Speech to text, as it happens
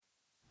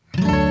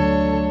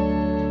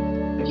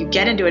you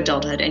get into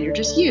adulthood and you're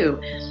just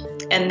you.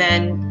 And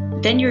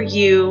then you're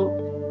you,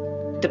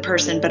 the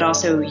person, but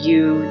also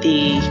you,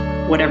 the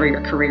whatever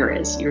your career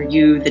is. You're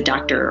you, the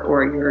doctor,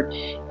 or you're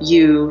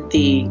you,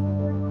 the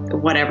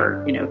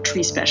whatever,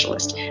 tree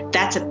specialist.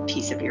 That's a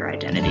piece of your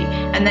identity.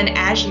 And then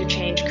as you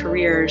change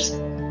careers,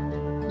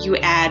 you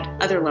add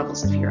other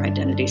levels of your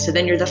identity. So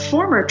then you're the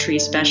former tree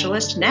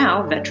specialist,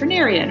 now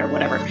veterinarian or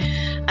whatever.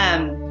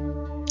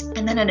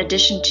 And then in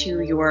addition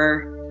to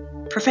your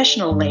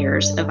professional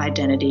layers of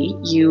identity,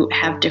 you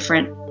have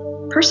different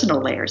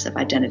personal layers of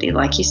identity.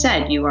 Like you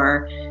said, you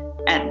are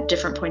at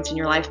different points in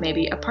your life,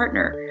 maybe a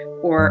partner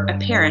or a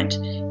parent.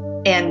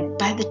 And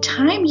by the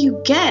time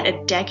you get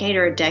a decade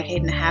or a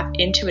decade and a half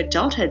into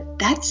adulthood,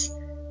 it's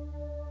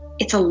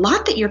a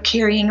lot that you're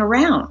carrying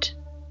around,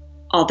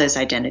 all those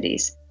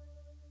identities.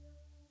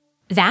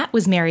 That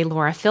was Mary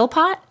Laura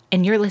Philpott,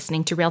 and you're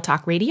listening to Real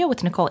Talk Radio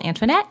with Nicole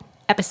Antoinette,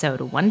 episode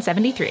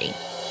 173.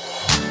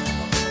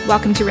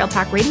 Welcome to Real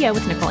Talk Radio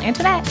with Nicole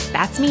Antoinette.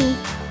 That's me,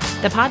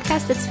 the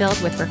podcast that's filled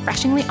with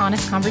refreshingly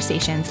honest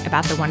conversations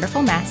about the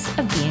wonderful mess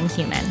of being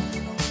human.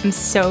 I'm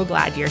so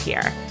glad you're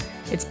here.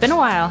 It's been a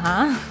while,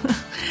 huh?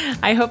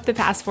 I hope the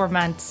past 4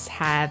 months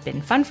have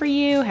been fun for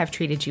you, have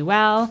treated you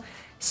well.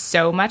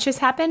 So much has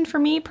happened for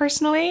me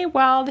personally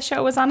while the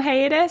show was on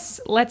hiatus.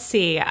 Let's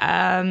see.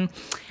 I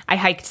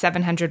hiked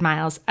 700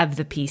 miles of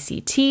the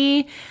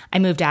PCT. I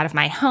moved out of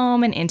my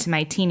home and into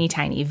my teeny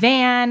tiny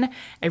van.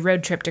 I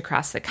road tripped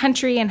across the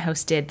country and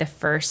hosted the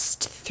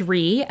first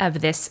 3 of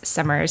this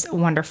summer's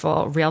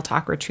wonderful Real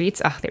Talk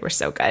retreats. Oh, they were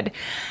so good.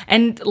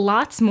 And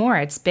lots more.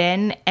 It's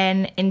been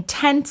an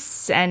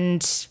intense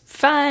and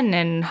fun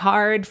and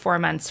hard 4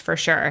 months for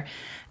sure.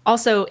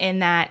 Also in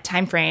that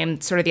time frame,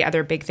 sort of the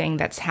other big thing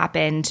that's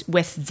happened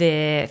with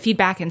the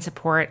feedback and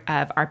support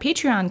of our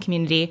Patreon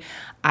community,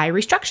 I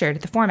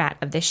restructured the format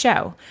of this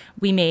show.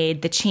 We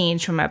made the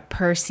change from a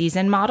per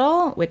season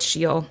model, which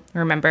you'll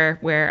remember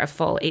where a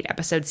full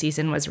 8-episode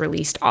season was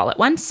released all at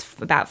once,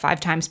 about 5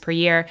 times per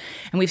year,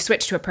 and we've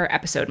switched to a per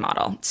episode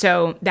model.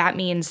 So that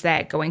means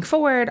that going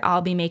forward,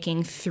 I'll be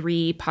making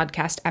 3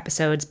 podcast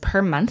episodes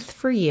per month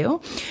for you,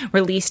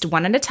 released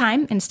one at a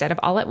time instead of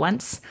all at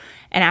once.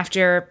 And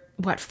after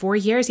 4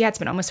 years? Yeah, it's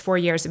been almost 4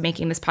 years of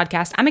making this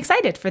podcast. I'm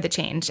excited for the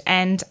change,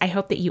 and I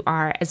hope that you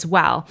are as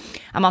well.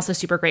 I'm also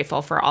super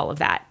grateful for all of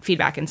that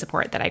feedback and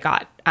support that I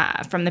got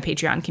from the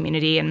Patreon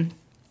community. And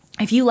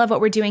if you love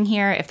what we're doing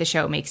here, if the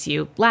show makes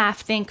you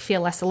laugh, think, feel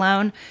less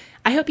alone,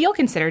 I hope you'll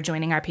consider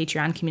joining our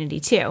Patreon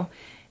community too.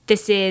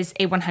 This is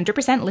a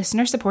 100%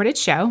 listener-supported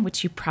show,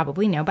 which you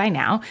probably know by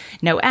now.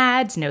 No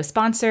ads, no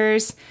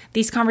sponsors.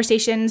 These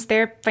conversations,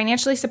 they're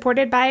financially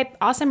supported by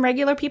awesome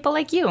regular people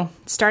like you,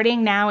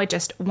 starting now at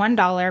just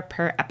 $1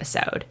 per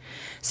episode.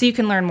 So you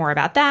can learn more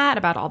about that,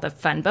 about all the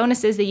fun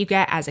bonuses that you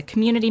get as a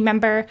community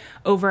member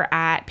over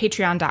at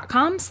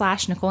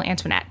patreon.com/Nicole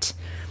Antoinette.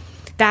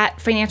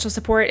 That financial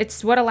support,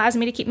 it's what allows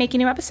me to keep making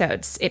new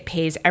episodes. It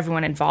pays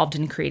everyone involved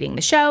in creating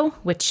the show,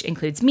 which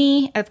includes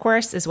me, of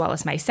course, as well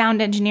as my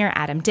sound engineer,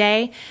 Adam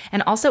Day,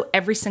 and also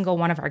every single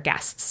one of our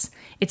guests.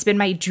 It's been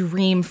my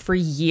dream for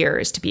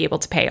years to be able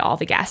to pay all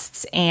the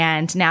guests,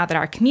 and now that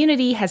our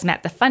community has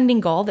met the funding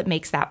goal that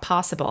makes that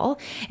possible,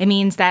 it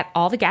means that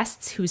all the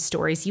guests whose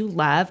stories you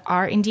love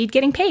are indeed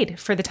getting paid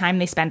for the time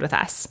they spend with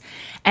us.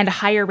 And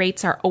higher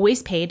rates are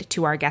always paid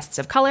to our guests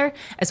of color,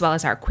 as well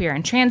as our queer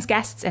and trans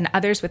guests and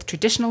others with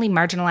traditionally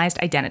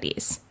marginalized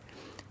identities.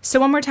 So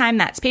one more time,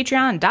 that's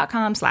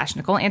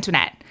patreon.com/Nicole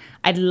Antoinette.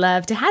 I'd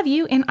love to have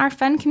you in our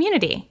fun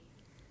community.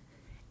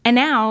 And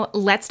now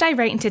let's dive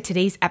right into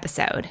today's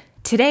episode.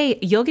 Today,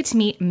 you'll get to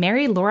meet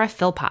Mary Laura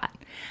Philpott.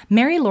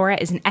 Mary Laura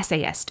is an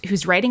essayist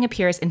whose writing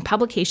appears in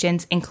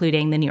publications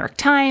including the New York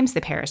Times,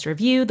 the Paris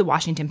Review, the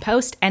Washington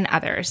Post, and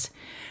others.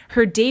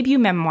 Her debut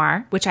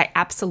memoir, which I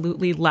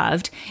absolutely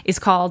loved, is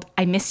called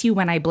I Miss You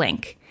When I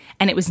Blink,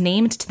 and it was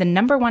named to the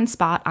 #1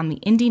 spot on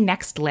the Indie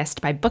Next list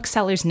by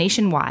booksellers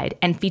nationwide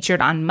and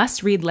featured on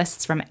must-read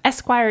lists from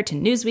Esquire to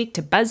Newsweek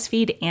to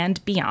BuzzFeed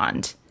and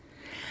beyond.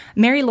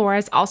 Mary Laura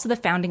is also the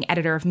founding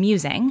editor of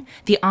Musing,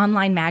 the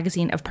online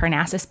magazine of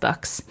Parnassus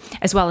Books,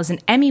 as well as an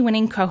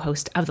Emmy-winning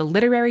co-host of the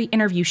literary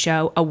interview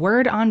show A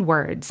Word on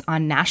Words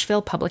on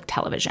Nashville Public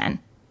Television.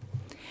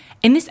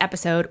 In this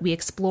episode, we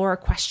explore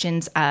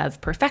questions of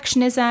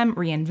perfectionism,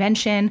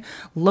 reinvention,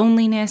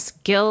 loneliness,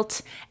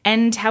 guilt,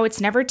 and how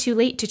it's never too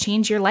late to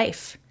change your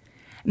life.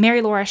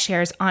 Mary Laura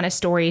shares honest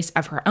stories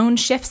of her own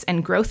shifts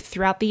and growth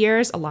throughout the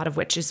years, a lot of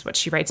which is what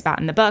she writes about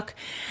in the book.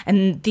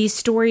 And these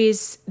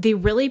stories, they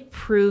really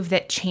prove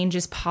that change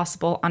is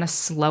possible on a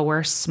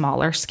slower,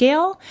 smaller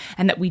scale,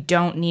 and that we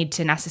don't need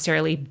to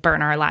necessarily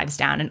burn our lives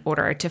down in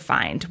order to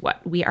find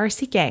what we are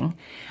seeking.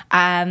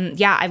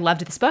 I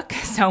loved this book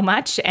so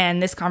much,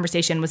 and this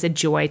conversation was a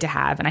joy to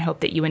have, and I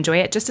hope that you enjoy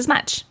it just as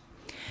much.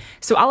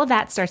 So all of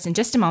that starts in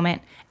just a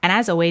moment, and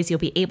as always, you'll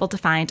be able to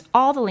find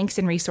all the links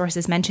and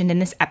resources mentioned in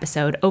this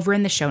episode over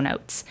in the show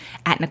notes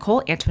at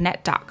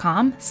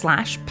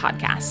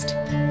NicoleAntoinette.com/podcast.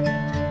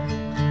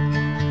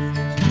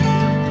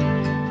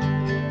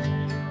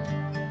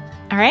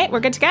 All right,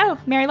 we're good to go.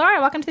 Mary Laura,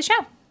 welcome to the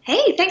show.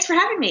 Hey, thanks for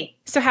having me.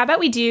 So how about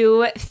we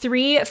do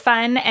 3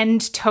 fun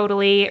and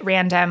totally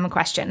random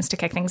questions to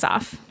kick things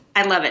off?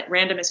 I love it.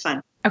 Random is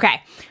fun.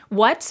 Okay.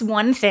 What's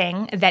one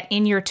thing that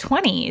in your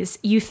 20s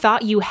you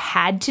thought you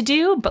had to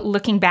do, but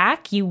looking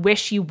back, you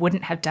wish you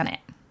wouldn't have done it?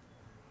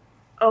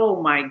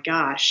 Oh my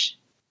gosh.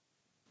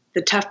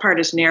 The tough part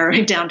is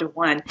narrowing down to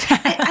one.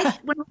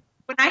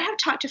 When I have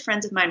talked to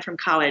friends of mine from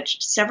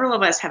college, several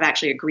of us have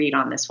actually agreed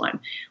on this one.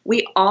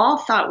 We all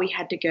thought we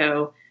had to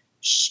go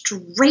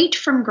straight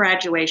from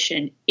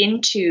graduation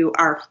into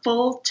our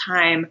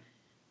full-time,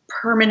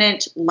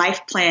 permanent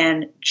life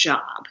plan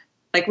job.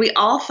 Like we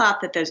all thought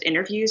that those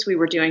interviews we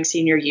were doing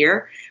senior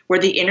year were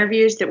the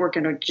interviews that were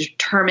going to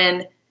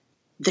determine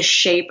the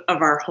shape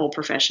of our whole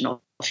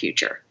professional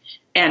future.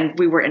 And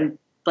we were in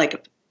like a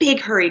big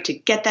hurry to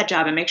get that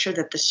job and make sure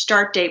that the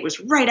start date was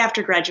right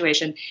after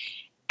graduation.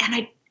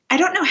 And I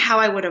don't know how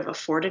I would have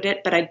afforded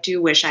it, but I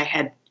do wish I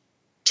had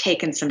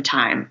taken some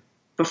time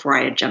before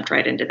I had jumped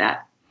right into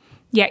that.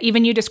 Yeah,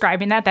 even you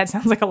describing that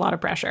sounds like a lot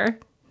of pressure.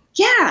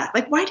 Yeah,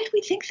 like why did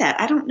we think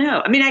that? I don't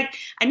know. I mean,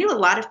 I knew a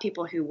lot of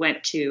people who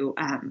went to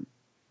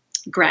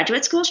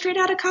graduate school straight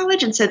out of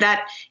college, and so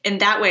that in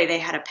that way they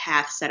had a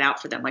path set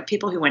out for them, like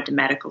people who went to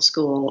medical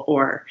school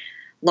or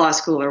law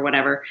school or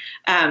whatever.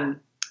 And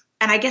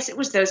I guess it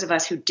was those of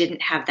us who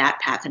didn't have that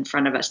path in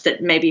front of us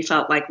that maybe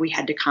felt like we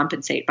had to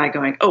compensate by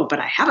going, oh, but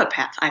I have a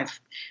path. I've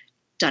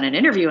done an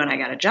interview and I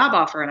got a job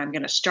offer and I'm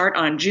going to start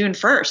on June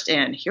 1st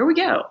and here we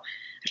go.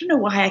 I don't know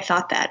why I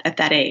thought that at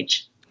that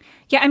age.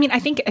 Yeah, I mean, I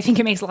think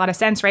it makes a lot of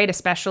sense, right?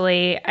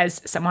 Especially as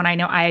someone I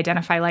know I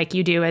identify like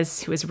you do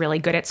as who was really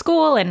good at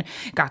school and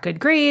got good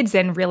grades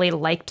and really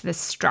liked the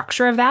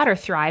structure of that or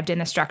thrived in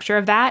the structure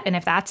of that. And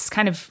if that's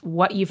kind of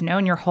what you've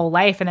known your whole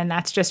life and then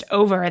that's just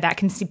over, that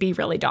can be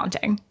really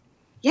daunting.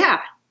 Yeah.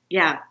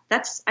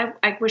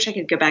 I wish I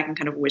could go back and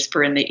kind of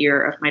whisper in the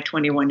ear of my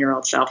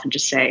 21-year-old self and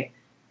just say,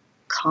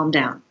 calm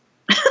down.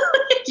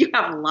 You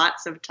have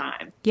lots of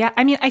time. Yeah.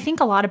 I mean, I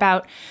think a lot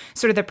about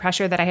sort of the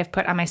pressure that I have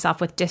put on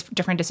myself with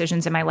different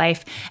decisions in my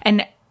life.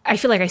 And I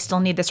feel like I still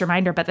need this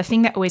reminder, but the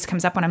thing that always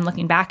comes up when I'm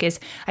looking back is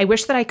I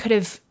wish that I could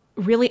have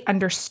really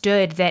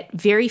understood that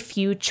very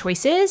few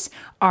choices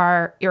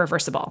are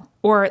irreversible,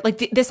 or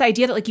like this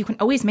idea that like you can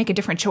always make a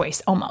different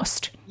choice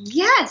almost.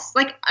 Yes.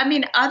 Like, I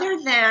mean,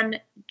 other than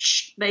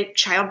like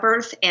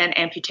childbirth and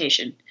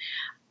amputation,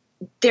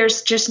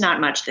 there's just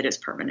not much that is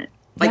permanent.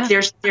 Like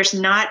there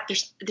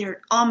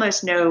are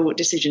almost no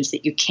decisions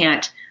that you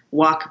can't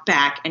walk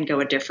back and go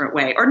a different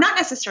way, or not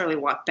necessarily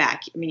walk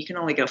back. I mean, you can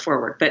only go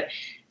forward, but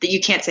that you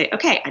can't say,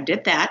 okay, I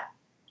did that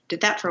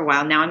for a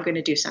while. Now I'm going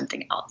to do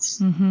something else.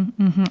 Mm-hmm,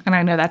 mm-hmm. And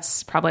I know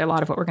that's probably a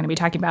lot of what we're going to be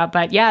talking about,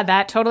 but yeah,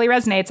 that totally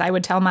resonates. I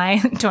would tell my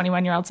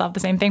 21-year-old self the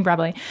same thing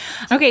probably.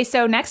 Okay.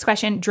 So next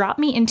question, drop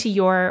me into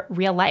your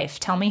real life.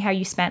 Tell me how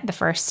you spent the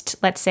first,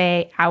 let's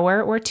say,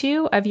 hour or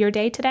two of your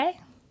day today.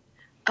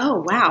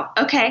 Oh, wow.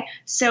 Okay.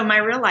 So my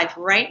real life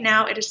right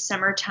now, it is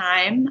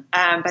summertime.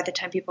 By the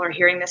time people are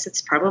hearing this,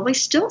 it's probably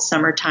still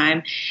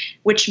summertime,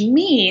 which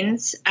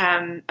means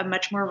a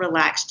much more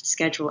relaxed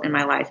schedule in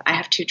my life. I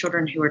have 2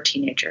 children who are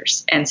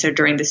teenagers. And so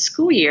during the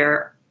school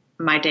year,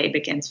 my day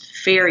begins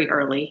very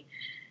early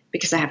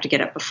because I have to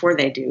get up before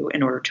they do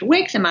in order to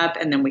wake them up.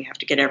 And then we have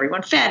to get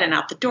everyone fed and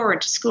out the door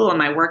into school. And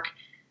my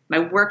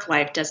work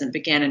life doesn't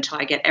begin until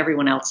I get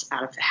everyone else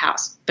out of the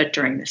house. But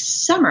during the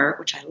summer,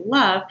 which I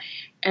love,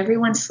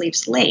 everyone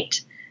sleeps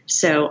late.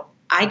 So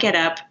I get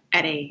up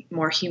at a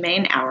more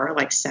humane hour,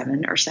 like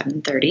 7 or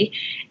 7:30,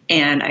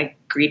 and I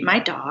greet my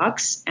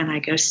dogs and I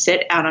go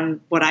sit out on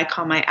what I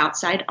call my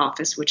outside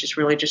office, which is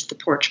really just the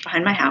porch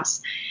behind my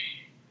house.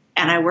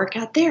 And I work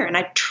out there and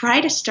I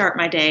try to start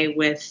my day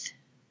with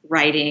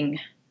writing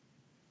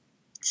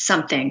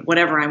something,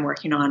 whatever I'm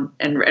working on.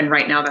 And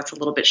right now that's a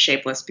little bit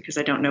shapeless because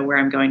I don't know where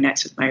I'm going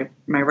next with my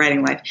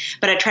writing life.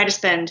 But I try to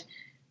spend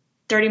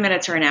 30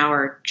 minutes or an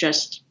hour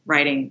just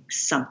writing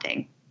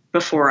something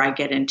before I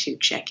get into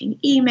checking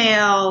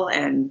email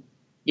and,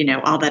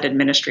 all that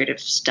administrative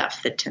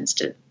stuff that tends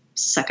to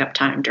suck up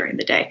time during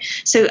the day.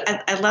 So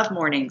I love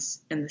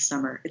mornings in the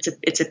summer.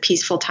 It's a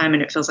peaceful time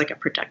and it feels like a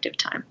productive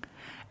time.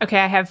 Okay,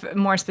 I have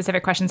more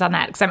specific questions on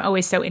that because I'm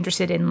always so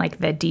interested in like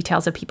the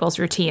details of people's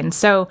routine.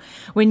 So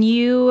when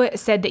you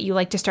said that you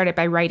like to start it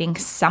by writing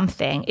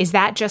something, is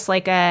that just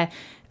like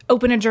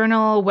open a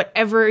journal,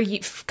 whatever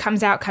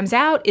comes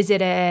out? Is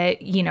it a,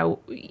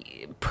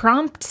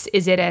 prompts?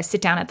 Is it a sit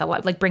down at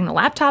the, bring the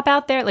laptop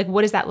out there? Like,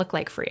 what does that look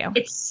like for you?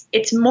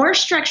 It's more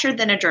structured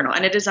than a journal.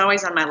 And it is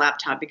always on my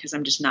laptop because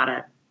I'm just not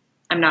a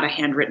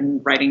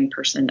handwritten writing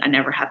person. I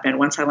never have been.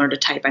 Once I learned to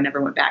type, I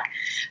never went back.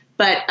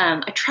 But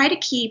I try to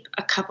keep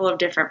a couple of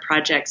different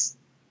projects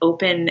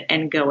open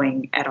and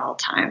going at all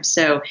times.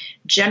 So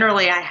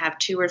generally I have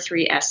 2 or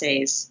 3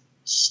 essays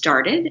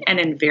started and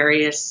in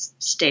various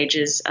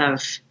stages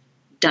of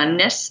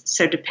doneness.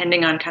 So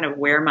depending on kind of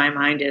where my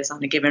mind is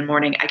on a given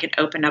morning, I can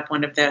open up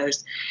one of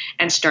those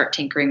and start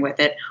tinkering with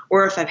it.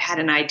 Or if I've had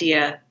an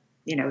idea,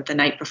 the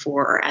night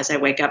before or as I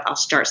wake up, I'll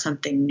start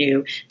something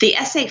new. The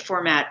essay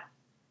format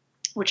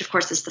which of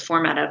course is the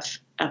format of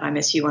I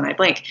Miss You When I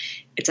Blink.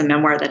 It's a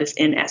memoir that is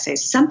in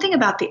essays. Something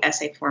about the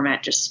essay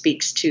format just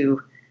speaks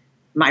to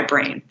my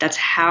brain. That's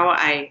how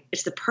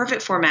it's the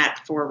perfect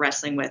format for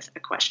wrestling with a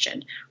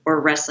question or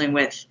wrestling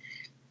with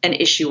an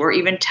issue or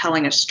even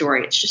telling a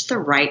story. It's just the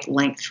right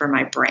length for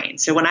my brain.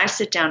 So when I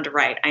sit down to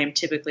write, I am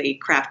typically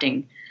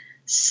crafting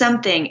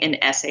something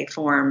in essay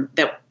form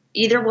that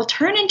either will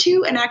turn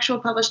into an actual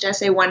published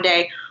essay one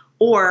day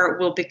or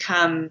will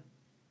become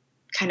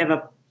kind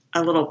of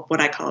a little, what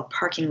I call a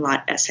parking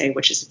lot essay,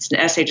 which is it's an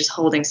essay just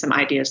holding some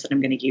ideas that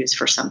I'm going to use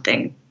for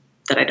something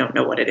that I don't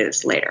know what it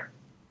is later.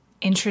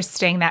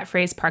 Interesting. That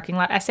phrase parking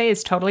lot essay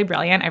is totally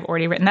brilliant. I've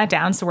already written that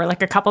down. So we're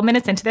like a couple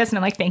minutes into this and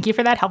I'm like, thank you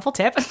for that helpful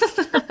tip.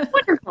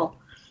 Wonderful.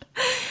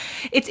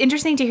 It's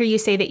interesting to hear you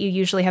say that you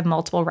usually have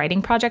multiple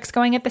writing projects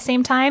going at the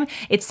same time.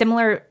 It's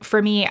similar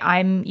for me.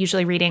 I'm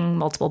usually reading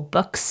multiple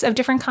books of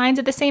different kinds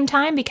at the same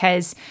time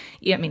because,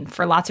 I mean,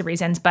 for lots of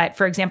reasons. But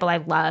for example, I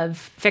love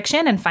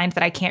fiction and find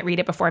that I can't read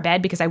it before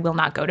bed because I will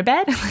not go to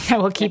bed. I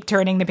will keep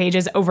turning the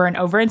pages over and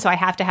over. And so I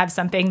have to have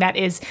something that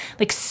is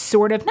like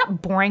sort of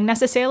not boring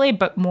necessarily,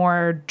 but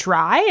more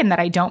dry and that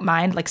I don't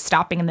mind like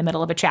stopping in the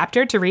middle of a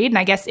chapter to read. And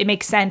I guess it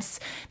makes sense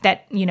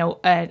that,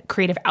 a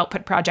creative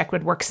output project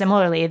would work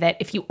similarly, that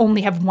if you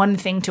only have one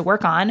thing to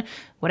work on,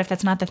 what if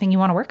that's not the thing you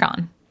want to work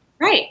on?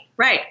 Right.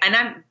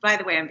 And by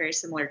the way, I'm very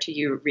similar to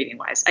you reading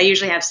wise. I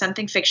usually have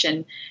something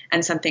fiction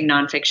and something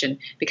nonfiction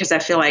because I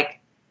feel like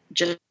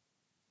just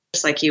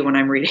like you, when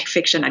I'm reading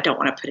fiction, I don't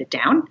want to put it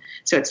down.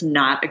 So it's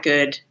not a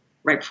good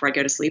right before I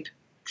go to sleep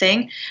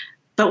thing.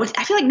 But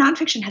I feel like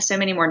nonfiction has so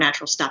many more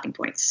natural stopping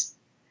points,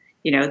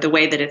 the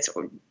way that it's,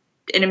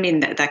 and I mean,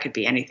 that could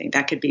be anything.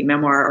 That could be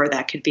memoir, or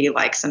that could be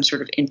like some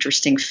sort of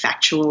interesting,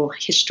 factual,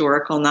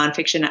 historical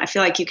nonfiction. I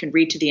feel like you can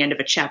read to the end of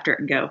a chapter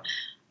and go,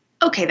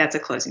 okay, that's a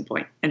closing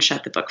point, and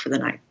shut the book for the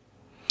night.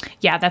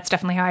 Yeah, that's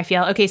definitely how I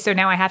feel. Okay, so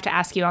now I have to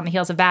ask you on the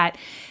heels of that,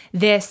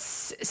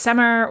 this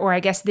summer, or I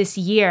guess this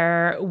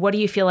year, what do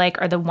you feel like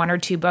are the one or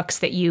two books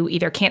that you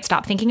either can't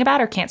stop thinking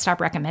about or can't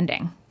stop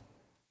recommending?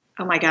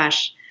 Oh my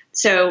gosh.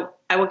 So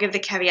I will give the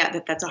caveat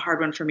that that's a hard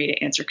one for me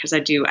to answer because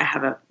I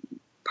have a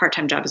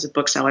part-time job as a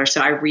bookseller.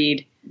 So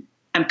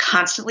I'm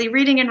constantly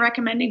reading and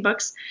recommending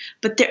books,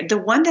 but the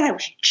one that I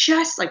was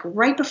just like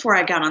right before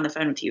I got on the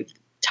phone with you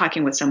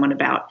talking with someone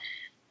about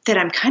that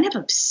I'm kind of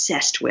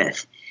obsessed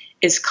with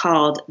is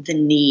called The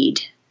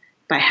Need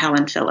by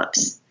Helen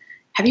Phillips.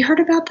 Have you heard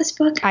about this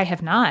book? I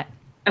have not.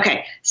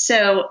 Okay.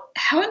 So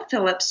Helen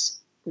Phillips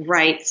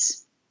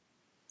writes,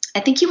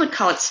 I think you would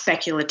call it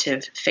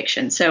speculative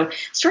fiction. So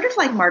sort of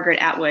like Margaret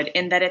Atwood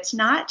in that it's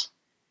not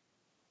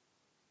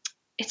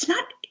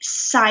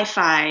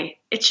sci-fi,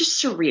 it's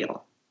just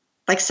surreal.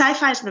 Like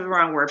sci-fi is the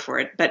wrong word for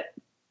it, but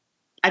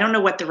I don't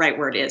know what the right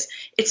word is.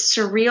 It's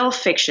surreal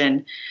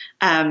fiction.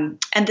 And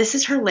this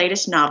is her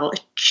latest novel.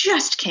 It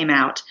just came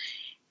out.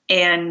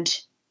 And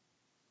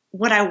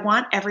what I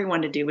want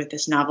everyone to do with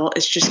this novel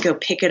is just go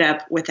pick it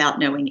up without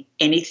knowing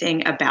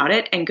anything about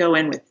it and go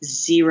in with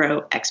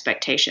zero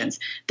expectations.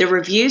 The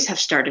reviews have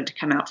started to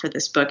come out for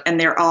this book and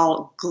they're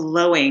all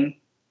glowing,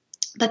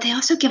 but they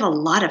also give a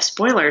lot of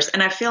spoilers.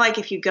 And I feel like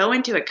if you go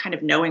into it kind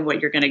of knowing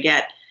what you're going to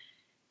get,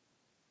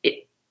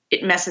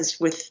 it messes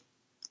with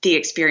the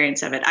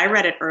experience of it. I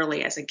read it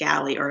early as a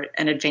galley or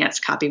an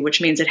advanced copy,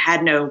 which means it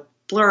had no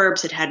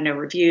blurbs, it had no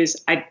reviews.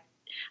 I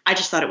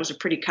just thought it was a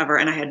pretty cover,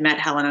 and I had met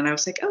Helen, and I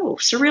was like, oh,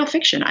 surreal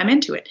fiction, I'm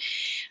into it.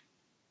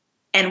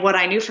 And what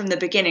I knew from the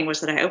beginning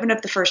was that I opened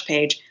up the first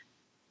page.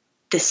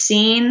 The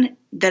scene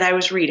that I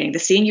was reading, the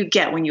scene you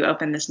get when you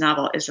open this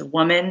novel, is a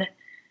woman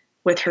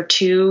with her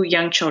two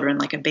young children,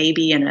 like a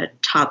baby and a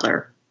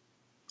toddler,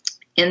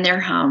 in their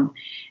home.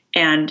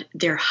 And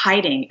they're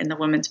hiding in the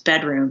woman's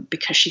bedroom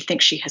because she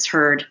thinks she has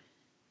heard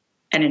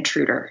an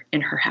intruder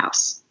in her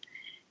house.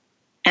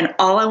 And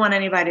all I want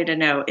anybody to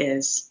know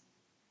is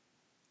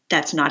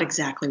that's not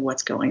exactly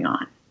what's going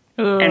on.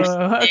 Ooh, and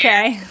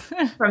okay.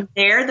 From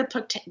there,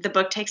 the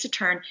book takes a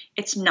turn.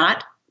 It's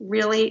not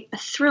really a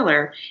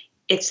thriller.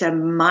 It's a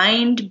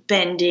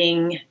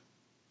mind-bending,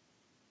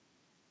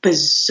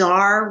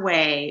 bizarre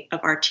way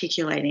of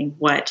articulating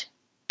what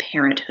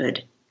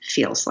parenthood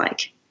feels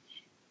like.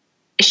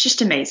 It's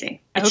just amazing.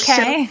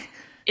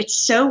 It's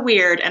so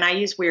weird, and I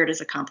use weird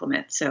as a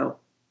compliment. So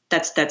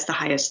that's the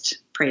highest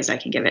praise I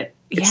can give it.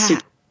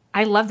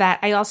 I love that.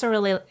 I also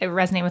really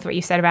resonate with what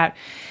you said about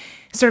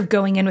sort of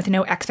going in with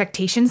no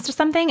expectations to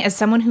something. As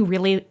someone who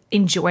really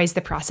enjoys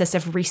the process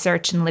of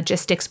research and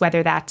logistics,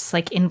 whether that's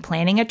like in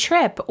planning a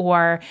trip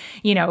or,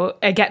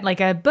 get like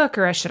a book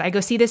or should I go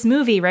see this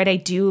movie, right? I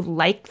do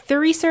like the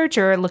research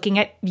or looking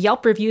at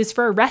Yelp reviews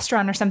for a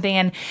restaurant or something.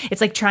 And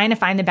it's like trying to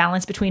find the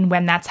balance between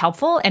when that's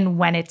helpful and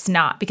when it's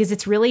not, because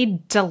it's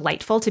really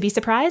delightful to be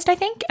surprised, I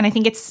think. And I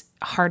think it's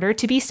harder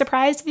to be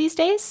surprised these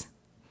days.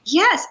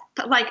 Yes,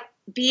 but like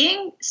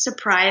being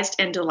surprised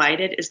and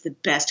delighted is the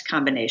best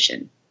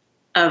combination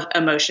of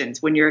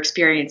emotions when you're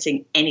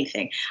experiencing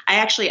anything. I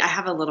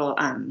have a little,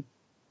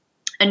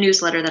 a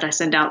newsletter that I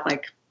send out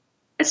like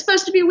It's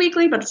supposed to be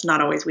weekly, but it's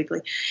not always weekly.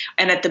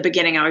 And at the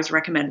beginning, I always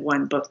recommend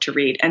one book to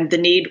read. And The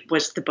Need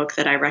was the book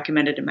that I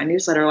recommended in my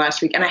newsletter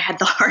last week. And I had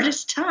the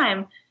hardest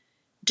time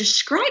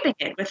describing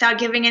it without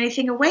giving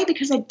anything away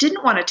because I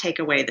didn't want to take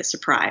away the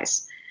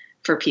surprise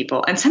for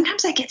people. And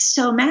sometimes I get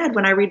so mad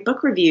when I read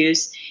book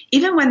reviews,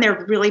 even when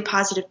they're really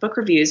positive book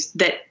reviews,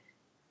 that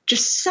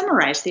just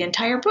summarize the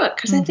entire book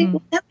because I think,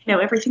 well, now I know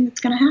everything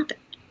that's going to happen.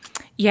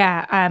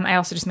 Yeah. I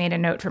also just made a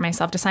note for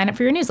myself to sign up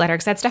for your newsletter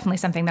because that's definitely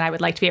something that I would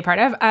like to be a part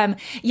of.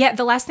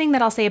 The last thing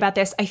that I'll say about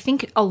this, I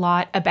think a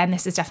lot about, and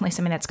this is definitely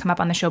something that's come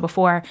up on the show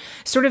before,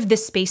 sort of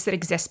this space that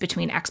exists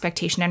between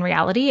expectation and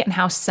reality and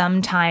how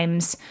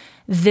sometimes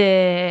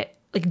the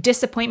like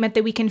disappointment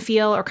that we can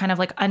feel or kind of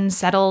like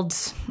unsettled,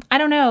 I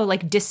don't know,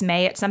 like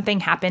dismay at something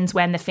happens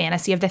when the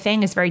fantasy of the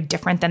thing is very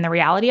different than the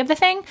reality of the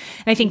thing.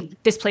 And I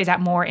think this plays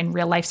out more in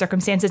real life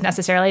circumstances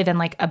necessarily than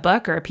like a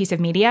book or a piece of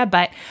media.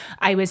 But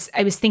I was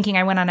thinking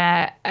I went on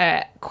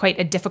a quite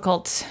a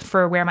difficult,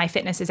 for where my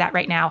fitness is at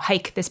right now,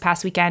 hike this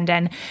past weekend.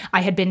 And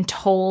I had been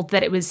told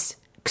that it was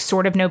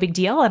sort of no big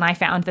deal. And I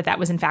found that that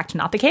was in fact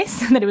not the case,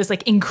 that it was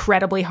like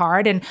incredibly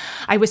hard. And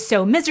I was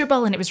so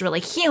miserable and it was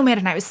really humid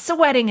and I was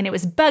sweating and it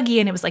was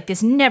buggy and it was like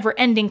this never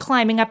ending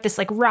climbing up this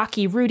like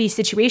rocky, rooty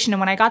situation. And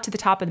when I got to the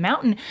top of the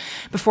mountain,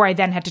 before I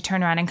then had to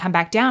turn around and come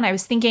back down, I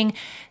was thinking,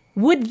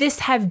 would this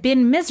have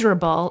been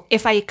miserable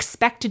if I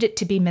expected it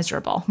to be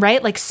miserable,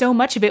 right? Like so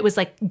much of it was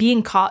like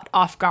being caught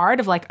off guard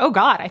of like, oh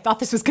God, I thought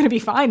this was going to be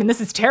fine and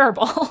this is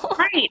terrible.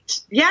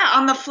 Right. Yeah.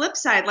 On the flip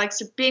side, like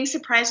being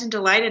surprised and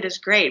delighted is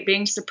great.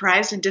 Being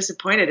surprised and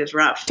disappointed is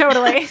rough.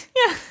 Totally.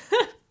 Yeah.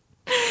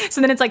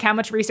 So then it's like, how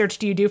much research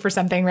do you do for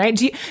something, right?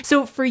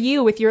 So for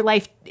you with your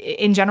life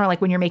in general, like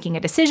when you're making a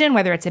decision,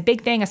 whether it's a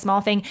big thing, a small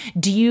thing,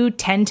 do you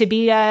tend to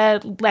be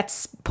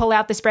let's pull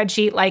out the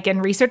spreadsheet like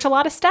and research a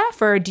lot of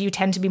stuff? Or do you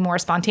tend to be more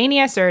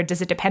spontaneous, or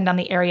does it depend on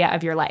the area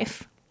of your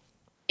life?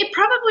 It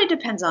probably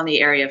depends on the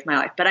area of my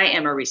life, but I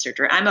am a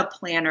researcher. I'm a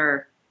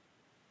planner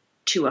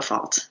to a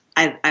fault.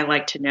 I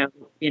like to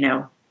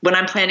know, when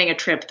I'm planning a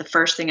trip, the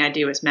first thing I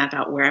do is map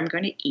out where I'm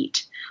going to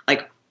eat.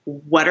 Like,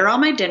 what are all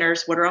my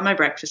dinners? What are all my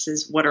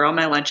breakfasts? What are all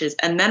my lunches?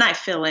 And then I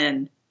fill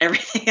in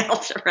everything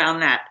else around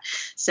that.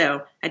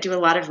 So I do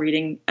a lot of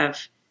reading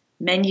of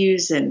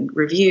menus and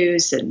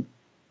reviews and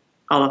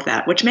all of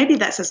that, which maybe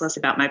that says less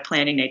about my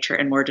planning nature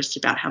and more just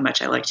about how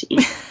much I like to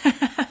eat.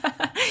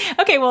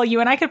 Okay, well, you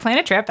and I could plan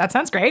a trip. That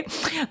sounds great.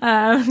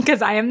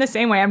 Because I am the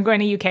same way. I'm going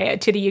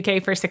to the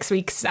UK for 6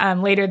 weeks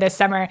later this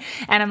summer.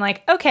 And I'm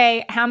like,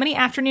 okay, how many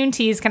afternoon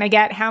teas can I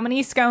get? How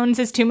many scones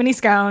is too many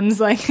scones?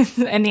 Like,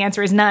 and the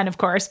answer is none, of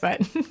course.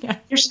 But yeah.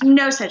 There's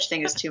no such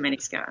thing as too many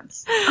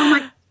scones. Oh my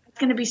God. It's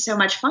going to be so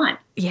much fun.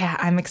 Yeah,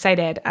 I'm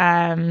excited.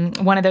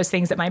 One of those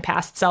things that my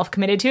past self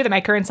committed to that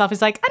my current self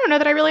is like, I don't know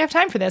that I really have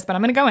time for this, but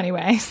I'm going to go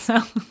anyway. So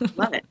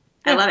love it.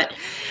 I love it.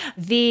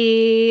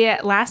 The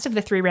last of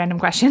the 3 random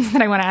questions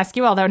that I want to ask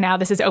you, although now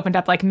this has opened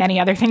up like many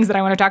other things that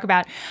I want to talk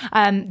about.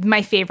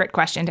 My favorite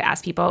question to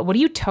ask people, what are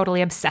you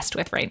totally obsessed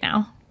with right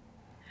now?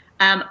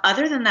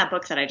 Other than that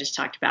book that I just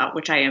talked about,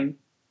 which I am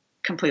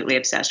completely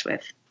obsessed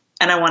with,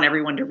 and I want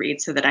everyone to read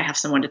so that I have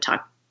someone to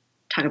talk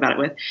about it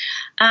with.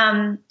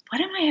 What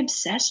am I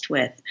obsessed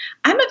with?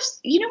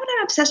 You know what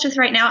I'm obsessed with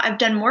right now? I've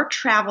done more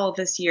travel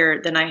this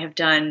year than I have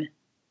done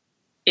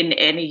in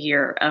any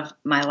year of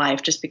my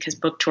life, just because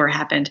book tour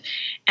happened.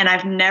 And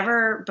I've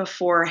never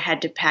before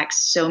had to pack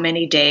so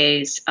many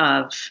days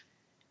of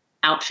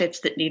outfits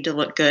that need to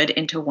look good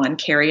into one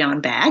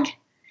carry-on bag.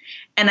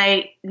 And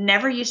I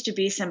never used to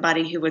be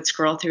somebody who would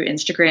scroll through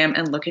Instagram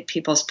and look at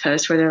people's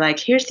posts where they're like,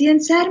 here's the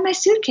inside of my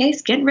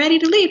suitcase, getting ready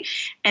to leave.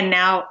 And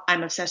now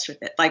I'm obsessed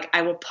with it. Like,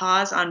 I will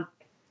pause on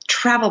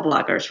travel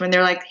bloggers when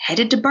they're like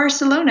headed to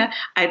Barcelona.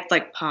 I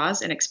like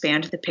pause and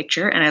expand the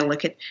picture and I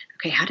look at,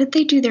 okay, how did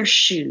they do their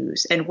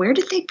shoes and where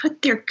did they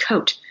put their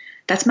coat?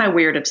 That's my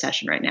weird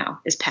obsession right now,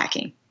 is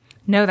packing.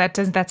 No,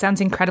 that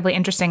sounds incredibly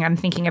interesting. I'm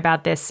thinking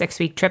about this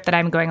 6-week trip that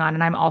I'm going on,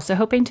 and I'm also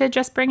hoping to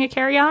just bring a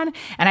carry-on.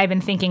 And I've been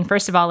thinking,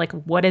 first of all, like,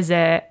 what does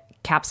a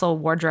capsule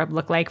wardrobe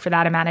look like for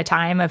that amount of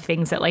time of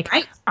things that like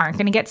aren't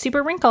going to get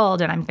super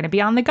wrinkled and I'm going to be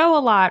on the go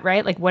a lot,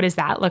 right? Like, what does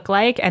that look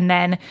like? And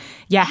then,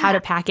 how to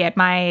pack it.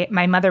 My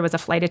mother was a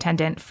flight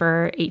attendant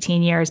for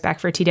 18 years back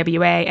for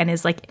TWA and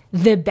is like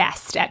the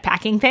best at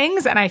packing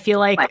things. And I feel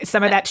like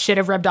some of that should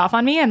have rubbed off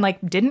on me and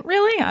like didn't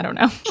really. I don't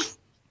know.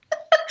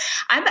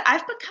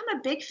 I've become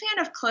a big fan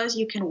of clothes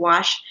you can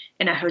wash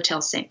in a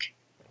hotel sink.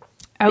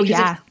 Oh, because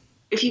yeah.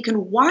 If you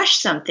can wash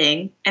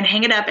something and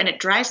hang it up and it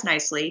dries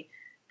nicely,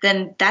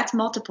 then that's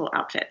multiple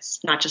outfits,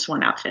 not just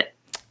one outfit.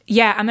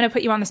 Yeah, I'm going to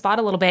put you on the spot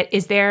a little bit.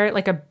 Is there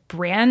like a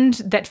brand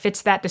that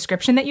fits that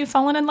description that you've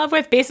fallen in love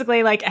with?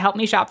 Basically, like, help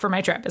me shop for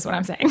my trip is what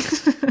I'm saying.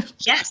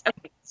 Yes.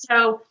 Okay.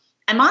 So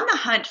I'm on the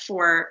hunt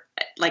for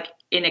like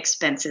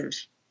inexpensive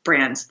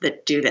brands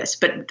that do this,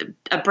 but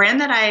a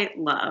brand that I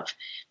love,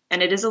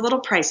 and it is a little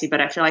pricey,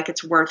 but I feel like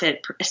it's worth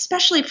it,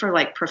 especially for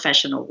like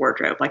professional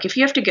wardrobe. Like if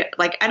you have to go,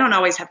 like I don't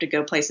always have to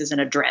go places in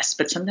a dress,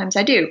 but sometimes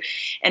I do.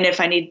 And if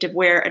I need to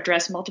wear a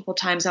dress multiple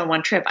times on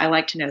one trip, I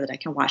like to know that I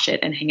can wash it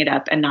and hang it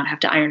up and not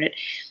have to iron it.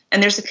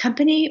 And there's a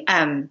company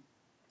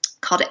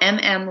called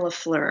MM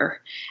Lafleur,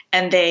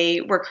 and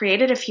they were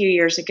created a few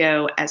years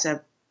ago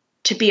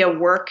to be a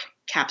work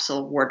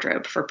capsule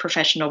wardrobe for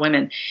professional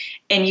women.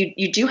 And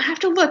you do have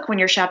to look when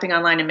you're shopping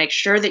online and make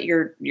sure that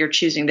you're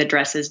choosing the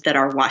dresses that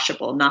are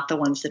washable, not the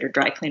ones that are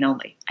dry clean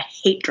only. I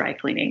hate dry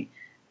cleaning.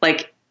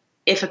 Like,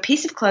 if a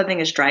piece of clothing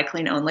is dry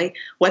clean only,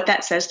 what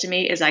that says to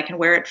me is I can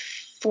wear it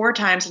 4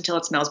 times until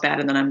it smells bad,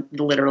 and then I'm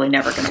literally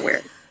never going to wear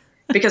it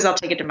because I'll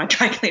take it to my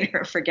dry cleaner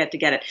and forget to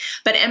get it.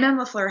 But MM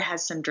Lafleur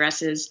has some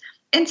dresses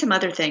and some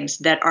other things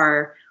that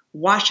are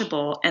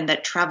washable and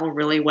that travel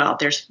really well.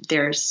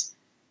 There's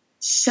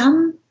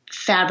some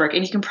fabric,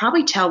 and you can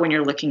probably tell when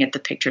you're looking at the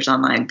pictures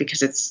online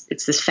because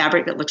it's this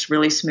fabric that looks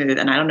really smooth,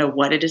 and I don't know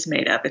what it is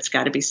made of. It's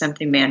got to be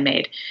something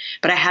man-made.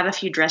 But I have a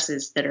few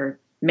dresses that are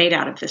made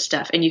out of this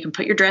stuff, and you can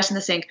put your dress in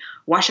the sink,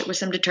 wash it with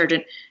some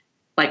detergent,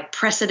 like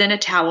press it in a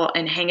towel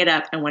and hang it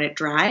up, and when it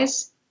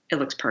dries, it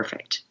looks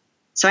perfect.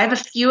 So I have a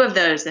few of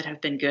those that have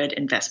been good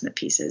investment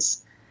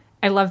pieces.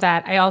 I love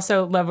that. I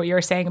also love what you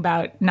were saying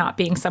about not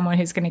being someone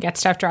who's going to get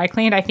stuff dry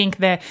cleaned. I think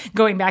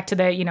going back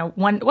to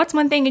what's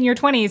one thing in your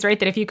 20s, right,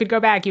 that if you could go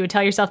back, you would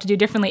tell yourself to do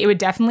differently. It would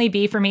definitely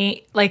be for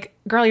me, like,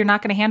 girl, you're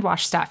not going to hand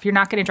wash stuff. You're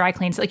not going to dry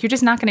clean. So, like, you're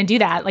just not going to do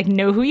that. Like,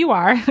 know who you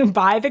are,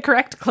 buy the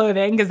correct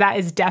clothing, because that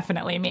is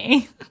definitely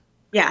me.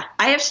 Yeah,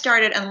 I have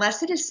started,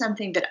 unless it is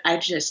something that I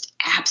just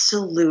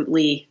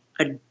absolutely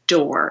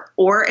adore,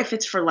 or if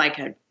it's for like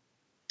a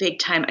big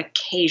time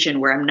occasion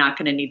where I'm not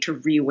going to need to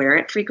rewear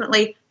it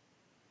frequently,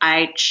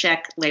 I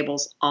check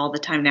labels all the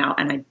time now,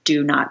 and I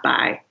do not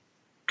buy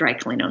dry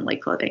clean only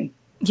clothing.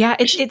 Yeah,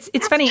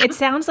 it's funny. It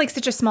sounds like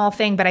such a small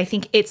thing, but I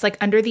think it's like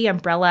under the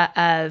umbrella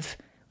of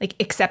like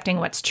accepting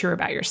what's true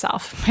about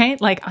yourself, right?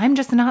 Like, I'm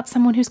just not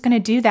someone who's going to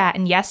do that.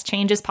 And yes,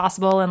 change is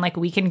possible, and like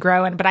we can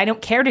grow, but I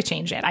don't care to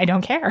change it. I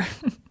don't care.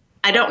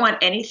 I don't want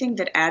anything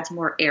that adds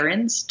more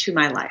errands to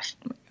my life.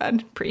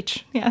 God,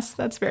 preach. Yes,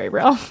 that's very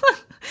real.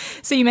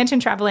 So you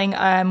mentioned traveling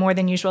more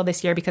than usual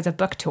this year because of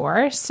book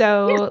tour.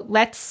 So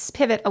Let's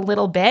pivot a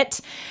little bit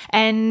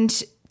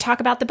and talk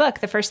about the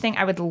book. The first thing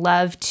I would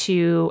love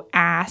to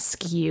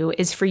ask you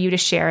is for you to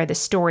share the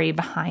story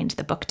behind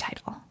the book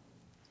title.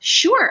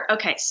 Sure.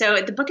 Okay. So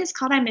the book is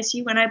called I Miss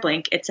You When I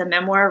Blink. It's a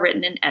memoir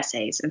written in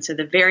essays. And so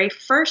the very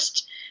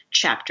first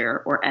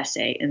chapter or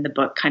essay in the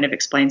book kind of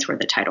explains where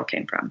the title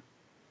came from.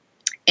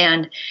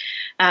 And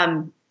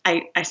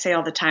I say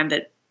all the time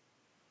that,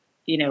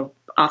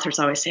 authors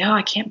always say, oh,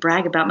 I can't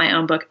brag about my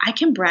own book. I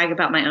can brag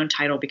about my own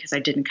title because I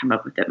didn't come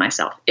up with it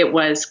myself. It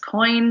was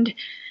coined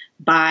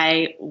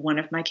by one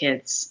of my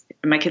kids.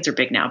 My kids are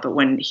big now, but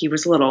when he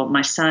was little,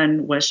 my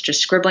son was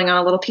just scribbling on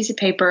a little piece of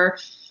paper,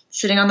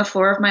 sitting on the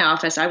floor of my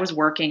office. I was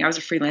working. I was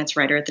a freelance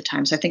writer at the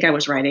time, so I think I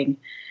was writing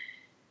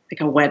like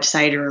a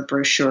website or a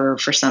brochure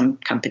for some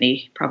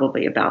company,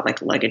 probably about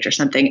like luggage or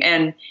something.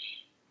 And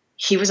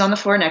he was on the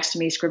floor next to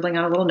me, scribbling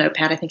on a little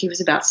notepad. I think he was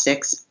about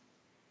 6.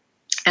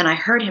 And I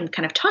heard him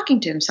kind of talking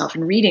to himself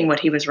and reading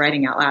what he was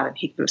writing out loud. And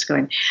he was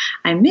going,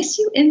 I miss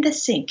you in the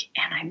sink,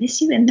 and I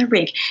miss you in the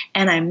rink,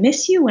 and I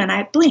miss you when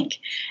I blink.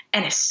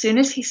 And as soon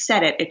as he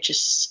said it, it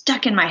just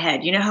stuck in my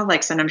head. You know how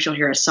like sometimes you'll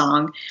hear a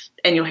song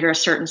and you'll hear a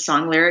certain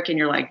song lyric and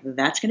you're like,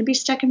 that's going to be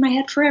stuck in my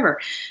head forever.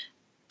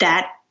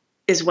 That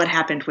is what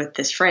happened with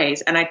this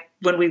phrase. And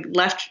when we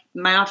left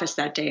my office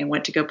that day and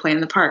went to go play in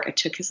the park, I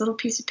took his little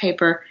piece of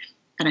paper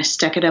and I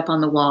stuck it up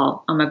on the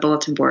wall on my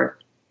bulletin board,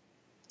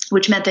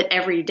 which meant that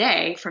every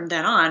day from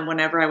then on,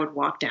 whenever I would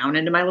walk down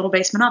into my little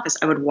basement office,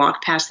 I would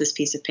walk past this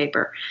piece of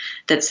paper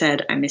that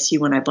said, I miss you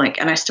when I blink.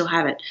 And I still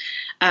have it.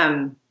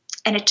 And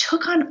it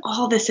took on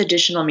all this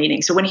additional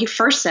meaning. So when he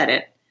first said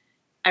it,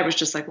 I was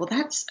just like, well,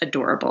 that's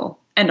adorable.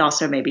 And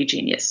also maybe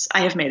genius.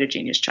 I have made a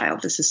genius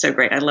child. This is so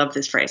great. I love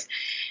this phrase.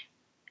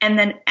 And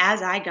then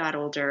as I got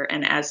older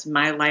and as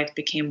my life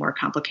became more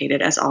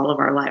complicated, as all of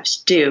our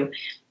lives do,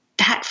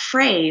 that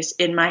phrase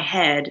in my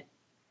head,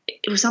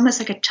 it was almost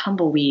like a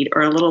tumbleweed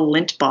or a little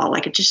lint ball.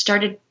 Like it just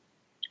started,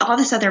 all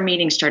this other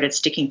meaning started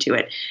sticking to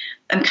it.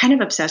 I'm kind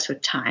of obsessed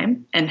with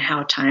time and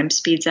how time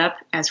speeds up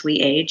as we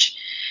age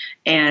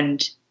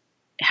and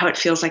how it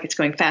feels like it's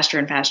going faster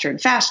and faster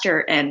and faster.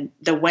 And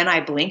the when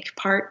I blink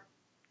part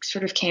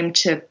sort of came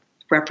to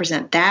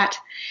represent that.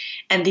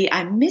 And the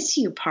I miss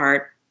you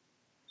part,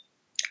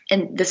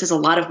 and this is a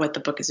lot of what the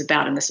book is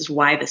about, and this is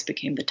why this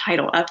became the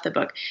title of the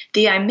book.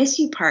 The I miss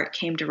you part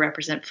came to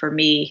represent for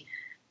me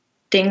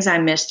things I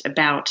missed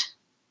about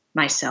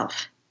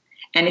myself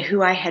and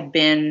who I had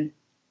been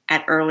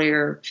at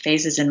earlier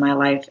phases in my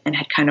life and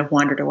had kind of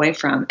wandered away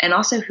from, and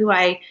also who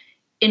I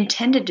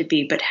intended to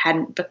be but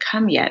hadn't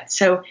become yet.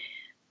 So,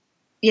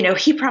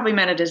 he probably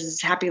meant it as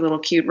this happy little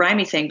cute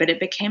rhymey thing, but it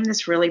became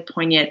this really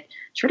poignant,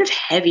 sort of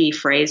heavy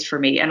phrase for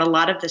me. And a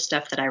lot of the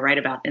stuff that I write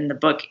about in the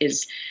book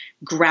is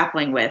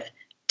grappling with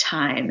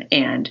time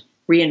and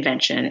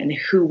reinvention and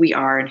who we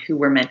are and who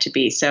we're meant to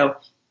be. So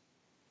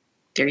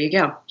there you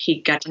go.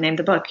 He got to name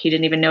the book. He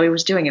didn't even know he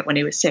was doing it when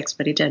he was 6,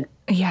 but he did.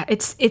 Yeah,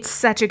 it's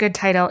such a good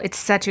title. It's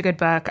such a good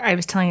book. I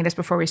was telling you this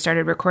before we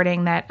started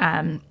recording that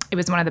it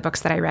was one of the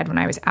books that I read when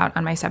I was out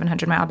on my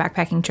 700-mile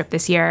backpacking trip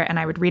this year, and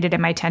I would read it in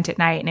my tent at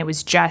night, and it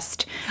was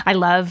just, I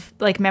love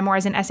like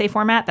memoirs in essay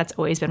format. That's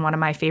always been one of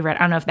my favorite. I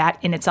don't know if that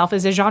in itself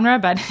is a genre,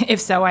 but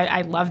if so,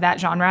 I love that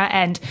genre.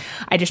 And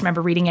I just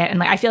remember reading it, and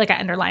like I feel like I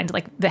underlined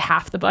like the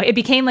half the book. It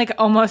became like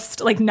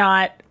almost like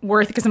not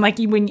worth, because I'm like,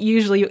 when you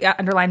usually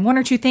underline one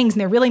or two things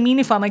and they're really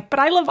meaningful, I'm like, but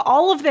I love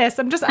all of this.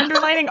 I'm just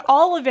underlining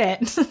all of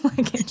it.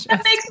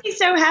 That makes me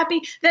so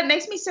happy. That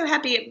makes me so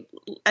happy.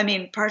 I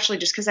mean, partially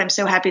just because I'm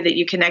so happy that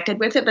you connected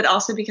with it, but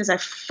also because I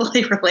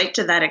fully relate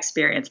to that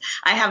experience.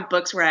 I have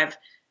books where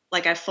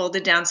I've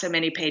folded down so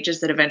many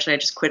pages that eventually I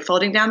just quit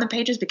folding down the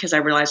pages because I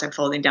realize I'm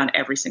folding down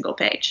every single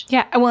page.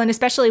 Yeah. Well, and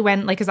especially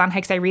when, like, as on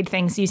hikes, I read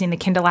things using the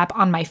Kindle app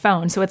on my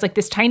phone. So it's like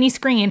this tiny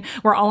screen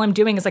where all I'm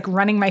doing is like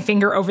running my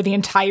finger over the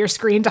entire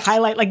screen to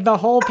highlight like the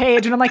whole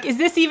page. And I'm like, is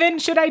this even,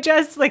 should I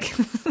just like,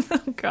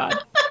 oh God.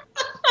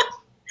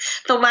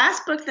 The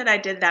last book that I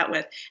did that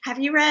with, have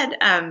you read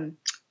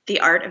The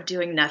Art of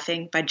Doing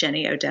Nothing by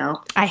Jenny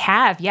Odell? I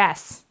have,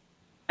 yes.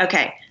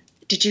 Okay.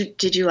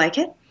 Did you like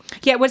it?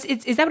 Yeah,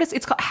 is that what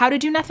it's called? How to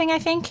Do Nothing, I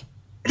think?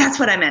 That's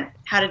what I meant.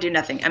 How to Do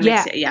Nothing.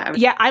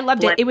 I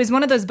loved it. It was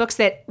one of those books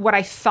that what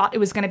I thought it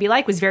was going to be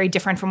like was very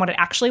different from what it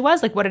actually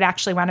was, like what it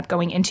actually wound up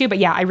going into. But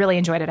yeah, I really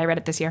enjoyed it. I read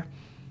it this year.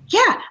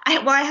 Yeah.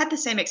 I had the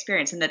same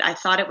experience in that I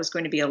thought it was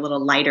going to be a little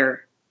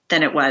lighter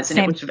than it was. And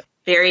Same. It was a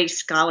very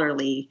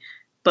scholarly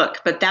book.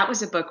 But that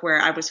was a book where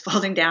I was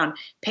folding down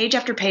page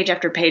after page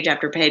after page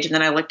after page. And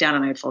then I looked down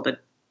and I folded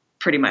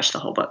pretty much the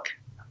whole book.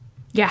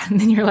 Yeah. And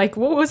then you're like,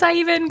 what was I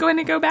even going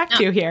to go back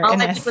to here?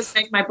 All I did was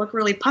make my book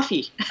really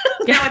puffy.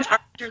 Yeah. Now it's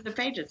hard to turn the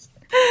pages.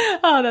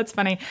 Oh, that's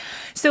funny.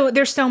 So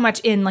there's so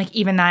much in like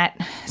even that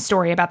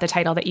story about the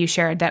title that you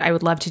shared that I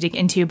would love to dig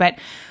into. But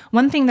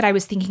one thing that I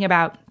was thinking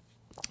about,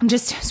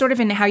 just sort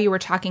of in how you were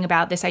talking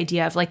about this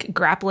idea of like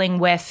grappling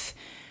with,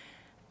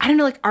 I don't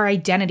know, like our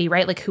identity,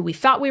 right? Like who we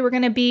thought we were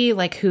going to be,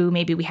 like who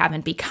maybe we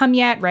haven't become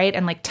yet, right?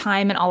 And like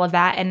time and all of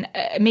that. And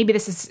maybe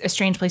this is a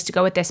strange place to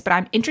go with this, but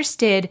I'm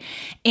interested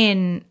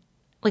in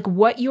like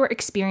what your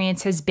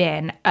experience has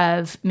been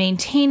of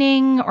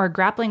maintaining or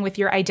grappling with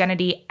your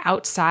identity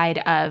outside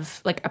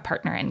of like a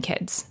partner and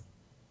kids.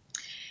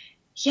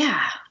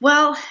 Yeah.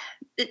 Well,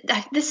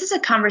 this is a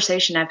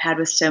conversation I've had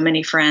with so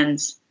many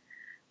friends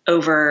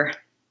over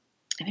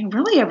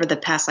the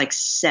past like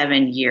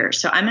 7 years.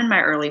 So I'm in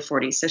my early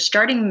 40s. So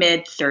starting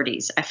mid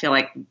 30s, I feel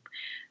like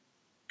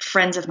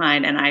friends of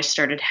mine and I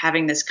started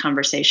having this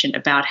conversation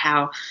about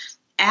how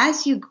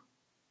as you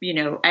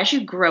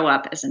grow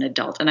up as an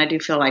adult, and I do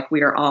feel like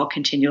we are all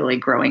continually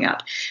growing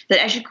up,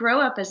 that as you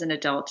grow up as an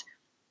adult,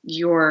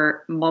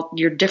 your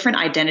different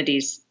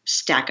identities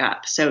stack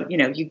up. So,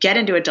 you get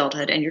into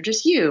adulthood and you're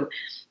just you.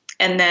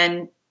 And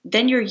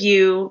then you're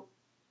you,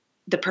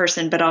 the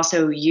person, but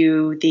also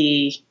you,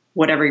 the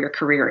whatever your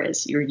career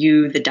is. You're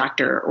you, the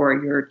doctor, or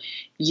you're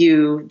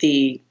you,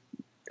 the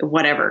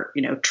whatever,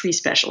 tree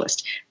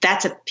specialist.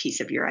 That's a piece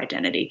of your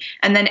identity.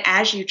 And then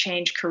as you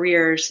change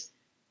careers,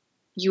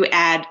 you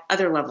add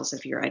other levels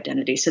of your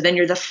identity. So then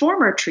you're the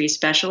former tree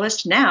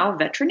specialist, now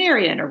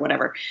veterinarian or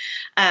whatever.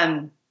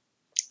 And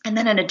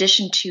then in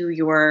addition to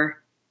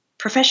your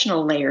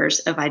professional layers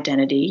of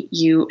identity,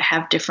 you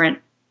have different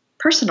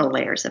personal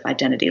layers of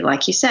identity.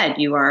 Like you said,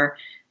 you are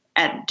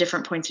at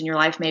different points in your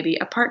life, maybe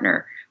a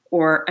partner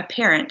or a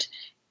parent.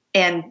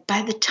 And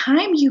by the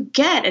time you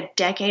get a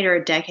decade or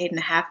a decade and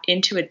a half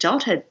into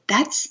adulthood,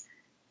 it's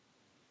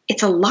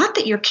a lot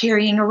that you're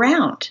carrying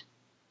around,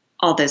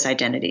 all those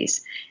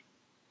identities.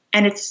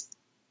 And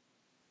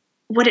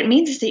what it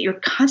means is that you're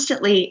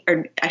constantly,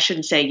 or I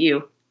shouldn't say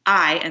you,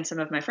 I and some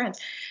of my friends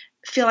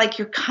feel like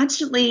you're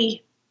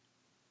constantly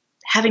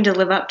having to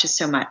live up to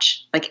so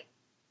much. Like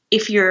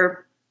if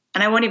you're,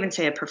 and I won't even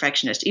say a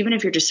perfectionist, even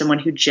if you're just someone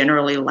who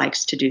generally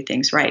likes to do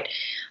things right,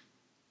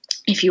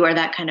 if you are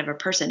that kind of a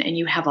person and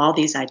you have all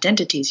these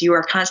identities, you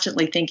are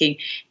constantly thinking,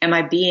 am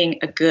I being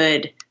a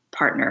good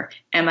partner?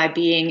 Am I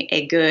being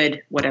a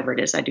good, whatever it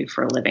is I do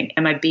for a living?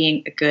 Am I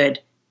being a good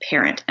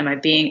parent? Am I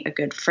being a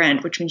good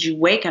friend? Which means you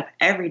wake up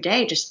every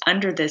day just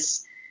under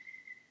this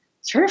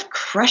sort of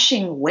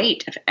crushing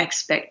weight of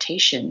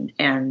expectation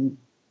and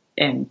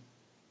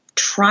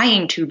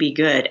trying to be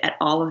good at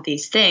all of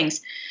these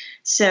things.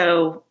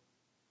 So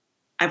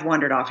I've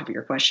wandered off of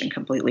your question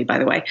completely, by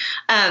the way.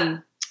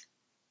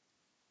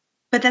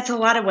 But that's a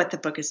lot of what the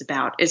book is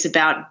about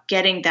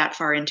getting that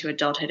far into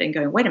adulthood and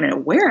going, wait a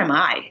minute, where am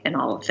I in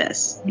all of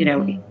this?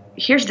 Mm-hmm.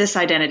 Here's this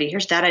identity,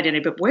 here's that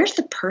identity, but where's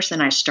the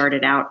person I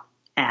started out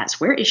as?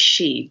 Where is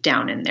she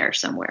down in there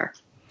somewhere?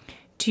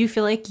 Do you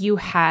feel like you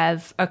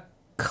have a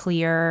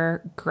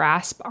clear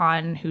grasp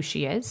on who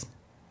she is?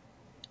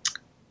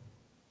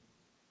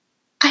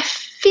 I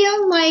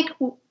feel like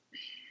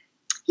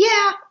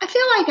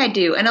I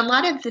do. And a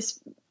lot of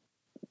this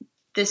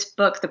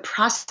book, the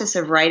process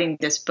of writing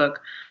this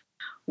book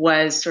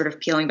was sort of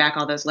peeling back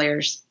all those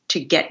layers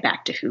to get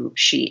back to who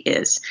she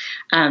is.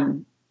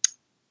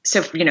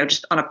 so,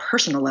 just on a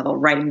personal level,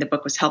 writing the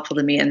book was helpful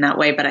to me in that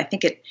way. But I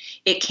think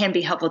it can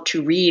be helpful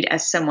to read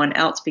as someone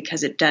else,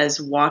 because it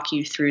does walk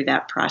you through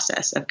that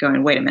process of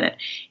going, wait a minute,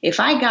 if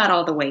I got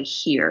all the way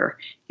here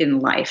in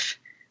life,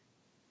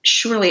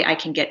 surely I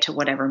can get to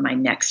whatever my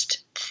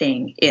next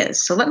thing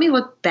is. So let me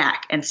look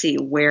back and see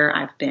where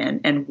I've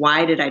been and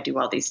why did I do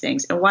all these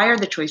things, and why are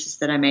the choices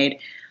that I made,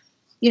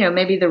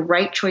 maybe the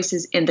right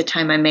choices in the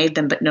time I made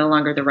them, but no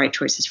longer the right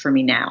choices for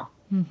me now.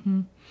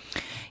 Mm-hmm.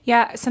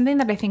 Yeah, something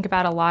that I think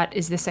about a lot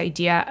is this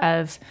idea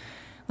of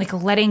like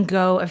letting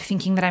go of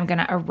thinking that I'm going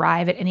to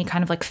arrive at any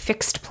kind of like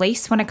fixed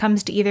place when it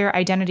comes to either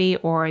identity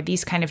or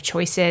these kind of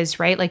choices,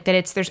 right? Like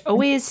that there's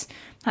always,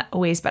 not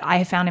always, but I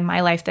have found in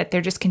my life that there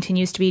just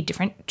continues to be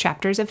different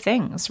chapters of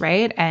things,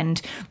 right?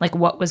 And like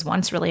what was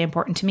once really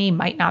important to me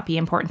might not be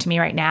important to me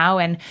right now.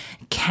 And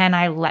can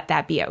I let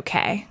that be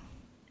okay?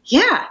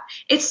 Yeah,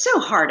 it's so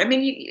hard. I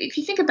mean, if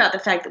you think about the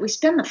fact that we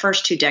spend the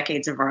first 2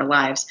 decades of our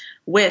lives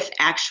with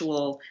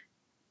actual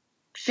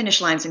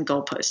finish lines and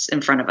goalposts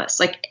in front of us.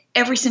 Like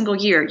every single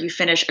year you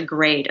finish a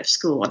grade of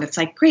school and it's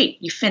like, great,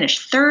 you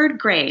finished 3rd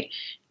grade,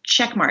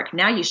 check mark.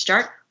 Now you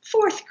start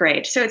 4th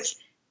grade. So it's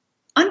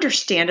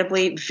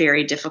understandably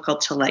very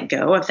difficult to let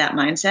go of that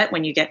mindset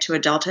when you get to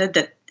adulthood,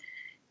 that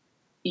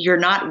you're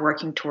not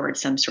working towards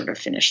some sort of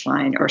finish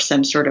line or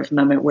some sort of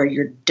moment where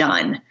you're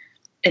done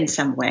in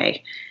some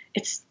way.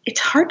 It's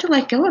hard to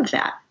let go of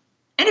that.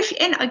 And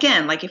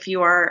again, like if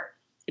you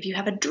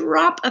have a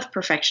drop of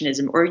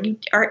perfectionism, or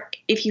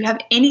if you have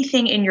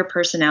anything in your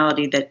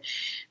personality that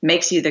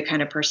makes you the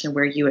kind of person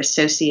where you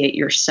associate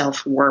your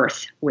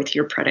self-worth with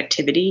your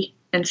productivity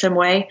in some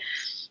way,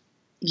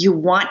 you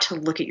want to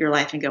look at your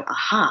life and go,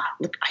 aha,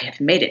 look, I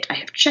have made it. I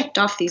have checked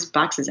off these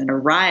boxes and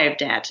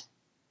arrived at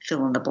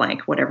fill in the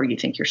blank, whatever you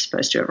think you're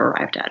supposed to have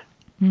arrived at.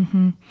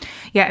 Mm-hmm.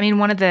 Yeah. I mean,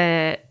 one of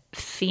the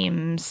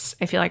themes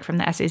I feel like from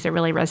the essays that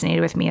really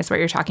resonated with me is what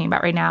you're talking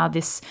about right now,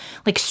 this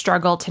like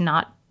struggle to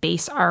not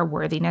base our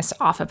worthiness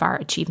off of our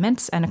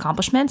achievements and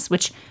accomplishments,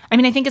 which I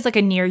mean, I think is like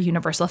a near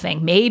universal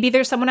thing. Maybe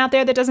there's someone out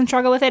there that doesn't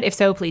struggle with it. If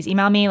so, please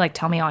email me, like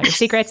tell me all your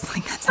secrets.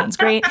 Like that sounds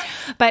great.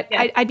 But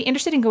yeah. I'd be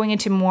interested in going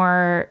into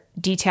more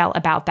detail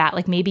about that.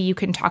 Like maybe you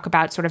can talk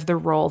about sort of the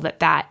role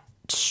that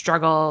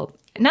struggle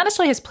not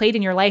necessarily has played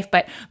in your life,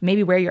 but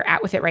maybe where you're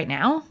at with it right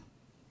now.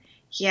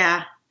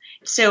 Yeah.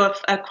 So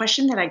a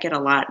question that I get a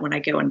lot when I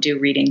go and do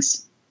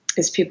readings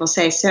is people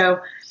say,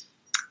 so,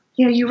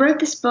 you wrote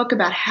this book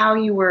about how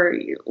you were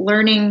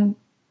learning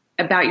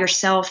about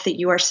yourself, that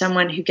you are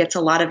someone who gets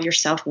a lot of your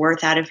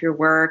self-worth out of your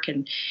work,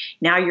 and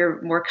now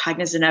you're more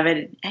cognizant of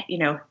it.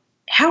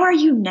 How are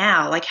you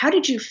now? Like, how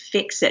did you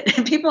fix it?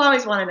 And people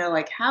always want to know,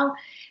 like, how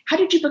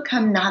did you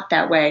become not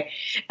that way?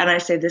 And I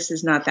say, this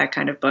is not that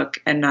kind of book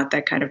and not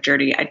that kind of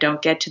journey. I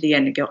don't get to the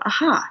end and go,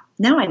 aha,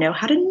 now I know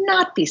how to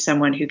not be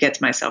someone who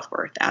gets my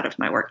self-worth out of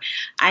my work.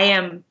 I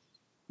am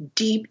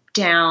deep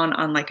down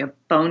on like a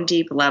bone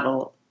deep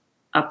level,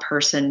 a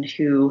person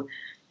who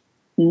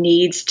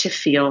needs to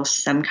feel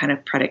some kind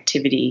of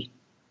productivity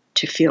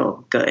to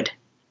feel good.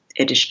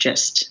 It is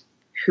just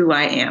who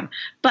I am.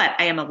 But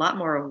I am a lot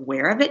more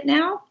aware of it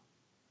now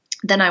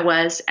than I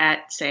was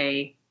at,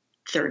 say,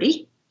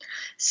 30.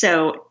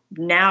 So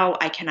now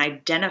I can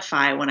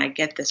identify when I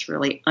get this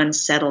really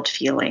unsettled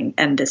feeling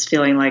and this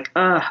feeling like,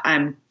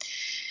 I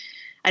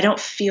don't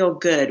feel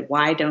good.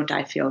 Why don't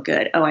I feel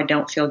good? Oh, I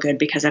don't feel good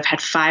because I've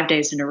had 5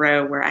 days in a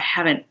row where I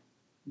haven't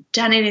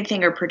done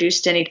anything or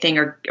produced anything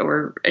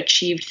or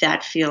achieved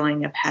that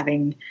feeling of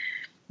having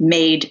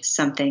made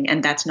something,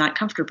 and that's not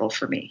comfortable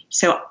for me.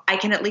 So I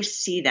can at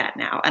least see that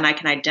now, and I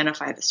can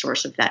identify the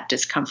source of that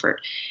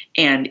discomfort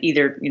and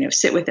either,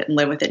 sit with it and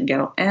live with it and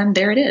go, and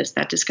there it is.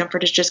 That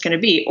discomfort is just going to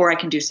be, or I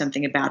can do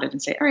something about it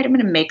and say, all right, I'm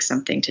going to make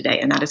something today,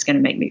 and that is going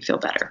to make me feel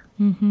better.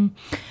 Mm-hmm.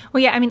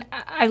 Well, yeah, I mean,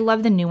 I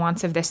love the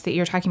nuance of this that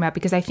you're talking about,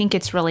 because I think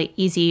it's really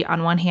easy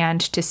on one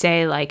hand to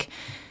say like,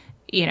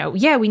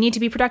 yeah, we need to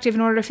be productive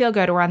in order to feel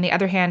good. Or on the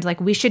other hand, like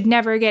we should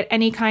never get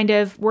any kind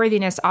of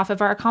worthiness off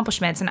of our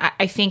accomplishments. And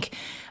I think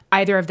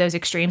either of those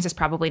extremes is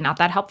probably not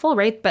that helpful,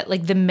 right? But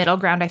like the middle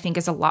ground, I think,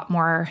 is a lot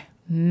more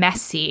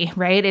messy,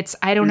 right?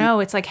 I don't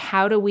know. It's like,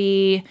 how do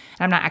we,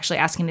 and I'm not actually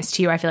asking this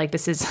to you. I feel like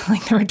this is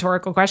like the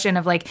rhetorical question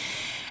of like,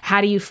 how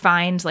do you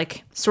find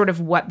like sort of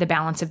what the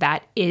balance of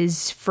that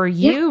is for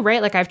you, yeah.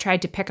 Right? Like I've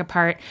tried to pick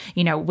apart,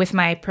 with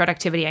my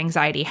productivity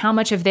anxiety, how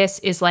much of this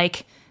is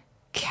like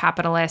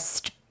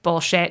capitalist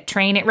bullshit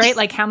training, right?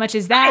 Like how much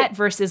is that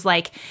versus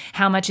like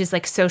how much is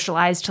like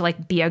socialized to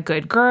like be a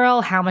good girl,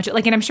 how much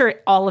like, and I'm sure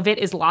all of it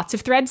is lots of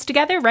threads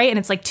together, right? And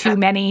it's like too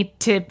many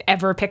to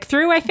ever pick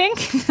through, I think.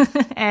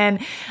 And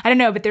I don't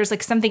know, but there's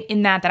like something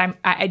in that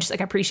I just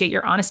like appreciate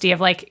your honesty of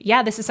like,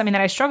 yeah, this is something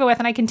that I struggle with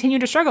and I continue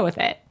to struggle with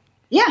it.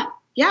 Yeah.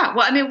 Yeah.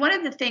 Well, I mean, one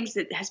of the things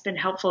that has been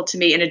helpful to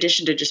me, in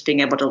addition to just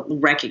being able to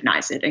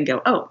recognize it and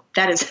go, oh,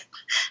 that's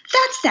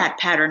that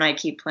pattern I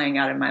keep playing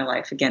out in my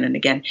life again and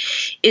again,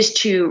 is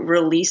to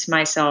release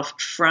myself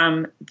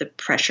from the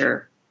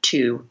pressure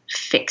to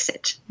fix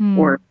it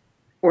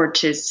or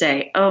to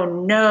say, oh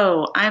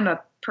no, I'm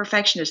a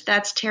perfectionist.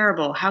 That's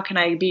terrible. How can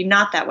I be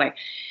not that way?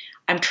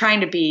 I'm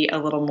trying to be a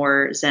little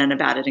more zen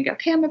about it and go,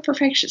 okay, I'm a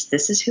perfectionist.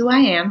 This is who I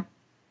am.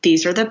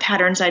 These are the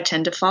patterns I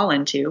tend to fall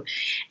into.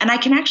 And I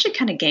can actually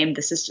kind of game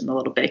the system a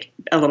little bit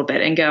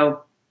and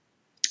go,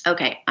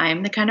 okay,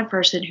 I'm the kind of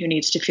person who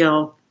needs to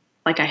feel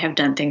like I have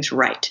done things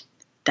right.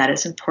 That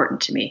is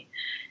important to me.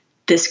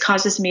 This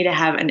causes me to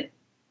have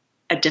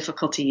a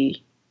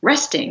difficulty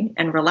resting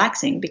and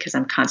relaxing because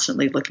I'm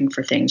constantly looking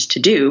for things to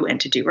do and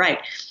to do right.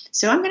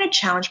 So I'm going to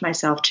challenge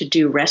myself to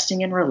do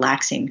resting and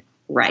relaxing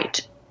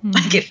right.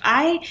 Like if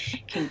I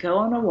can go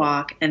on a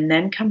walk and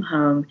then come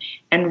home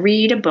and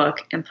read a book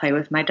and play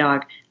with my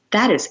dog,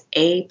 that is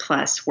A+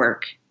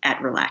 work at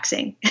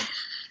relaxing,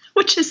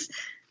 which is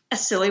a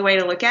silly way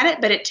to look at it,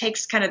 but it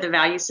takes kind of the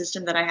value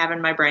system that I have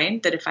in my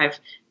brain that if I've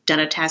done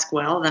a task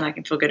well, then I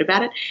can feel good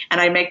about it.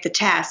 And I make the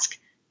task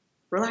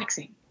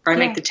relaxing, or I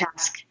make the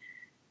task,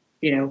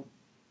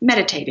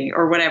 meditating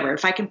or whatever.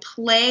 If I can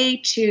play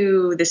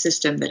to the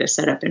system that is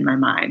set up in my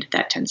mind,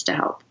 that tends to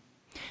help.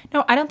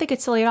 No, I don't think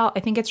it's silly at all. I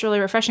think it's really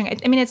refreshing.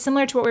 I mean, it's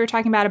similar to what we were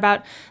talking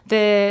about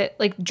the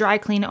like dry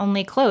clean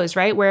only clothes,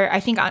 right? Where I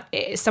think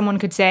someone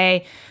could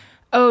say,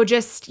 oh,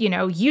 just, you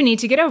need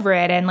to get over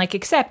it and like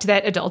accept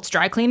that adults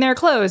dry clean their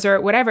clothes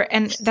or whatever.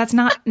 And that's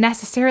not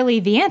necessarily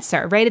the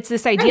answer, right? It's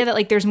this idea that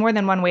like there's more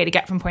than one way to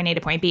get from point A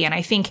to point B. And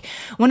I think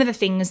one of the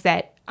things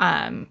that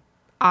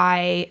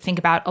I think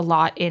about a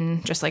lot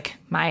in just like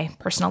my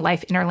personal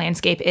life inner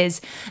landscape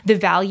is the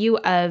value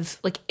of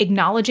like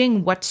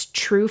acknowledging what's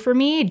true for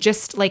me,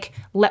 just like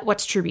let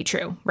what's true be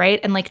true,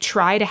 right? And like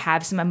try to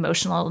have some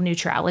emotional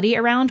neutrality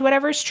around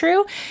whatever's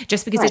true.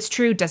 Just because it's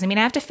true doesn't mean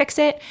I have to fix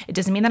it. It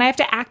doesn't mean that I have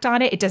to act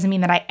on it. It doesn't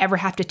mean that I ever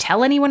have to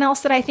tell anyone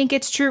else that I think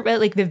it's true,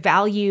 right? Like the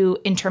value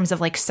in terms of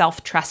like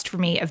self-trust for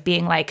me of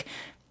being like,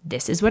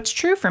 this is what's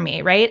true for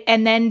me, right?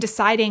 And then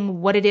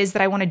deciding what it is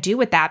that I want to do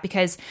with that,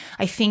 because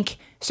I think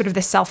sort of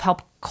the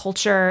self-help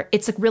culture,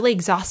 it's like really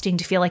exhausting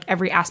to feel like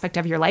every aspect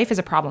of your life is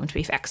a problem to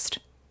be fixed.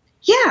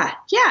 Yeah.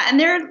 And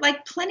there are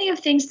like plenty of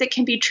things that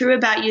can be true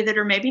about you that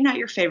are maybe not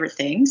your favorite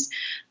things,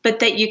 but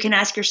that you can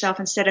ask yourself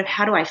instead of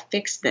how do I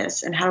fix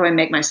this and how do I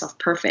make myself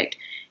perfect?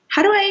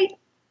 How do I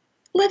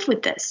live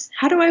with this?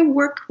 How do I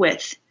work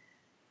with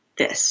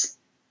this?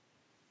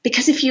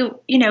 Because if you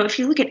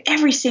look at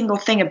every single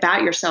thing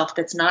about yourself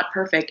that's not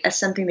perfect as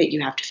something that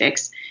you have to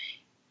fix,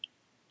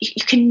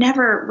 you can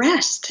never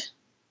rest.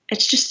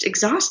 It's just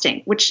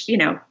exhausting, which,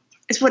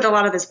 is what a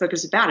lot of this book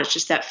is about. It's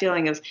just that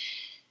feeling of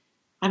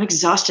I'm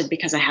exhausted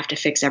because I have to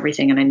fix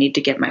everything and I need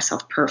to get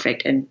myself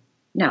perfect. And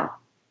no,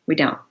 we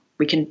don't.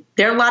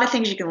 There are a lot of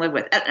things you can live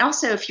with. And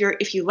also if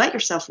you let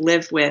yourself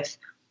live with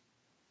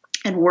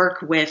and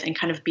work with and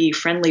kind of be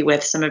friendly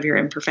with some of your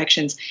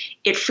imperfections,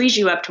 it frees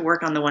you up to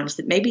work on the ones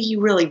that maybe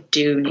you really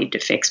do need to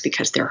fix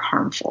because they're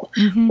harmful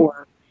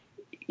or,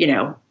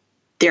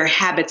 they're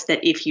habits that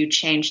if you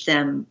changed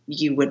them,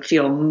 you would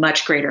feel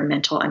much greater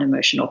mental and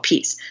emotional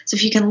peace. So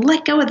if you can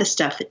let go of the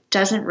stuff that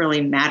doesn't really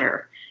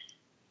matter,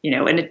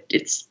 and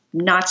it's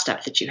not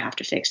stuff that you have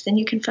to fix, then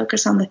you can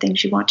focus on the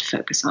things you want to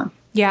focus on.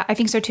 Yeah, I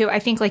think so too. I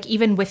think like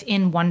even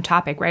within one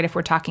topic, right? If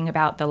we're talking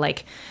about the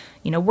like,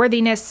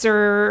 worthiness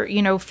or,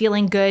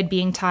 feeling good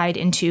being tied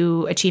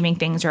into achieving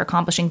things or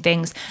accomplishing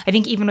things. I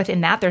think even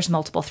within that, there's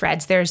multiple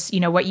threads. There's,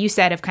 what you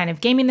said of kind of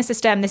gaming the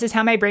system. This is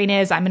how my brain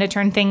is. I'm going to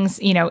turn things,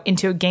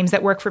 into games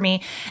that work for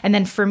me. And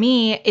then for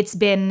me, it's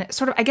been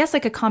sort of, I guess,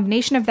 like a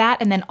combination of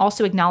that. And then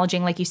also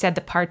acknowledging, like you said,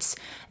 the parts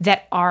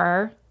that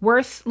are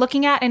worth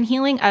looking at and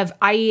healing of,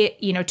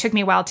 took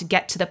me a while to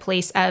get to the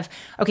place of,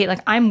 okay,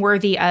 like I'm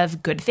worthy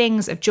of good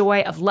things, of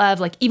joy, of love,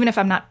 like even if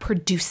I'm not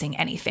producing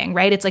anything,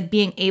 right? It's like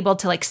being able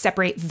to like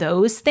separate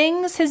those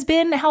things has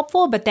been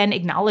helpful, but then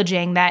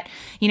acknowledging that,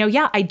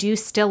 I do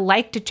still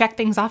like to check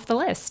things off the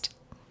list.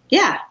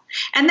 Yeah.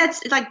 And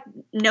that's like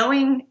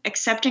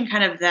accepting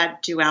kind of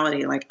that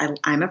duality. Like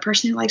I'm a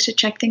person who likes to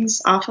check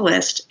things off a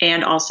list.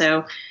 And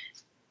also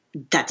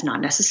that's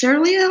not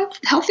necessarily a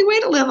healthy way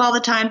to live all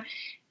the time.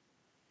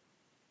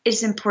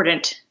 Is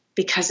important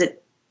because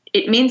it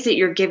means that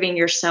you're giving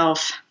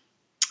yourself,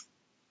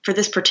 for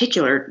this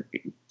particular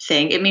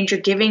thing, it means you're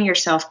giving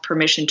yourself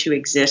permission to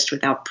exist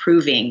without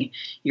proving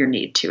your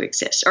need to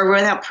exist or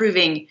without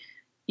proving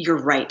your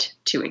right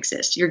to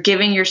exist. You're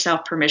giving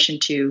yourself permission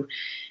to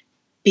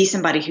be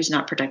somebody who's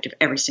not productive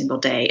every single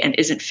day and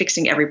isn't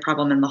fixing every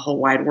problem in the whole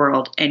wide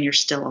world, and you're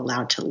still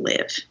allowed to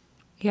live.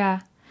 Yeah.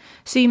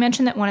 So you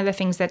mentioned that one of the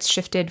things that's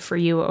shifted for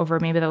you over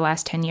maybe the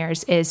last 10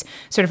 years is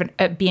sort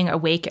of being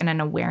awake and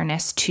an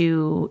awareness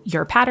to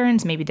your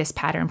patterns, maybe this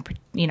pattern,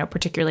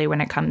 particularly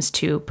when it comes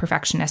to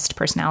perfectionist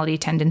personality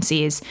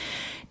tendencies.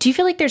 Do you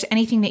feel like there's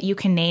anything that you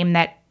can name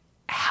that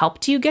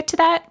helped you get to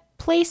that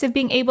place of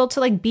being able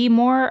to like be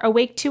more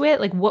awake to it?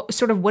 Like what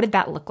did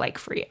that look like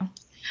for you?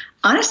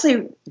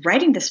 Honestly,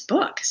 writing this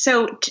book.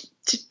 So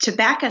to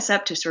back us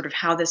up to sort of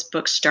how this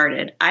book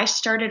started, I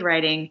started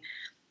writing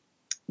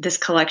this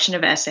collection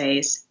of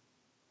essays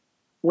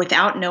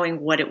without knowing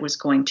what it was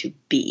going to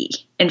be.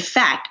 In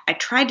fact, I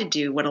tried to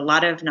do what a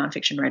lot of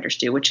nonfiction writers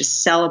do, which is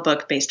sell a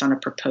book based on a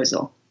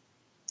proposal.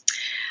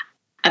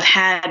 I've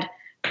had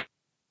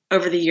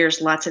over the years,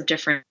 lots of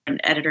different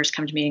editors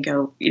come to me and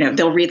go,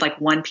 they'll read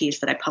like one piece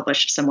that I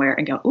published somewhere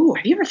and go, "Ooh,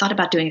 have you ever thought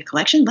about doing a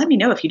collection? Let me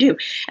know if you do."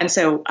 And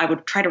so I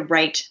would try to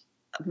write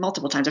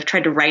multiple times. I've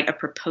tried to write a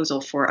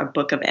proposal for a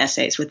book of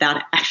essays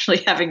without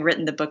actually having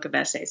written the book of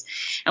essays.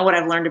 And what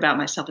I've learned about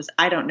myself is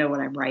I don't know what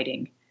I'm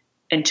writing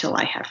until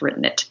I have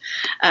written it.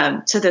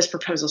 So those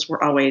proposals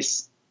were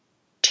always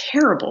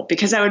terrible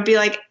because I would be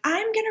like,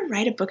 I'm going to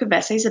write a book of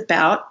essays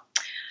about,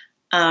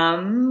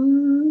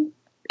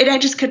 I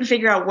just couldn't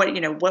figure out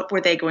what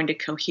were they going to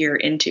cohere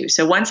into.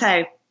 So once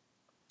I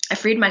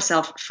freed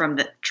myself from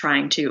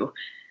trying to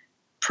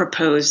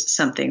propose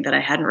something that I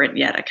hadn't written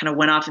yet, I kind of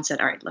went off and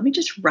said, all right, let me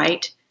just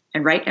write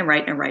and write and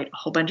write and write a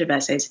whole bunch of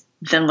essays,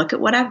 then look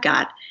at what I've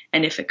got.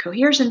 And if it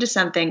coheres into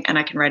something and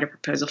I can write a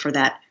proposal for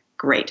that,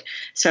 great.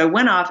 So I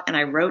went off and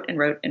I wrote and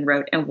wrote and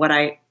wrote. And what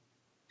I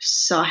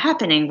saw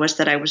happening was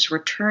that I was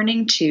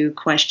returning to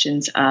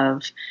questions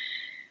of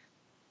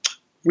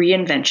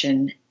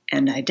reinvention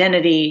and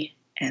identity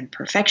and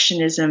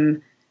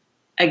perfectionism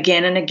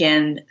again and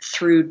again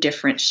through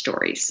different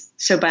stories.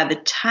 So by the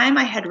time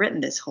I had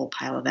written this whole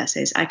pile of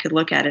essays, I could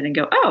look at it and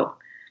go, oh,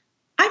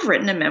 I've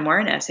written a memoir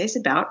and essays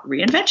about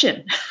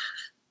reinvention.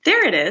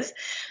 There it is.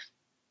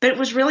 But it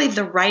was really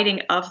the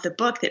writing of the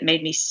book that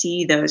made me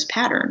see those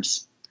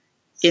patterns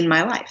in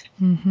my life.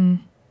 Mm-hmm.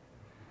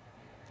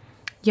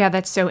 Yeah,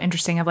 that's so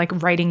interesting of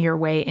like writing your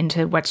way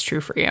into what's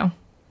true for you.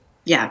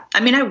 Yeah. I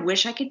mean, I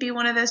wish I could be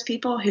one of those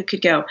people who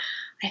could go,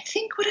 I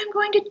think what I'm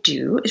going to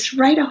do is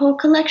write a whole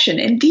collection,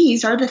 and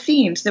these are the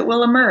themes that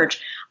will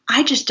emerge.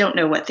 I just don't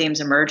know what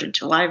themes emerge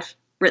until I've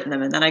written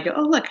them. And then I go,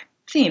 oh, look,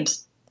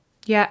 themes.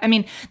 Yeah. I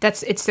mean,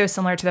 it's so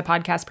similar to the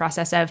podcast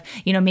process of,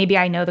 maybe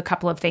I know the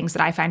couple of things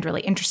that I find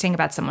really interesting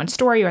about someone's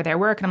story or their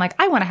work. And I'm like,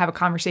 I want to have a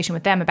conversation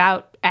with them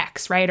about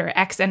X, right? Or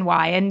X and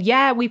Y. And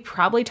yeah, we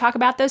probably talk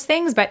about those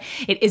things, but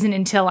it isn't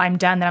until I'm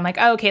done that I'm like,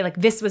 oh, okay, like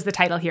this was the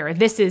title here. Or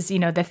this is,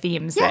 the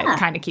themes that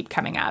kind of keep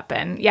coming up.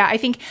 And yeah,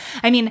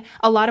 I mean,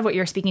 a lot of what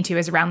you're speaking to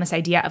is around this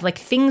idea of like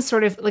things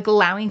sort of like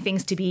allowing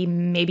things to be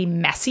maybe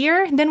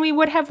messier than we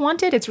would have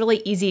wanted. It's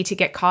really easy to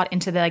get caught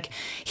into the like,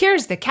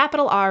 here's the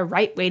capital R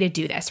right way to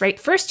do this, right?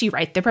 First you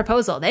write the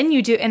proposal, then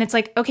you do, and it's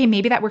like, okay,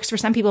 maybe that works for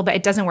some people, but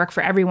it doesn't work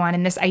for everyone.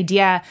 And this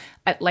idea,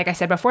 like I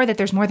said before, that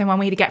there's more than one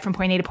way to get from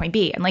point A to point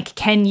B. And like,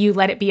 can you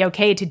let it be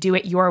okay to do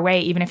it your way,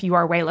 even if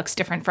your way looks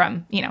different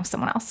from,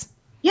 someone else?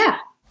 Yeah.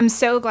 I'm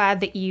so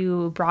glad that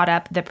you brought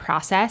up the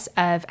process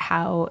of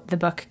how the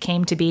book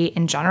came to be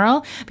in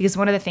general, because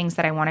one of the things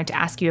that I wanted to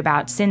ask you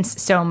about,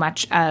 since so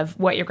much of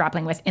what you're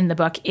grappling with in the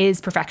book is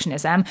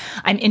perfectionism,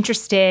 I'm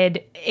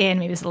interested in,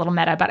 maybe it's a little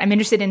meta, but I'm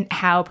interested in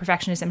how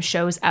perfectionism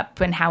shows up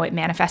and how it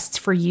manifests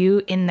for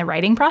you in the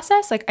writing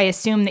process. Like, I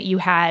assume that you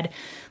had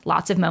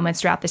lots of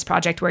moments throughout this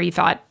project where you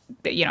thought,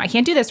 I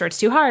can't do this, or it's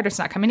too hard, or it's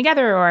not coming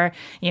together, or,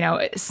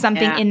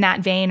 something in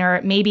that vein.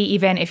 Or maybe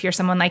even if you're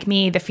someone like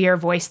me, the fear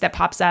voice that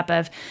pops up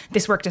of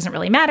this work doesn't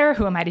really matter.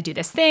 Who am I to do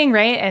this thing?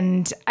 Right.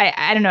 And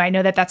I don't know. I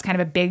know that that's kind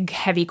of a big,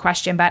 heavy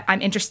question, but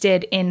I'm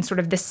interested in sort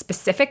of the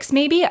specifics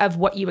maybe of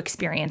what you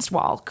experienced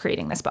while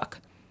creating this book.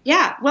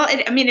 Yeah. Well,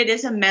 it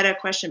is a meta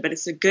question, but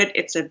it's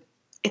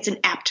an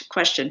apt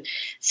question.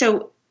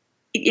 So,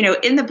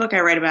 in the book,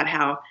 I write about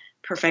how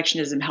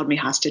perfectionism held me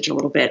hostage a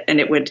little bit, and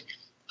it would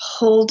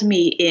hold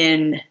me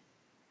in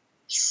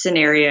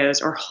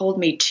scenarios or hold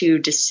me to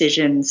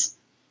decisions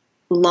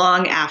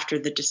long after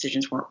the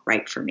decisions weren't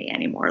right for me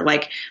anymore.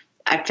 Like,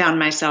 I found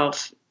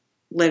myself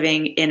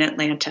living in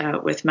Atlanta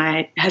with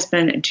my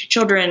husband and 2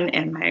 children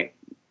and my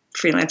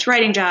freelance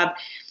writing job,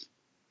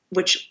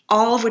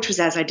 all of which was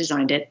as I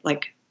designed it.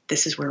 Like,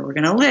 this is where we're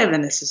going to live,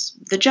 and this is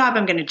the job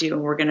I'm going to do,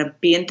 and we're going to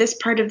be in this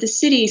part of the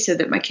city so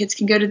that my kids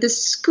can go to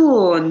this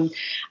school, and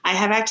I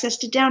have access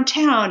to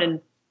downtown.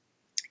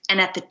 And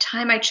at the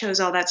time I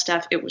chose all that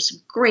stuff, it was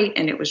great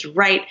and it was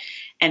right.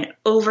 And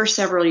over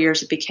several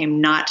years, it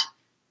became not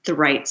the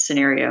right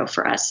scenario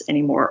for us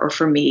anymore, or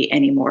for me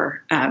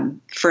anymore,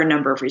 for a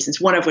number of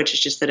reasons. One of which is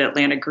just that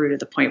Atlanta grew to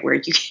the point where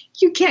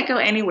you can't go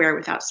anywhere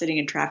without sitting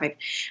in traffic.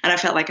 And I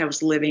felt like I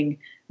was living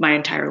my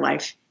entire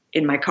life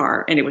in my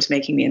car, and it was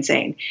making me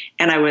insane.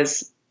 And I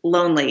was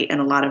lonely in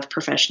a lot of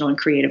professional and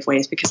creative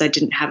ways because I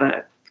didn't have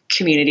a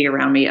community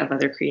around me of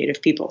other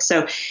creative people.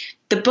 So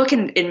the book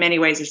in many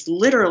ways is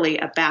literally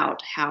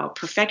about how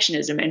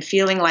perfectionism and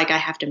feeling like I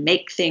have to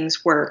make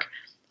things work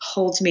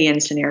holds me in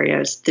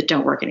scenarios that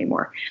don't work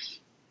anymore.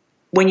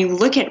 When you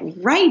look at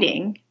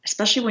writing,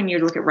 especially when you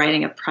look at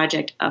writing a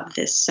project of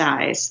this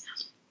size,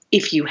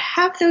 if you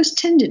have those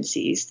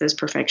tendencies, those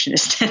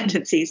perfectionist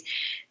tendencies,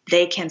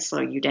 they can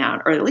slow you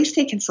down, or at least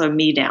they can slow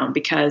me down,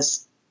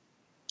 because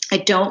I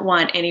don't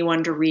want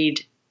anyone to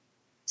read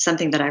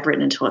something that I've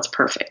written until it's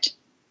perfect.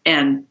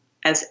 And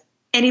as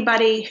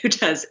anybody who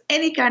does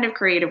any kind of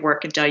creative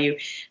work can tell you,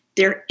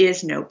 there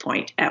is no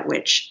point at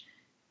which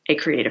a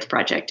creative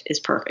project is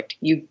perfect.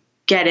 You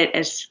get it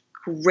as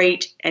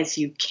great as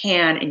you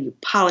can, and you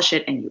polish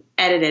it and you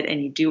edit it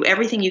and you do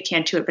everything you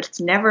can to it, but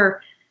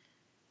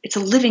it's a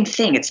living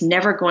thing. It's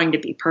never going to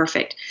be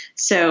perfect.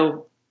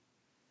 So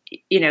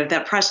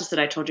that process that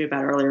I told you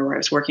about earlier where I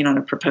was working on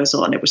a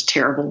proposal and it was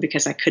terrible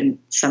because I couldn't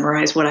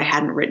summarize what I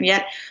hadn't written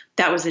yet.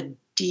 That was a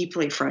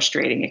deeply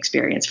frustrating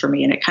experience for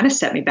me. And it kind of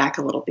set me back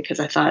a little because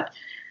I thought,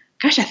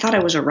 gosh, I thought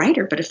I was a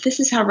writer, but if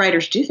this is how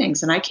writers do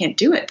things and I can't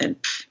do it, then,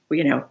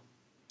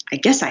 I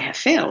guess I have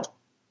failed.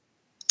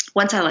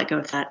 Once I let go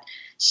of that,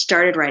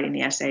 started writing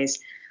the essays,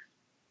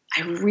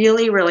 I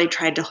really, really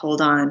tried to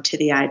hold on to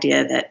the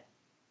idea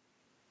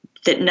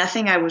that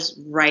nothing I was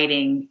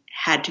writing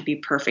had to be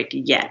perfect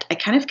yet. I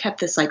kind of kept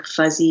this like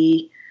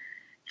fuzzy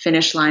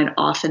finish line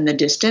off in the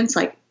distance.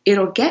 Like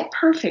it'll get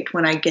perfect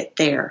when I get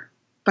there,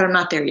 but I'm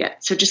not there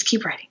yet. So just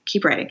keep writing,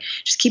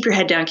 just keep your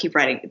head down, keep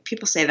writing.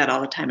 People say that all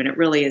the time. And it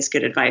really is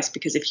good advice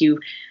because if you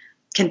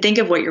can think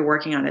of what you're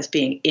working on as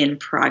being in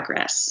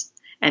progress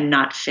and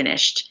not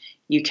finished,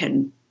 you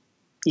can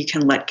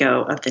let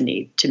go of the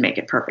need to make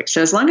it perfect.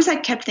 So as long as I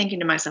kept thinking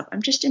to myself,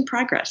 I'm just in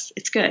progress,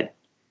 it's good,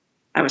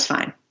 I was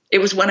fine. It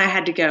was when I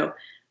had to go,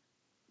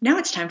 now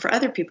it's time for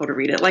other people to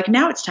read it. Like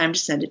now it's time to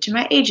send it to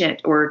my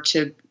agent or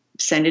to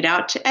send it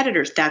out to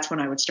editors. That's when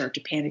I would start to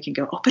panic and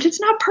go, oh, but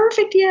it's not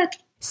perfect yet.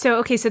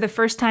 So the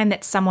first time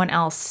that someone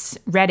else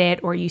read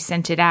it or you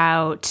sent it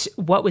out,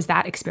 what was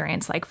that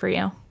experience like for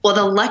you? Well,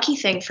 the lucky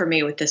thing for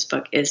me with this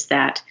book is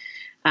that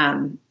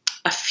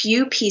a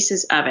few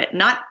pieces of it,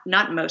 not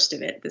most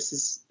of it, this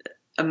is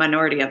a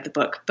minority of the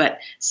book, but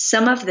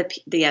some of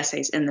the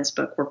essays in this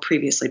book were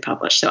previously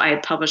published. So I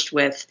had published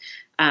with,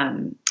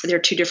 there are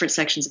 2 different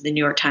sections of the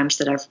New York Times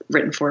that I've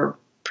written for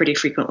pretty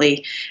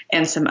frequently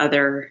and some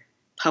other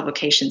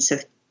publications. So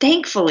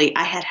thankfully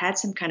I had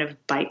some kind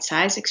of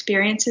bite-sized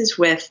experiences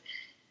with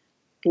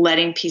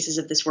letting pieces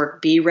of this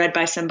work be read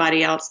by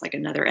somebody else, like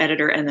another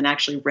editor, and then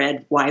actually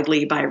read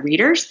widely by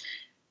readers,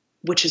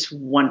 which is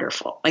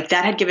wonderful. Like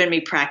that had given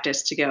me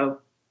practice to go,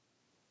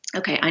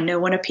 okay, I know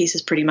when a piece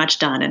is pretty much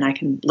done and I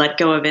can let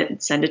go of it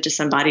and send it to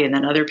somebody and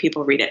then other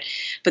people read it.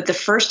 But the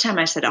first time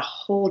I said a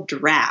whole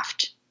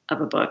draft of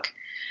a book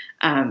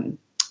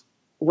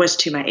was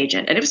to my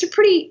agent. And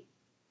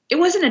it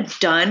wasn't a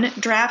done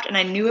draft. And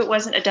I knew it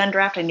wasn't a done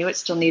draft. I knew it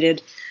still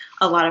needed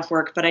a lot of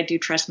work, but I do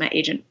trust my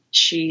agent.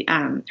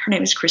 Her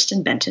name is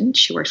Kristen Benton.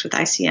 She works with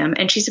ICM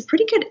and she's a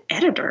pretty good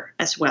editor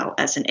as well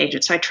as an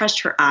agent. So I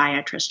trust her eye,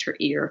 I trust her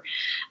ear.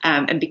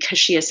 And because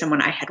she is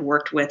someone I had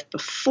worked with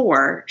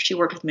before, she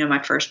worked with me on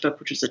my first book,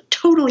 which was a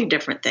totally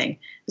different thing. It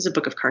was a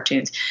book of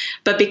cartoons.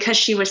 But because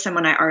she was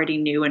someone I already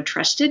knew and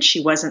trusted,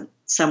 she wasn't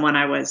someone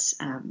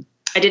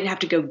I didn't have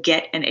to go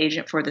get an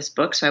agent for this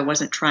book, so I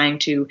wasn't trying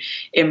to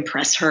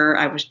impress her.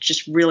 I was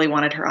just really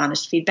wanted her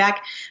honest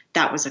feedback.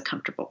 That was a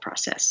comfortable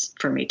process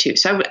for me too.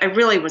 So I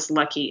really was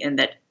lucky in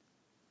that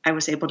I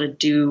was able to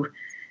do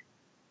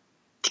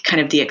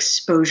kind of the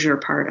exposure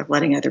part of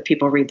letting other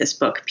people read this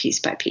book piece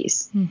by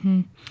piece.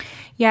 Mm-hmm.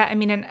 Yeah, I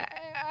mean, and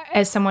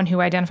as someone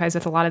who identifies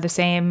with a lot of the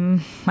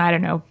same,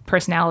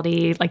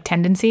 personality like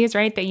tendencies,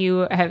 right, that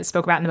you have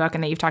spoke about in the book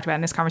and that you've talked about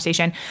in this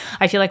conversation,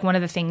 I feel like one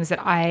of the things that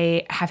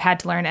I have had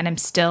to learn and I'm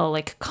still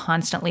like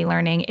constantly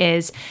learning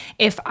is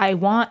if I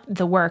want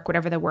the work,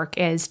 whatever the work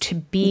is, to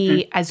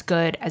be as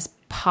good as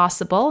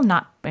possible,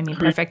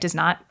 perfect is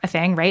not a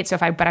thing, right? So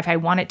if I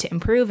want it to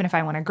improve and if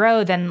I want to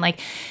grow, then like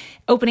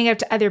opening up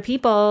to other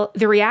people,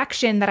 the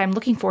reaction that I'm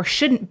looking for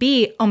shouldn't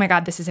be, oh my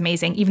God, this is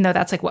amazing, even though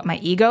that's like what my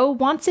ego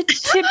wants it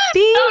to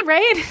be,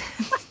 right?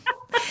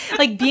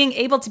 Like being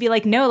able to be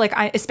like, no, like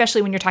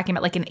especially when you're talking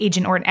about like an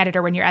agent or an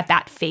editor, when you're at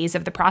that phase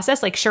of the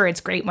process, like sure,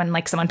 it's great when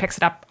like someone picks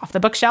it up off the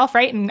bookshelf,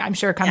 right? And I'm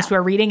sure it comes to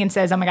a reading and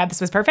says, oh my God,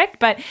 this was perfect.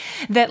 But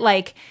that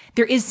like,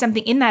 there is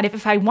something in that.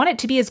 If I want it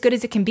to be as good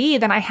as it can be,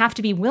 then I have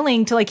to be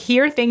willing to like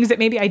hear things that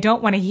maybe I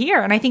don't want to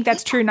hear. And I think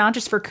that's true, not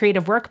just for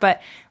creative work, but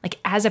like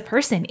as a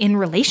person in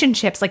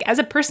relationships, like as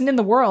a person in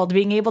the world,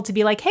 being able to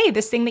be like, hey,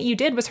 this thing that you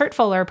did was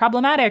hurtful or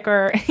problematic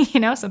or,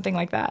 something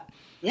like that.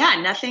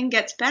 Yeah, nothing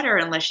gets better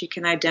unless you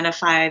can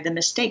identify the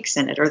mistakes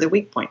in it or the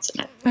weak points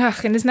in it.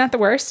 Ugh, and isn't that the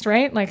worst,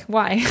 right? Like,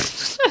 why?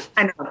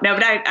 I know. No,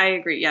 but I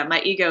agree. Yeah,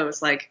 my ego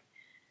was like,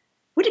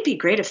 would it be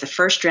great if the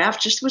first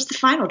draft just was the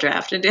final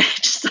draft and it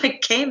just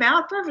like came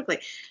out perfectly?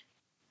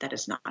 That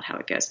is not how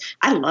it goes.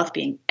 I love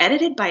being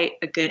edited by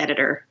a good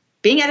editor.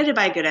 Being edited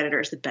by a good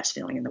editor is the best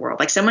feeling in the world.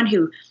 Like someone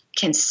who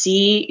can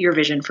see your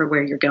vision for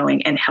where you're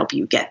going and help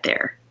you get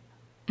there.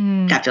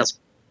 That feels good.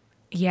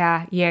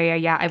 Yeah.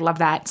 I love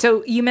that.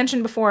 So you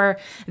mentioned before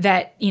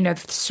that,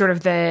 sort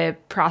of the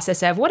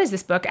process of what is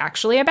this book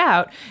actually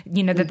about?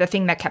 The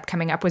thing that kept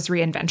coming up was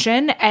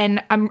reinvention.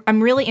 And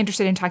I'm really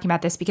interested in talking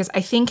about this because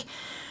I think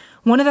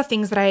one of the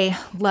things that I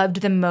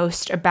loved the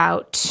most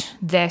about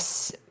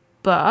this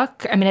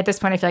book, I mean, at this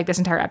point, I feel like this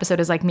entire episode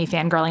is like me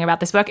fangirling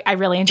about this book. I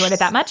really enjoyed it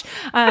that much.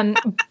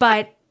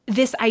 But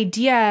this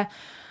idea,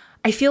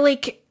 I feel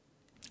like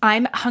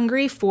I'm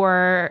hungry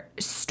for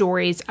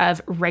stories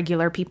of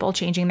regular people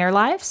changing their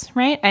lives,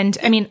 right? And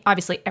I mean,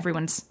 obviously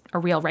everyone's a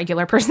real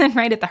regular person,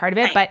 right, at the heart of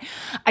it. Right. But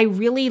I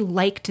really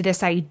liked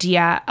this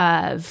idea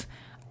of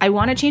I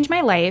want to change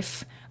my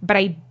life, but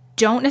I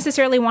don't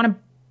necessarily want to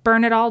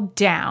burn it all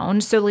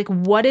down. So like,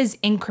 what does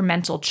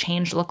incremental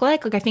change look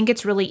like? Like, I think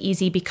it's really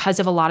easy because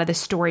of a lot of the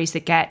stories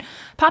that get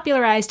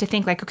popularized to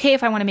think like, okay,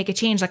 if I want to make a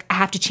change, like I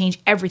have to change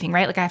everything,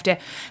 right? Like I have to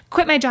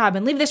quit my job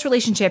and leave this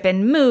relationship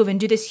and move and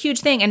do this huge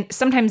thing. And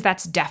sometimes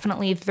that's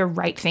definitely the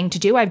right thing to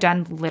do. I've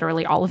done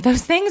literally all of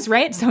those things,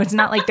 right? So it's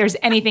not like there's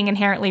anything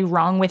inherently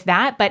wrong with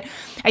that. But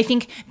I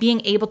think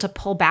being able to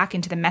pull back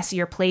into the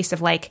messier place of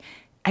like,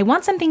 I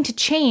want something to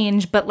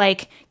change, but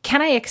like,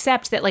 can I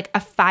accept that like a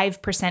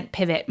 5%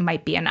 pivot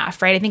might be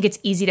enough, right? I think it's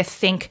easy to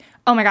think,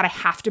 oh my God, I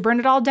have to burn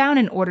it all down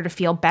in order to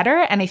feel better.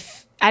 And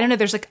I don't know,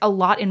 there's like a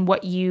lot in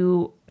what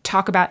you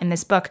talk about in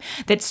this book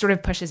that sort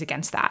of pushes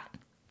against that.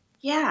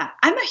 Yeah,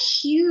 I'm a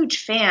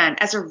huge fan,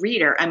 as a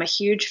reader, I'm a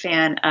huge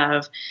fan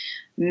of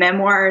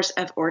memoirs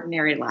of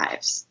ordinary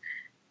lives.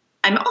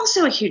 I'm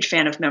also a huge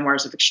fan of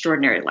memoirs of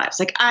extraordinary lives.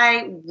 Like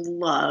I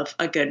love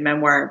a good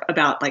memoir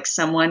about like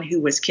someone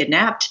who was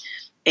kidnapped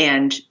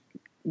and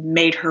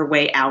made her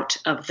way out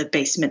of the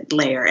basement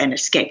lair and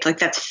escaped. Like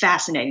that's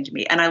fascinating to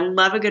me. And I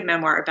love a good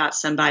memoir about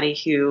somebody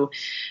who,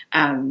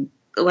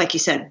 like you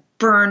said,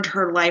 burned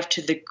her life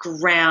to the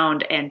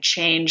ground and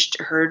changed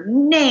her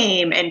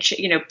name. And,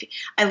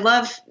 I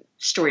love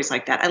stories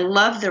like that. I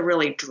love the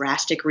really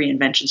drastic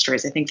reinvention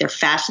stories. I think they're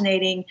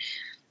fascinating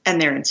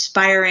and they're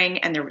inspiring.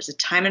 And there was a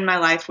time in my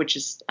life, which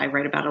is, I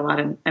write about a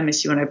lot in I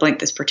Miss You When I Blink,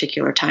 this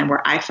particular time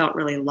where I felt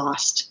really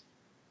lost.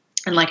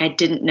 And like I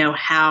didn't know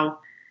how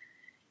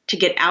to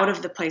get out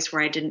of the place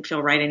where I didn't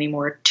feel right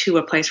anymore to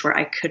a place where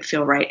I could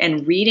feel right.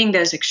 And reading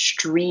those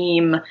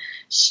extreme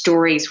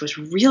stories was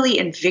really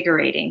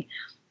invigorating.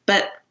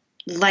 But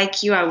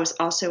like you, I was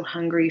also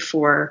hungry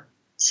for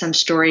some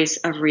stories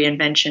of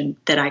reinvention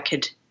that I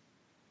could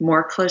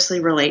more closely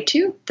relate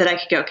to, that I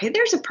could go, okay,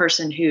 there's a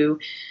person who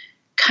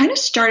kind of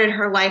started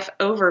her life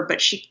over,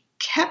 but she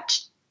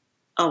kept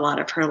a lot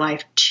of her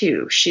life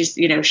too. She's,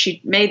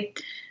 she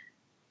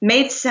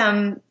made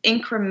some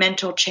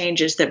incremental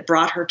changes that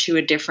brought her to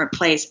a different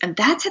place. And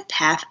that's a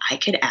path I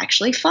could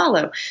actually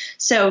follow.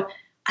 So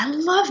I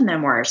love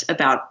memoirs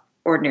about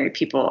ordinary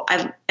people.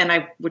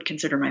 I would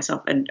consider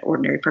myself an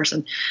ordinary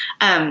person.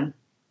 But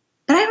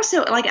I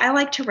also I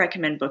like to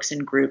recommend books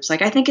in groups.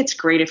 Like I think it's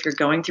great if you're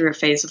going through a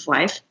phase of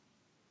life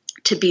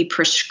to be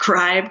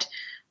prescribed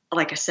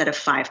like a set of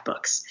 5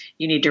 books.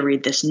 You need to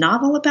read this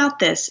novel about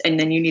this, and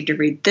then you need to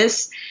read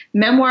this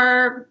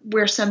memoir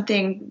where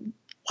something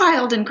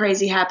wild and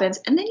crazy happens,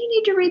 and then you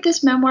need to read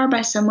this memoir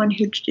by someone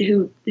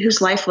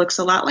whose life looks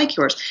a lot like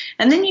yours,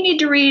 and then you need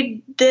to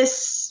read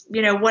this,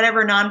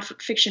 whatever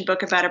nonfiction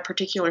book about a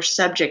particular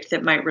subject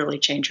that might really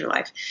change your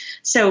life.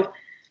 So,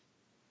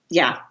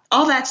 yeah,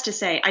 all that's to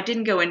say, I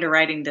didn't go into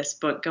writing this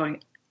book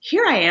going,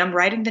 here I am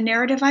writing the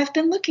narrative I've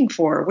been looking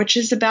for, which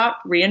is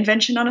about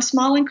reinvention on a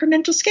small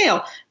incremental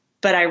scale.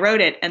 But I wrote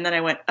it, and then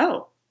I went,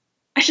 oh,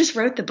 I just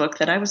wrote the book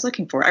that I was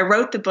looking for. I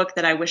wrote the book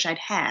that I wish I'd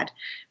had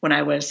when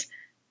I was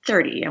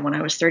 30 and when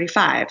I was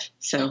 35.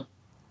 So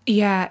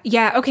yeah.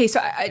 Okay. So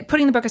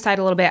putting the book aside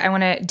a little bit, I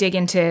want to dig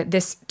into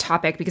this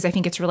topic because I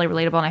think it's really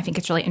relatable and I think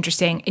it's really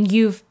interesting. And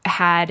you've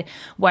had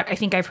what I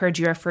think I've heard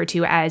you refer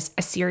to as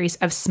a series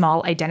of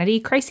small identity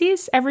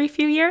crises every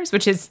few years,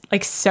 which is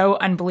like so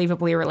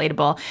unbelievably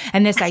relatable.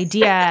 And this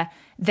idea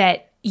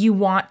that you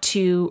want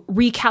to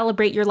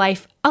recalibrate your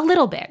life a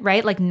little bit,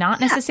 right? Like not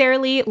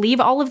necessarily leave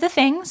all of the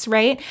things,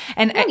 right?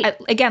 And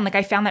again, like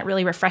I found that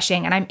really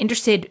refreshing, and I'm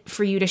interested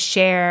for you to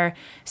share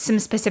some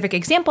specific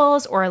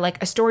examples or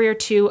like a story or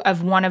two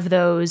of one of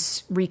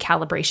those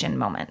recalibration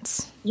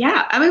moments.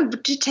 Yeah. I mean,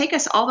 to take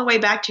us all the way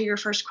back to your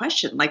first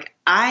question, like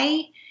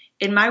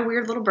in my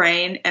weird little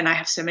brain, and I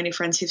have so many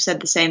friends who've said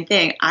the same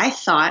thing, I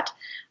thought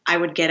I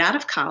would get out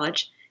of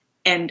college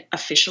and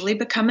officially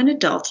become an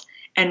adult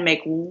and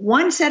make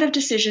one set of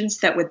decisions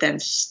that would then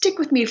stick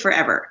with me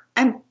forever.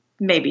 I'm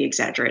maybe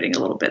exaggerating a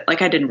little bit.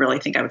 Like I didn't really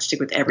think I would stick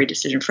with every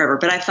decision forever,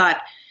 but I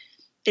thought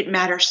it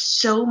matters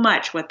so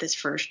much what this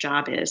first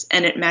job is.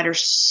 And it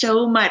matters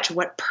so much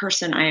what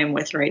person I am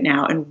with right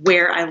now and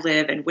where I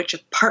live and which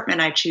apartment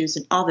I choose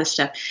and all this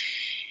stuff.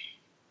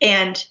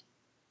 And,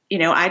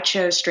 I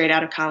chose straight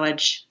out of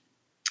college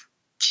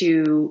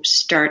to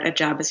start a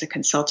job as a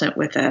consultant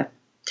with a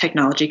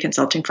technology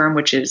consulting firm,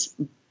 which is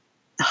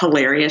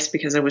hilarious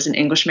because I was an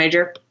English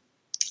major,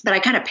 but I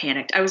kind of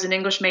panicked. I was an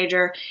English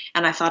major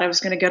and I thought I was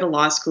going to go to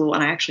law school,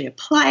 and I actually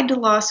applied to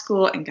law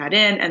school and got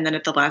in. And then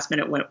at the last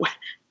minute went,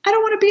 I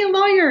don't want to be a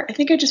lawyer. I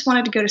think I just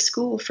wanted to go to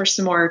school for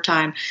some more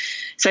time.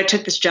 So I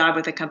took this job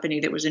with a company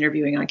that was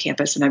interviewing on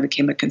campus, and I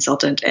became a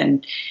consultant.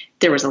 And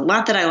there was a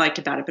lot that I liked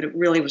about it, but it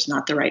really was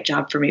not the right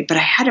job for me. But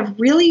I had a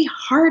really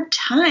hard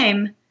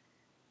time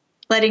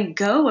letting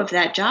go of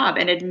that job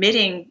and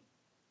admitting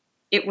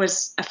it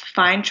was a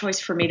fine choice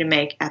for me to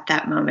make at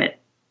that moment,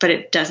 but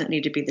it doesn't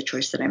need to be the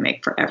choice that I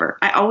make forever.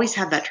 I always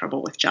have that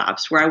trouble with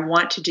jobs where I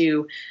want to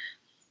do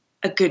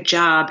a good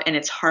job, and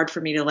it's hard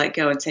for me to let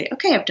go and say,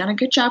 okay, I've done a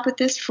good job with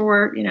this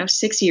for,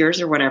 6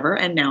 years or whatever,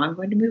 and now I'm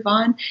going to move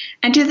on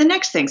and do the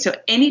next thing. So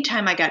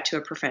anytime I got to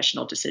a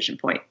professional decision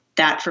point,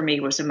 that for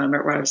me was a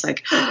moment where I was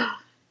like,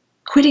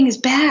 quitting is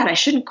bad. I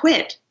shouldn't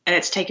quit. And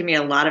it's taken me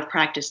a lot of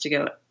practice to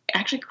go,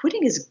 actually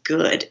quitting is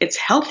good. It's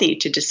healthy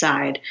to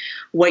decide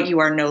what you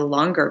are no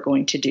longer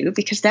going to do,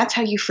 because that's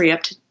how you free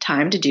up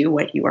time to do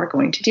what you are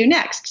going to do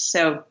next.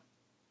 So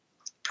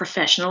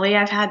professionally,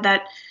 I've had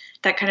that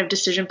kind of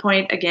decision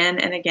point again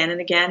and again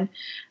and again.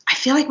 I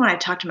feel like when I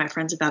talk to my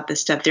friends about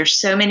this stuff, there's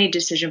so many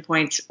decision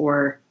points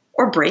or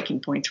breaking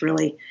points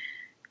really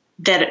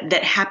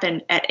that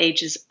happen at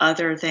ages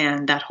other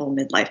than that whole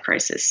midlife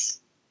crisis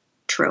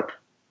trope.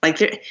 Like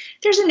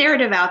there's a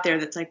narrative out there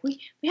that's like, we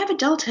have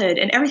adulthood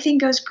and everything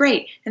goes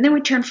great. And then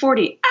we turn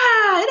 40.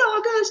 It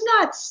all goes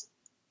nuts.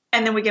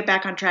 And then we get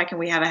back on track and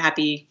we have a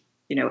happy,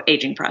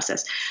 aging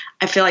process.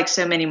 I feel like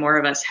so many more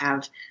of us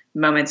have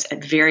moments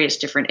at various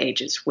different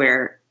ages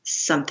where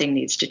something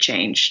needs to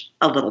change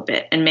a little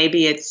bit. And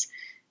maybe it's,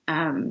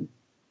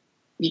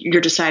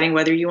 you're deciding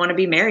whether you want to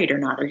be married or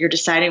not, or you're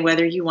deciding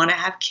whether you want to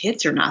have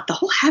kids or not. The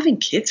whole having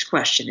kids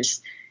question is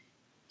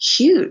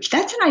huge.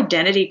 That's an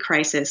identity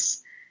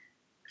crisis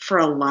for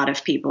a lot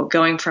of people,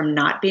 going from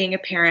not being a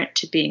parent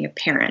to being a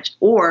parent,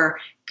 or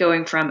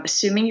going from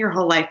assuming your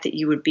whole life that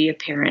you would be a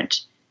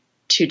parent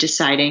to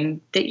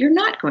deciding that you're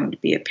not going to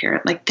be a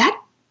parent. Like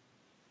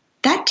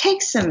that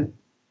takes some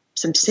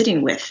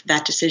sitting with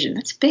that decision.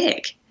 That's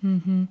big.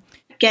 Mm-hmm.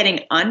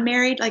 Getting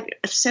unmarried, like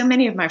so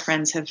many of my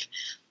friends have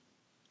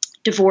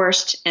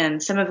divorced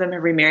and some of them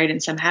have remarried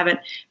and some haven't,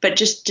 but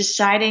just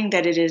deciding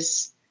that it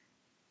is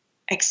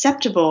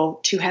acceptable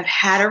to have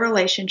had a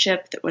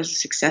relationship that was a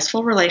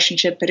successful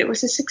relationship, but it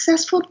was a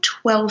successful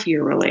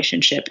 12-year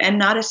relationship and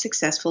not a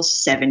successful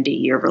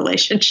 70-year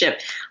relationship.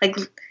 Like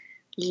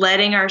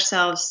letting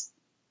ourselves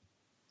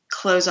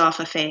close off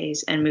a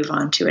phase and move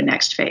on to a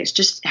next phase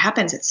just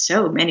happens at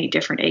so many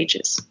different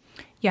ages.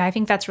 Yeah, I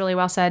think that's really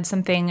well said.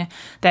 Something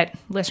that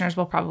listeners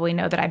will probably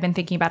know that I've been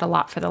thinking about a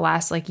lot for the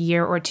last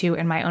year or two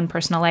in my own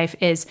personal life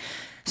is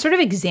sort of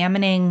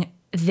examining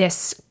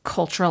this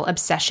cultural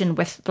obsession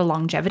with the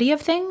longevity of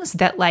things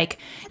that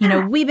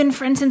we've been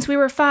friends since we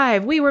were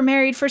 5. We were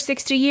married for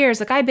 60 years.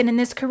 I've been in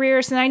this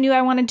career since I knew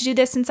I wanted to do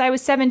this since I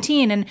was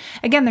 17. And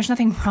again, there's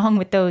nothing wrong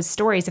with those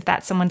stories. If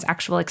that's someone's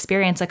actual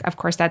experience, of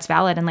course that's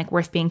valid and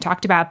worth being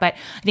talked about. But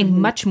I think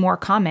much more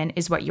common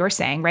is what you're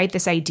saying, right?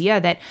 This idea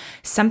that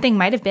something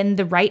might have been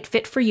the right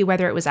fit for you,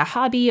 whether it was a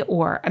hobby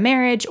or a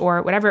marriage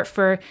or whatever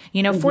for,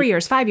 4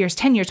 years, 5 years,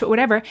 10 years,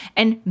 whatever.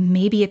 And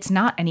maybe it's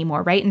not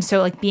anymore, right? And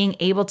so being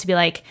able to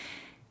be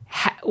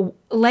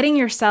letting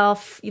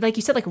yourself, like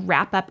you said,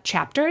 wrap up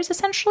chapters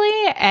essentially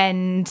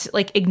and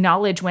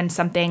acknowledge when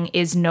something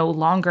is no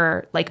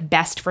longer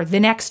best for the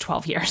next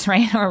 12 years,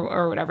 right?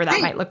 Or whatever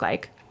that might look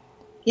like.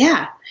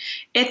 Yeah.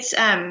 It's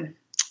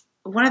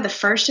one of the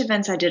first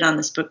events I did on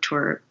this book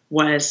tour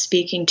was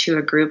speaking to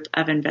a group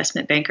of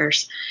investment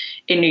bankers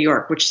in New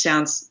York, which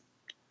sounds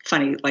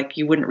funny.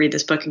 You wouldn't read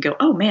this book and go,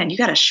 oh man, you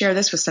got to share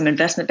this with some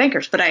investment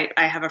bankers. But I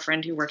have a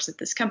friend who works at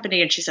this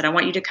company and she said, I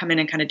want you to come in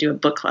and kind of do a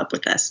book club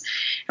with us.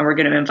 And we're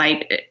going to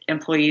invite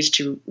employees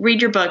to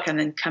read your book and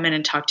then come in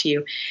and talk to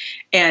you.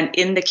 And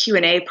in the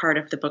Q&A part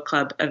of the book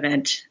club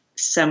event,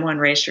 someone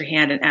raised her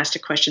hand and asked a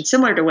question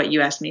similar to what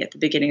you asked me at the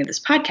beginning of this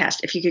podcast.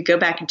 If you could go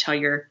back and tell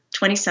your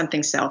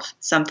 20-something self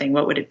something,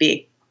 what would it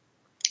be?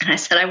 And I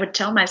said, I would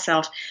tell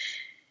myself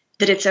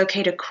that it's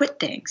okay to quit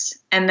things,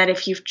 and that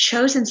if you've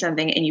chosen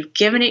something and you've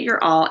given it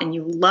your all and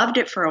you loved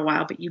it for a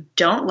while, but you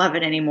don't love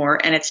it anymore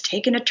and it's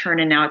taken a turn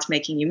and now it's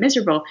making you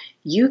miserable,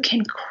 you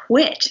can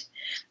quit.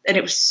 And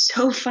it was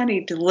so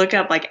funny to look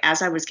up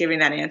as I was giving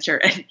that answer,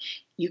 and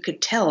you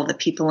could tell the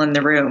people in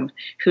the room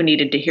who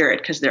needed to hear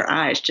it because their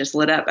eyes just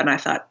lit up. And I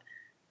thought,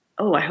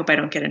 oh, I hope I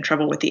don't get in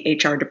trouble with the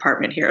HR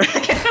department here.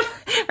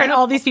 And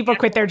all these people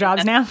quit their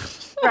jobs now.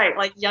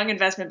 Right. Young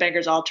investment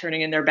bankers all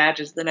turning in their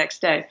badges the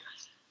next day.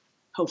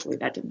 Hopefully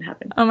that didn't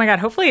happen. Oh my God.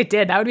 Hopefully it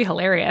did. That would be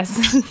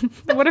hilarious.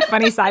 What a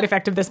funny side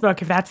effect of this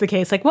book if that's the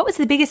case. What was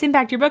the biggest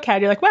impact your book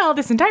had? You're well,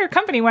 this entire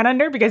company went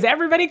under because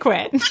everybody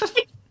quit.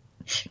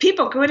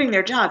 People quitting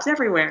their jobs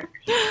everywhere.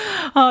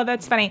 Oh,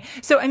 that's funny.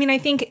 So, I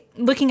think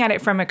looking at it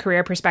from a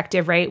career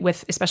perspective, right,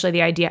 with especially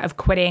the idea of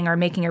quitting or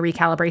making a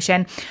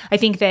recalibration, I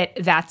think that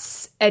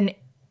that's an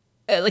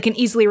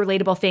easily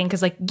relatable thing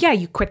because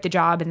you quit the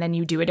job and then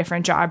you do a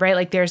different job,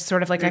 right? There's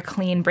sort of a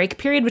clean break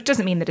period, which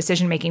doesn't mean the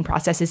decision-making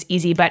process is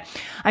easy, but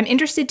I'm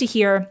interested to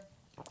hear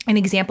an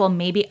example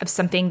maybe of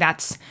something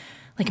that's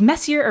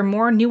messier or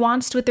more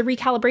nuanced with the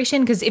recalibration.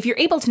 Because if you're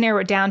able to narrow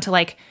it down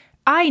to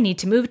I need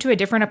to move to a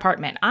different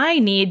apartment. I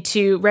need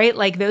to, right?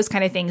 Those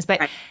kind of things. But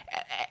right.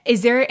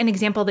 Is there an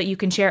example that you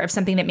can share of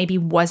something that maybe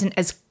wasn't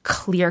as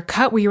clear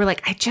cut where you were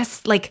I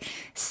just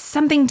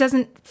something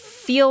doesn't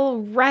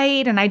feel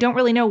right and I don't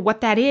really know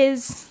what that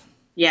is?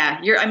 Yeah,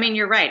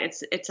 you're right.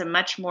 It's a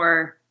much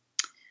more,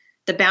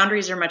 the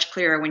boundaries are much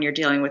clearer when you're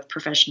dealing with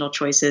professional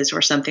choices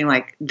or something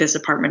like this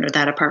apartment or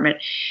that apartment.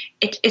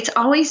 It's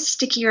always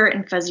stickier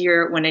and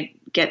fuzzier when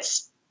it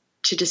gets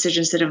to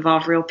decisions that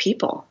involve real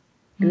people.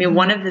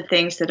 One of the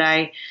things that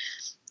I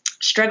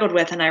struggled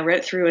with and I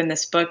wrote through in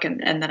this book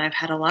and that I've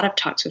had a lot of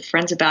talks with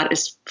friends about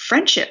is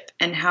friendship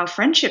and how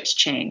friendships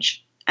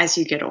change as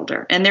you get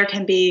older. And there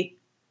can be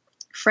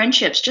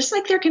friendships, just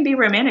like there can be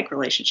romantic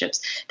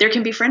relationships, there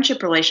can be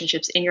friendship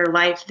relationships in your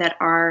life that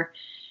are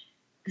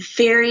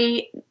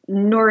very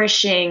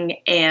nourishing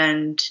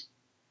and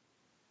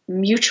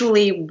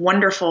mutually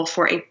wonderful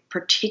for a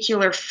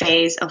particular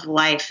phase of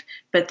life,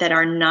 but that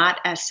are not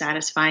as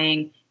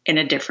satisfying in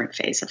a different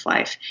phase of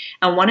life.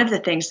 And one of the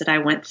things that I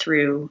went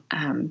through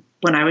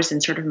when I was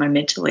in sort of my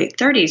mid to late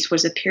 30s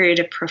was a period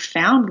of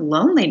profound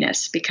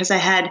loneliness, because I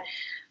had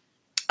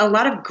a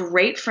lot of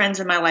great friends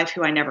in my life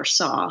who I never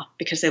saw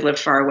because they lived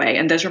far away.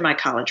 And those were my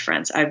college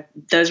friends.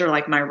 Those are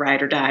like my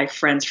ride or die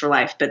friends for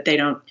life, but they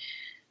don't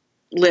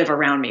live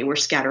around me. We're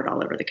scattered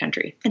all over the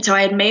country. And so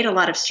I had made a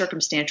lot of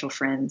circumstantial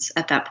friends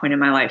at that point in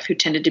my life who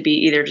tended to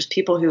be either just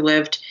people who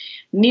lived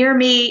near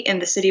me in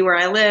the city where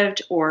I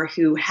lived, or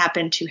who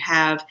happened to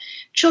have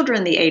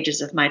children the ages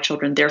of my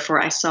children.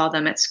 Therefore, I saw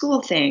them at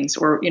school things,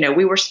 or,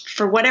 we were,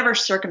 for whatever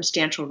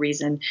circumstantial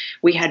reason,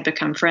 we had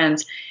become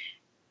friends.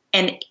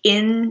 And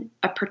in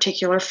a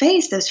particular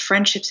phase, those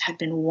friendships had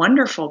been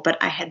wonderful,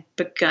 but I had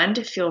begun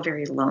to feel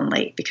very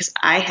lonely because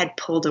I had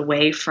pulled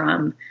away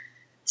from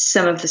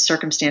some of the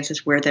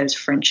circumstances where those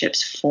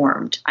friendships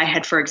formed. I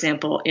had, for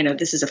example,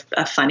 this is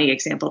a funny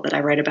example that I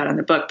write about in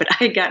the book, but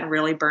I had gotten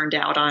really burned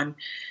out on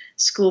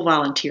school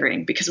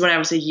volunteering, because when I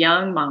was a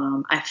young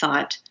mom, I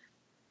thought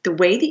the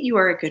way that you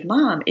are a good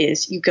mom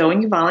is you go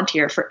and you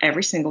volunteer for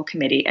every single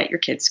committee at your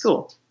kid's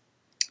school.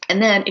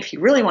 And then if you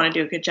really want to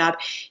do a good job,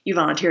 you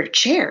volunteer to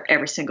chair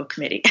every single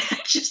committee. I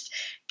just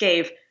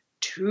gave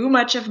too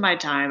much of my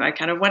time. I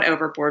kind of went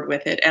overboard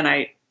with it, and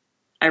I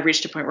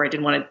reached a point where I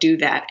didn't want to do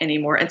that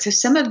anymore. And so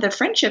some of the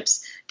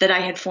friendships that I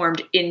had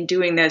formed in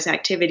doing those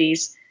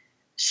activities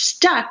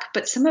stuck,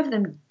 but some of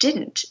them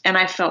didn't. And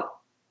I felt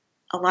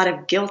a lot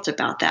of guilt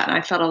about that. And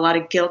I felt a lot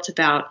of guilt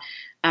about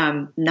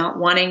not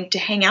wanting to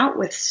hang out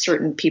with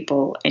certain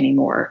people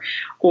anymore,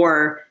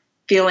 or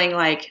feeling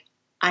like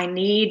I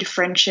need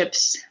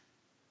friendships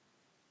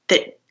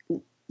that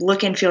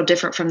look and feel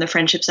different from the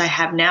friendships I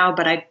have now,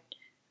 but I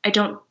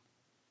don't.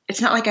 It's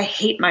not like I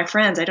hate my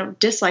friends. I don't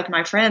dislike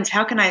my friends.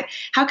 How can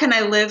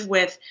I live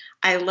with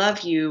I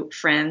love you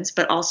friends,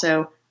 but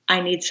also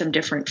I need some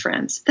different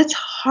friends? That's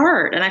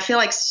hard. And I feel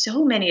like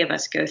so many of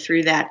us go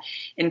through that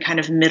in kind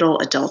of middle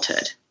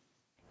adulthood.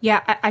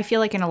 Yeah, I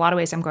feel like in a lot of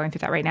ways I'm going through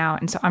that right now.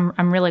 And so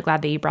I'm really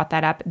glad that you brought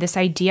that up. This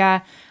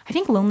idea, I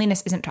think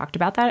loneliness isn't talked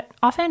about that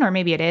often, or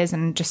maybe it is,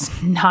 and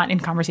just not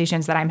in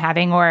conversations that I'm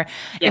having. Or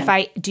if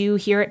I do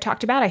hear it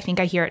talked about, I think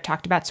I hear it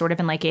talked about sort of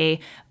in like a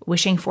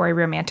wishing for a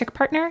romantic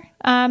partner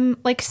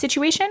like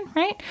situation,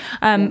 right?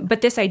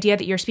 But this idea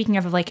that you're speaking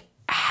of like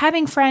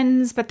having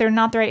friends, but they're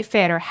not the right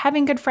fit, or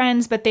having good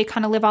friends, but they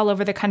kind of live all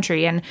over the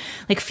country, and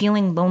like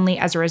feeling lonely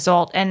as a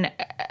result. And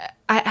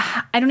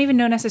I don't even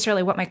know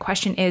necessarily what my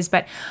question is,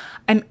 but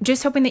I'm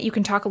just hoping that you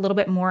can talk a little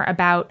bit more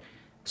about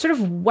sort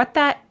of what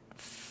that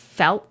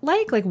felt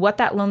like what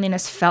that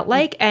loneliness felt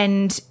like.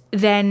 And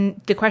then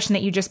the question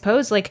that you just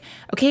posed, like,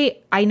 okay,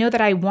 I know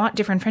that I want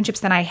different friendships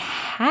than I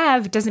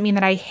have. Doesn't mean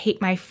that I hate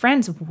my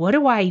friends. What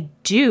do I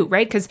do?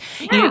 Right? Because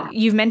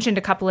you've mentioned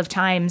a couple of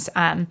times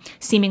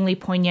seemingly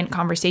poignant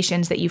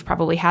conversations that you've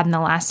probably had in the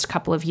last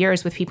couple of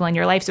years with people in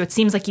your life. So it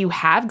seems like you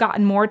have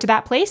gotten more to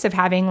that place of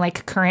having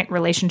like current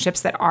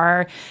relationships that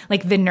are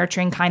like the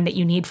nurturing kind that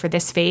you need for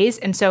this phase.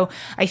 And so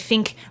I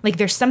think like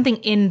there's something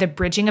in the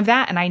bridging of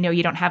that. And I know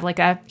you don't have like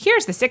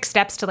here's the 6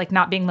 steps to like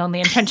not being lonely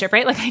in friendship,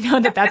 right? Like I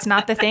know that that's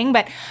not the thing.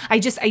 But I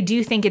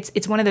do think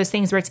it's one of those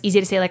things where it's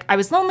easy to say like I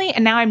was lonely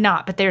and now I'm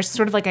not, but there's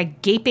sort of like a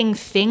gaping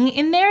thing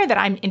in there that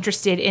I'm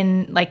interested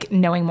in like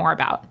knowing more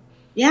about.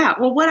 Yeah.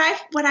 Well, what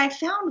I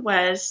found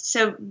was,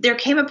 so there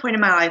came a point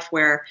in my life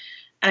where,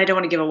 and I don't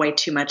want to give away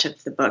too much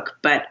of the book,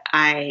 but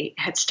I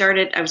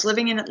was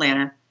living in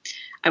Atlanta.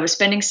 I was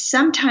spending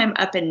some time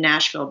up in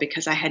Nashville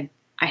because I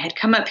had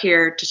come up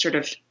here to sort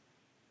of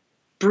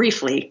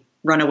briefly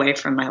run away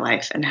from my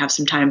life and have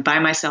some time by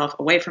myself,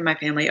 away from my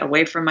family,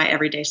 away from my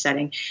everyday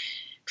setting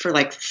for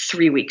like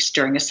 3 weeks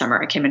during a summer.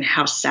 I came in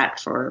house sat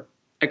for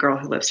a girl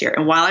who lives here.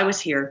 And while I was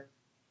here,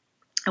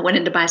 I went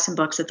in to buy some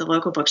books at the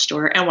local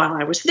bookstore. And while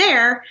I was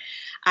there,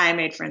 I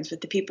made friends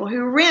with the people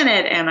who ran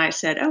it. And I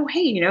said, oh,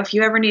 hey, if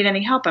you ever need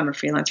any help, I'm a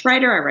freelance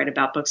writer. I write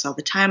about books all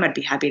the time. I'd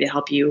be happy to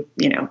help you,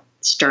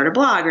 start a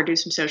blog or do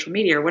some social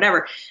media or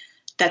whatever.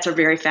 That's a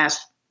very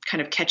fast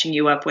kind of catching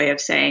you up way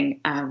of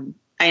saying, I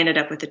ended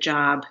up with a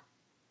job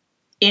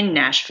in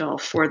Nashville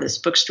for this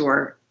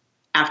bookstore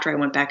after I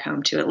went back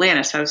home to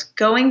Atlanta. So I was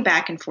going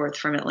back and forth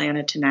from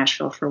Atlanta to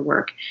Nashville for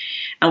work.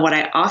 And what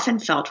I often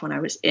felt when I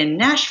was in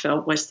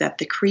Nashville was that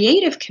the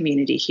creative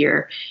community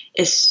here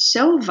is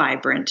so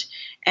vibrant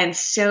and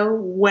so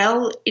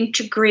well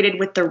integrated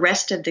with the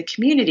rest of the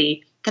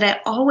community that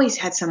I always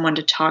had someone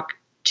to talk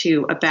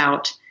to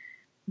about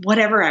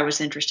whatever I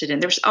was interested in.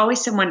 There was always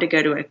someone to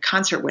go to a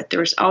concert with. There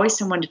was always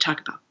someone to talk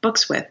about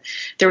books with.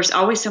 There was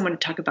always someone to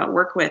talk about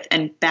work with.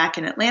 And back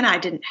in Atlanta, I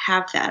didn't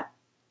have that.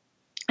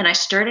 And I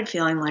started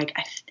feeling like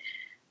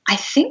I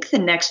think the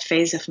next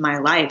phase of my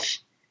life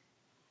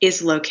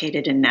is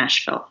located in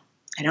Nashville.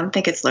 I don't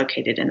think it's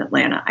located in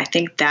Atlanta. I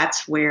think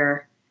that's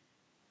where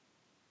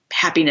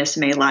happiness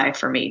may lie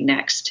for me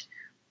next.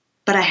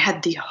 But I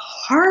had the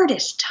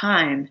hardest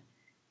time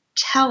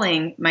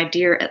telling my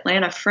dear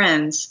Atlanta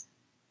friends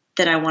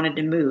that I wanted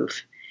to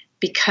move,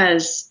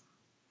 because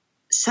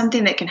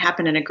something that can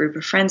happen in a group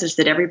of friends is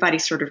that everybody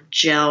sort of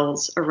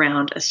gels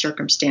around a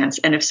circumstance.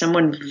 And if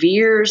someone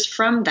veers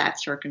from that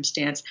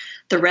circumstance,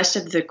 the rest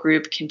of the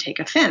group can take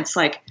offense.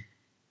 Like,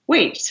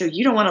 wait, so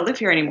you don't want to live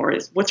here anymore?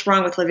 What's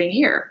wrong with living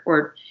here?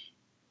 Or,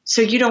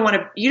 so you don't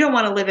want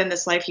to live in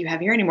this life you have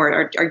here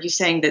anymore? Are you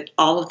saying that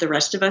all of the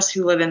rest of us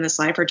who live in this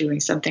life are doing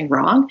something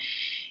wrong?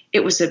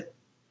 It was a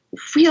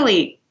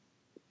really,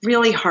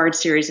 really hard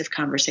series of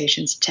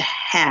conversations to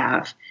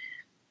have.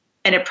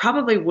 And it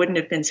probably wouldn't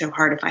have been so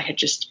hard if I had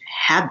just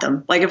had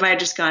them. Like if I had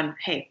just gone,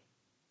 hey,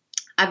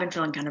 I've been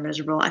feeling kind of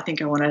miserable. I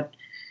think I want to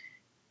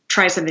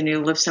try something new,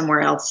 live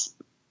somewhere else,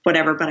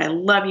 whatever. But I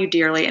love you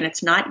dearly. And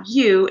it's not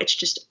you. It's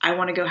just, I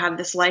want to go have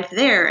this life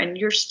there. And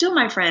you're still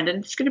my friend.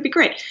 And it's going to be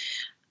great.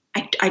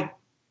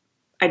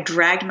 I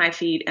dragged my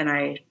feet and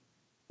I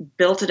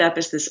built it up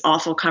as this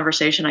awful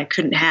conversation I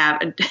couldn't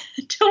have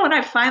until when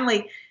I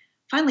finally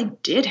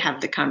did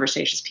have the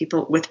conversations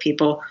with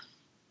people.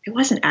 It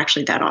wasn't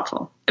actually that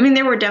awful. I mean,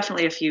 there were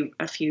definitely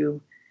a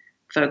few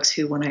folks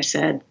who, when I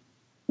said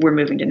we're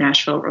moving to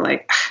Nashville, were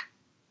like,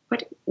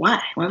 "What?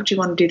 Why? Why would you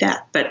want to do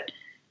that?" But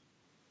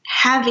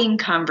having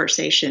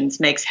conversations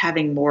makes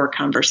having more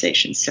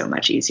conversations so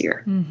much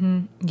easier.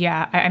 Mm-hmm.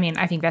 Yeah, I mean,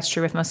 I think that's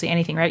true with mostly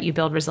anything, right? You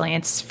build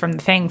resilience from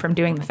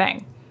doing the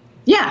thing.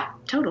 Yeah,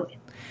 totally.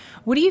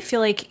 What do you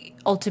feel like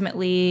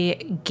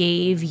ultimately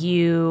gave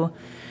you,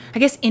 I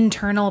guess,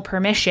 internal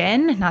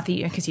permission, not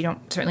that because you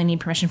don't certainly need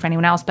permission from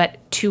anyone else, but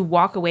to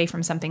walk away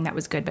from something that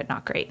was good but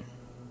not great?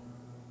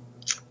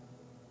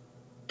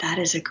 That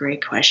is a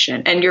great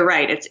question. And you're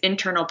right. It's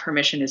internal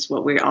permission is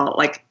what we all,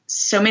 like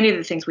so many of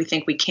the things we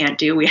think we can't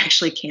do, we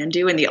actually can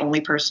do. And the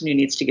only person who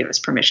needs to give us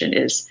permission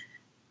is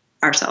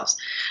ourselves.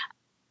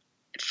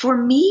 For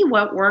me,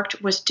 what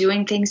worked was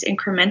doing things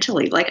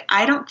incrementally. Like,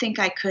 I don't think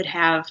I could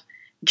have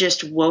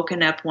just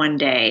woken up one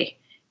day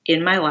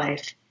in my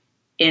life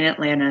in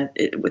Atlanta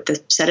with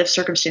the set of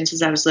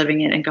circumstances I was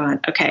living in and gone,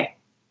 okay,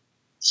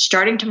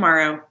 starting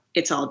tomorrow,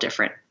 it's all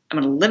different. I'm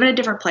going to live in a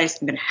different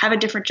place. I'm going to have a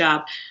different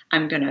job.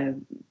 I'm going to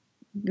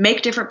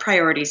make different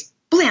priorities.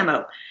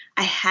 Blammo.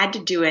 I had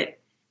to do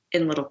it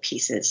in little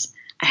pieces.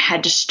 I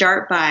had to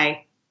start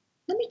by,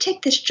 let me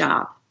take this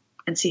job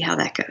and see how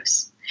that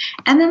goes.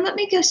 And then let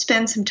me go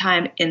spend some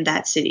time in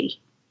that city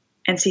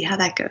and see how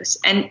that goes.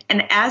 And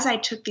as I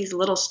took these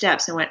little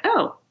steps and went,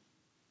 oh,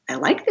 I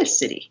like this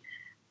city.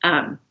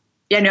 I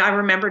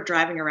remember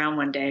driving around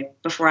one day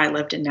before I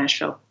lived in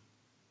Nashville,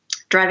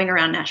 driving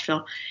around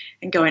Nashville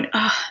and going,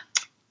 oh,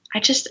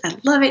 I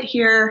love it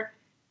here.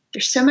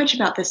 There's so much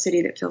about this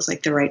city that feels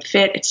like the right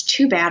fit. It's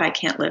too bad I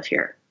can't live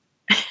here.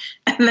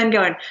 And then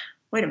going,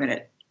 wait a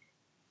minute,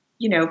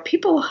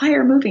 people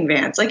hire moving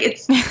vans. Like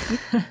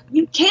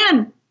you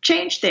can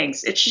change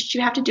things. It's just,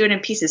 you have to do it in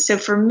pieces. So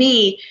for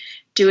me,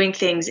 doing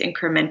things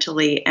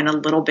incrementally and a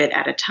little bit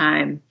at a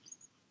time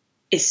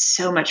is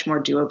so much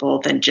more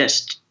doable than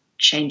just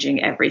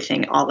changing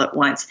everything all at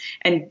once.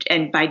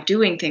 And by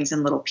doing things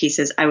in little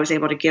pieces, I was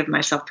able to give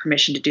myself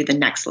permission to do the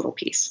next little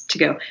piece, to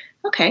go,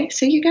 okay,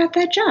 so you got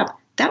that job.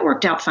 That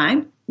worked out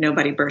fine.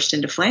 Nobody burst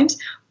into flames.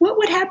 What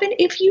would happen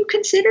if you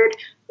considered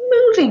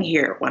moving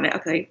here?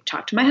 Okay,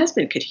 talk to my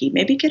husband. Could he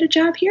maybe get a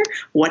job here?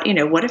 What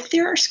if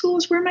there are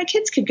schools where my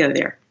kids could go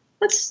there?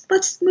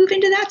 Let's move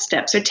into that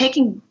step. So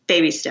taking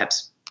baby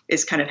steps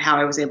is kind of how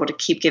I was able to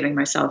keep giving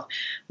myself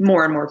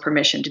more and more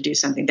permission to do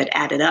something that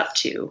added up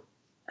to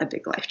a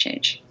big life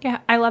change. Yeah,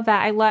 I love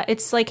that.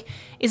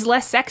 It's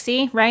less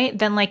sexy, right,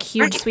 than like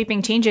huge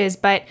sweeping changes,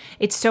 but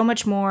it's so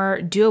much more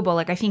doable.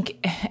 Like, I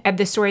think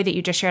the story that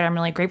you just shared, I'm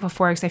really grateful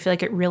for, because I feel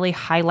like it really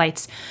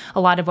highlights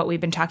a lot of what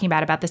we've been talking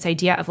about this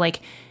idea of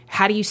like,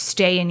 how do you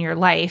stay in your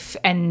life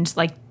and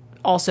like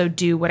also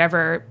do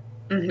whatever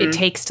it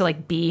takes to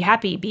like be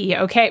happy, be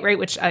okay, right?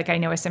 Which like I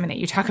know is something that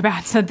you talk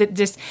about. So that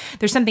just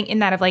there's something in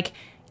that of like,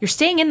 you're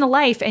staying in the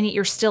life and yet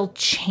you're still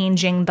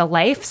changing the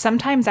life.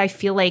 Sometimes I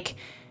feel like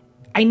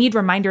I need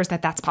reminders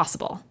that that's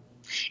possible.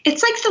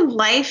 It's like the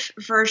life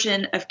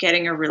version of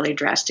getting a really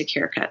drastic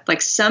haircut.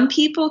 Like, some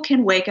people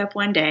can wake up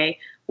one day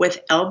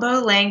with elbow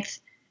length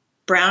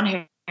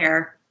brown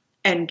hair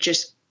and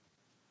just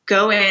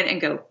go in and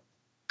go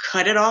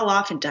cut it all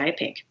off and dye it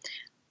pink.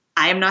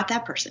 I am not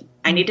that person.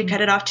 I need to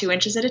cut it off 2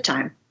 inches at a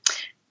time.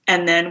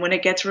 And then when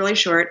it gets really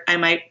short, I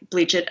might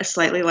bleach it a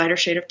slightly lighter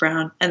shade of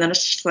brown, and then a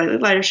slightly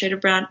lighter shade of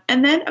brown.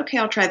 And then, okay,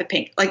 I'll try the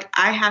pink. Like,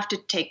 I have to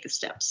take the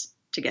steps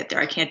to get there.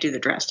 I can't do the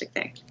drastic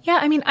thing. Yeah.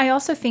 I mean, I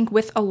also think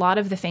with a lot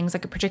of the things,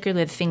 like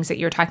particularly the things that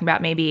you're talking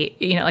about, maybe,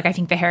 like I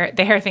think the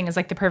hair thing is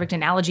like the perfect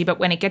analogy, but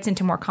when it gets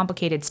into more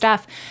complicated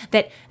stuff,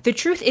 that the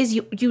truth is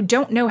you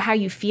don't know how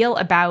you feel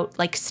about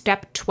like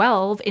step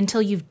 12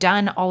 until you've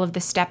done all of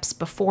the steps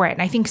before it.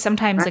 And I think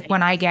sometimes like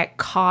when I get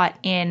caught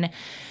in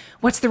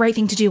what's the right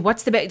thing to do?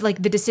 What's the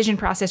like the decision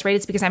process, right?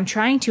 It's because I'm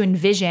trying to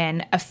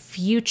envision a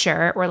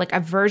future or like a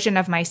version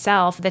of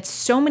myself that's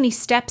so many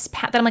steps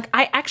that I'm like,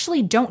 I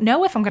actually don't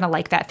know if I'm going to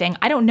like that thing.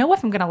 I don't know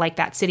if I'm going to like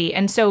that city.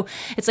 And so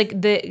it's like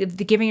the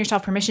giving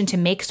yourself permission to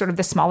make sort of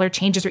the smaller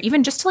changes or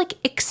even just to like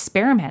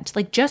experiment,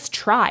 like just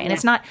try. And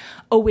it's not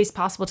always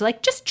possible to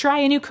like just try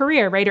a new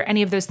career, right? Or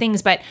any of those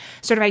things. But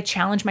sort of I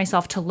challenge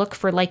myself to look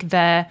for like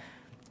the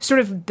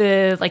sort of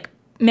the like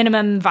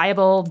minimum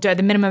viable, the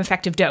minimum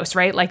effective dose,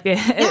 right? Like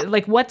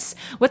like what's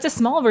a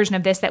small version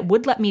of this that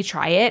would let me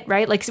try it,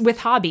 right? Like with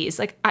hobbies,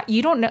 like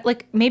you don't know,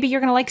 like maybe you're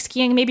going to like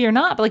skiing, maybe you're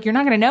not, but like you're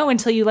not going to know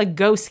until you like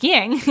go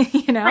skiing,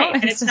 you know? Right.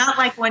 And it's not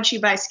like once you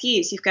buy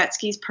skis, you've got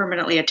skis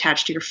permanently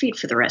attached to your feet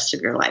for the rest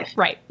of your life.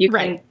 Right. You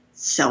can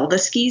sell the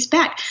skis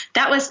back.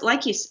 That was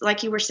like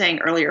you were saying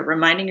earlier,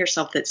 reminding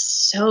yourself that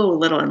so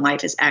little in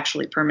life is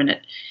actually permanent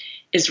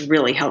is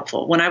really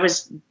helpful. When I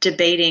was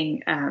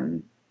debating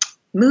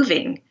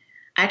moving,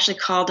 I actually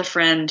called a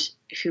friend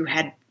who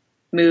had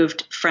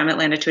moved from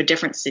Atlanta to a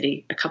different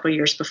city a couple of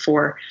years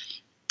before.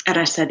 And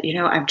I said,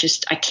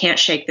 I can't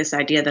shake this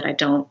idea that I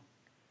don't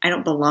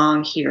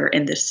belong here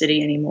in this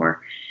city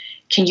anymore.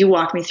 Can you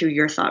walk me through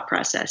your thought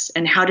process?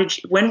 And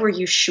when were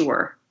you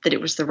sure that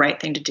it was the right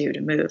thing to do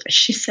to move? And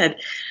she said,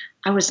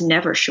 I was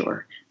never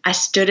sure. I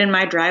stood in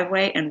my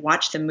driveway and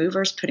watched the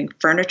movers putting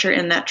furniture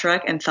in that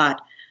truck and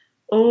thought,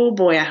 oh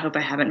boy, I hope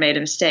I haven't made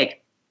a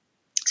mistake.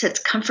 So it's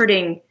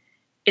comforting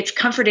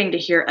to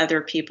hear other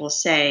people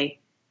say,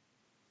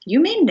 you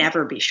may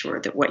never be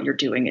sure that what you're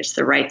doing is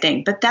the right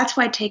thing, but that's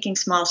why taking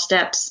small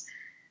steps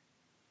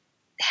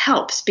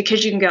helps,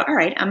 because you can go, all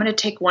right, I'm going to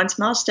take one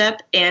small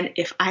step. And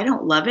if I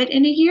don't love it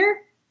in a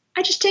year,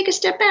 I just take a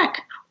step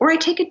back or I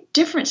take a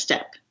different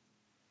step.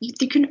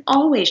 You can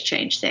always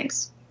change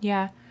things.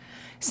 Yeah.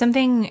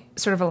 Something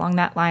sort of along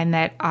that line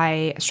that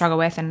I struggle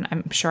with, and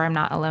I'm sure I'm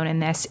not alone in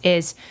this,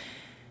 is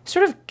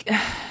sort of,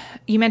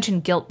 you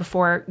mentioned guilt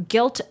before,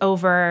 guilt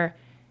over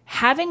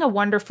having a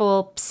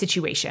wonderful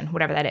situation,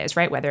 whatever that is,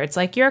 right? Whether it's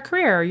like your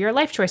career or your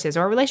life choices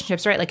or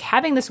relationships, right? Like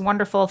having this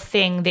wonderful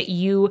thing that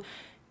you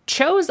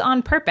chose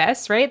on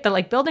purpose, right? The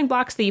like building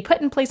blocks that you put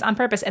in place on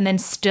purpose and then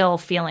still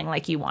feeling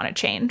like you want to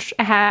change.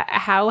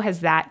 How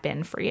has that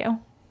been for you?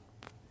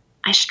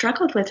 I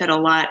struggled with it a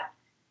lot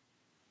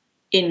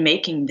in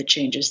making the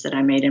changes that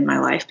I made in my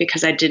life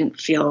because I didn't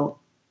feel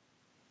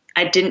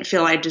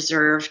I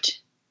deserved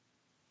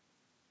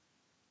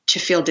to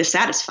feel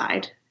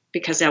dissatisfied.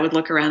 Because I would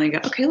look around and go,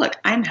 okay, look,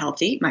 I'm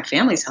healthy. My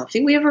family's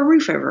healthy. We have a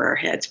roof over our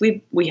heads.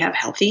 We have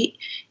healthy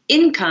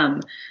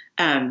income.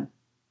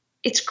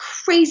 It's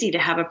crazy to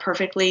have a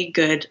perfectly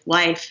good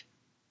life,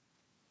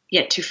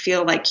 yet to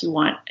feel like you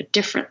want a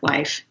different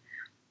life.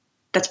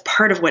 That's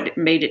part of what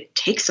made it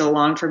take so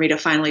long for me to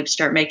finally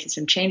start making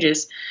some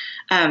changes.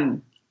 But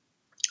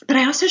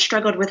I also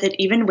struggled with it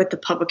even with the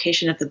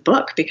publication of the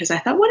book, because I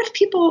thought, what if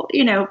people,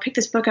 pick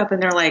this book up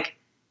and they're like,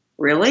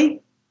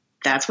 really?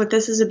 That's what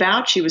this is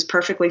about? She was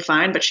perfectly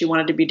fine, but she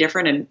wanted to be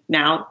different. And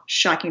now,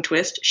 shocking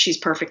twist, she's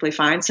perfectly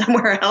fine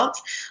somewhere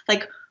else.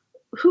 Like,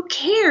 who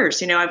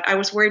cares? I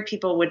was worried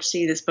people would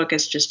see this book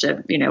as just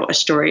a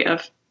story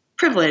of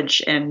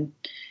privilege. And,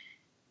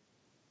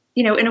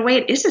 in a way,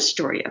 it is a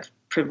story of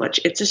privilege.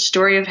 It's a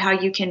story of how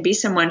you can be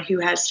someone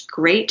who has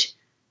great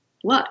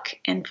luck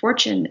and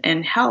fortune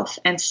and health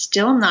and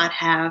still not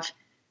have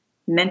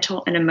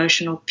mental and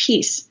emotional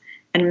peace.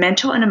 And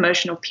mental and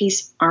emotional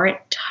peace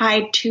aren't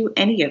tied to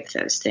any of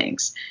those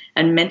things.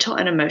 And mental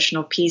and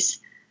emotional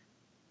peace,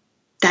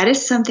 that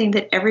is something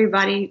that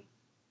everybody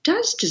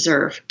does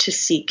deserve to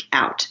seek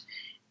out.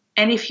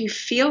 And if you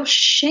feel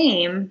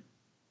shame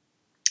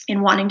in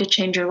wanting to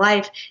change your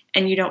life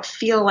and you don't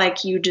feel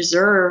like you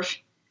deserve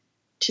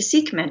to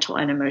seek mental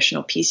and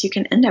emotional peace, you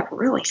can end up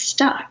really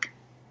stuck.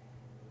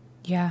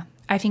 Yeah.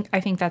 I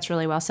think that's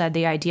really well said.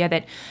 The idea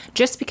that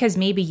just because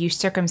maybe you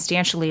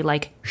circumstantially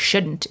like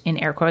shouldn't, in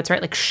air quotes,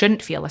 right, like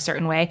shouldn't feel a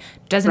certain way,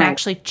 doesn't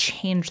actually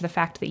change the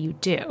fact that you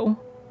do.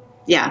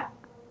 Yeah.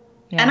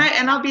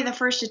 And I'll be the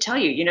first to tell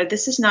you,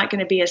 this is not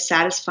going to be a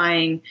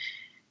satisfying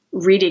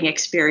reading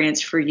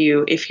experience for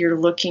you if you're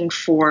looking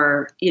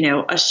for,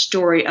 a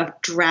story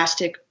of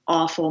drastic,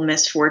 awful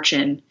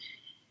misfortune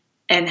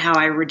and how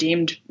I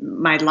redeemed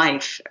my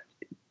life.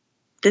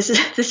 This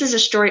is a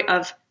story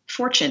of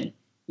fortune,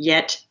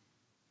 yet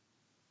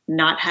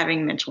not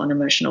having mental and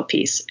emotional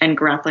peace and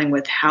grappling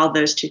with how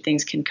those two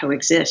things can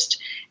coexist.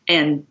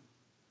 And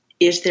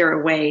is there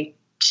a way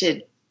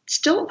to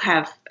still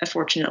have a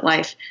fortunate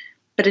life,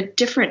 but a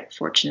different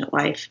fortunate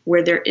life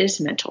where there is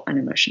mental and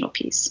emotional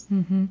peace?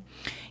 Mm-hmm.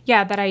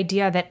 Yeah, that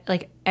idea that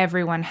like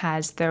everyone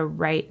has the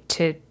right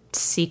to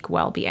seek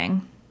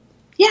well-being.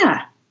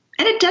 Yeah.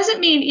 And it doesn't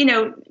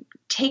mean,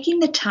 taking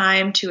the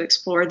time to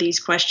explore these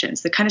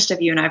questions, the kind of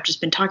stuff you and I have just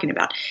been talking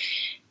about,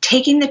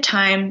 taking the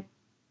time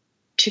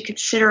to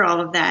consider all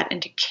of that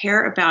and to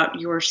care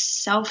about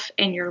yourself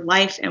and your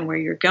life and where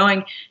you're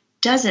going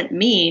doesn't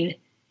mean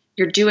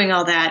you're doing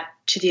all that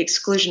to the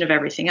exclusion of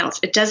everything else.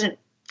 The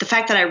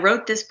fact that I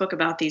wrote this book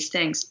about these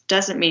things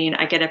doesn't mean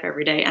I get up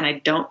every day and I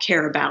don't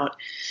care about,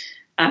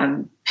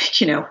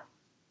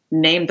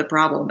 name the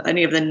problem,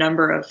 any of the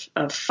number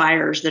of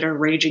fires that are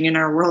raging in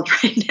our world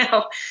right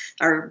now,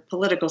 our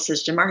political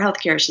system, our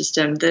healthcare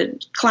system,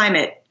 the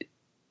climate,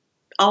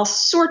 all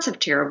sorts of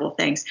terrible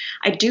things.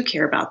 I do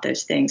care about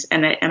those things,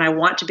 and I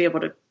want to be able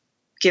to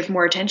give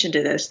more attention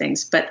to those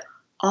things. But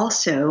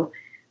also,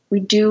 we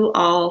do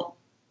all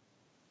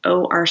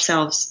owe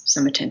ourselves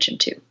some attention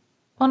to.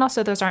 Well, and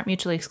also those aren't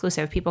mutually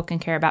exclusive. People can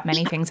care about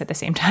many things at the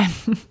same time.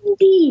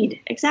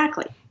 Indeed.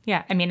 Exactly.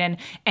 Yeah. I mean, and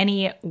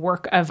any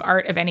work of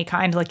art of any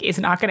kind, like, is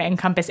not going to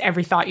encompass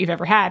every thought you've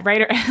ever had,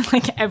 right? Or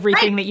like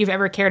everything that you've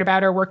ever cared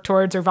about or worked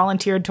towards or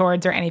volunteered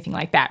towards or anything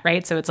like that,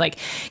 right? So it's like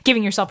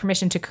giving yourself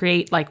permission to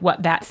create like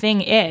what that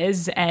thing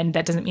is. And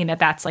that doesn't mean that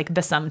that's like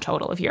the sum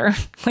total of your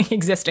like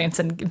existence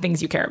and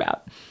things you care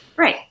about.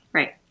 Right.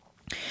 Right.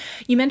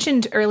 You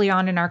mentioned early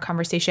on in our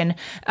conversation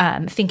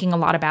thinking a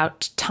lot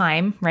about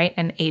time, right,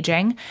 and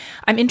aging.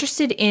 I'm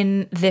interested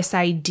in this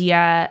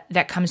idea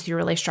that comes through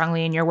really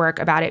strongly in your work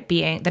about it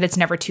being that it's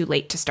never too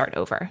late to start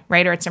over,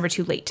 right, or it's never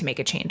too late to make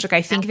a change. Like,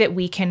 I think that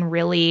we can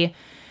really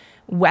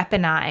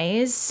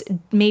weaponize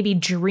maybe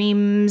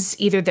dreams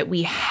either that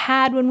we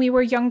had when we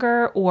were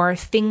younger or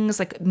things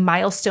like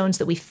milestones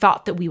that we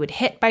thought that we would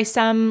hit by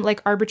some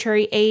like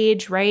arbitrary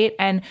age, right?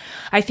 And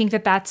I think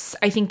that's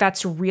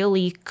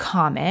really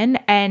common.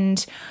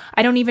 And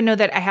I don't even know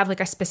that I have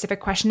like a specific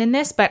question in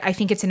this, but I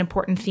think it's an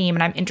important theme,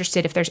 and I'm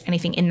interested if there's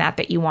anything in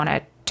that you want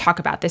to talk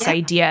about, this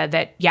idea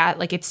that,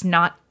 like, it's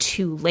not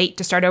too late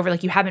to start over,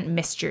 like you haven't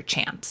missed your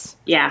chance.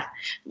 Yeah.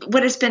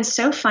 What has been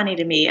so funny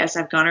to me as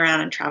I've gone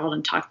around and traveled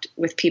and talked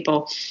with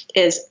people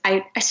is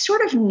I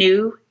sort of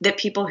knew that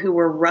people who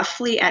were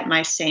roughly at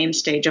my same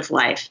stage of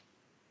life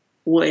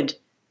would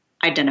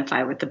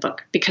identify with the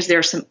book, because there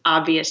are some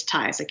obvious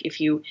ties. Like, if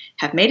you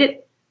have made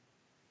it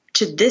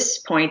to this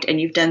point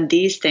and you've done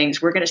these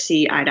things, we're going to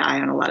see eye to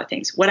eye on a lot of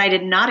things. What I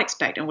did not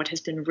expect, and what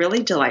has been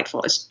really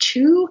delightful, is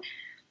two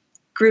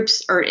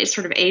groups, or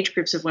sort of age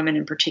groups of women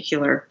in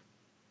particular,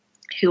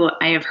 who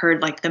I have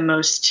heard like the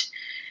most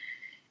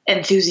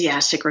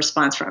enthusiastic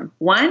response from.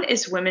 One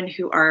is women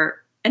who are,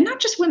 and not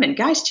just women,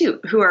 guys too,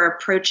 who are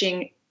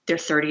approaching their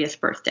 30th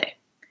birthday.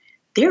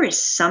 There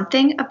is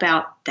something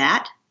about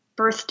that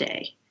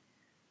birthday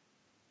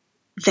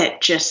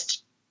that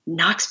just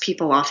knocks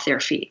people off their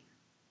feet.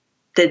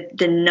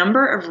 The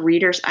number of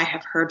readers I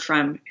have heard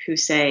from who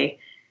say,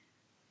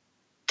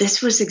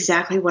 this was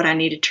exactly what I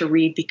needed to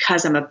read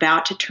because I'm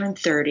about to turn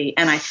 30.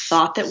 And I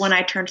thought that when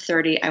I turned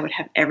 30, I would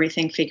have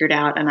everything figured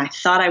out. And I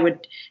thought I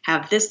would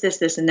have this, this,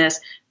 this, and this.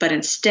 But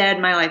instead,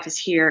 my life is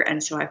here.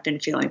 And so I've been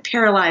feeling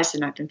paralyzed,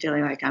 and I've been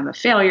feeling like I'm a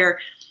failure.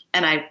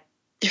 And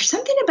there's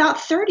something about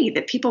 30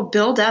 that people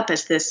build up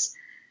as this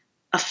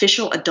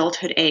official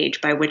adulthood age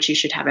by which you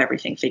should have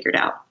everything figured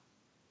out.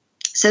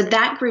 So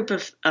that group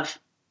of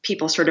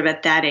people sort of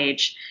at that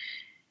age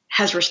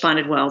has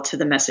responded well to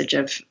the message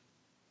of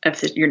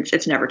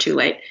it's never too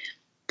late.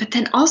 But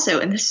then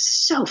also, and this is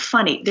so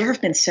funny, there have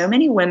been so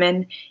many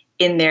women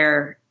in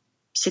their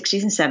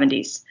 60s and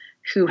 70s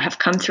who have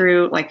come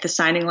through like the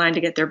signing line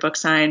to get their book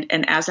signed.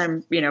 And as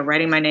I'm,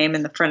 writing my name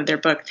in the front of their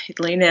book, they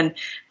lean in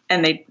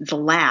and they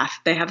laugh.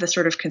 They have this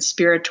sort of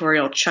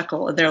conspiratorial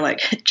chuckle. And they're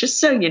like,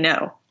 just so you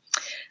know,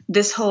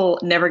 this whole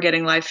never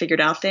getting life figured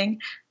out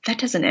thing, that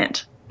doesn't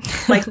end.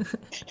 Like,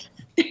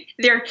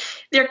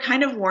 they're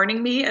kind of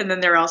warning me, and then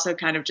they're also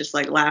kind of just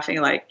like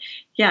laughing, like,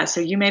 yeah, so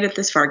you made it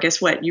this far.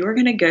 Guess what? You are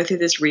going to go through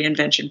this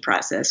reinvention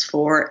process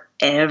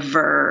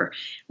forever,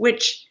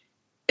 which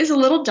is a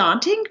little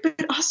daunting,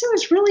 but also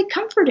is really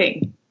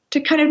comforting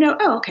to kind of know,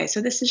 oh, okay,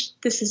 so this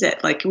is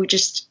it. Like, we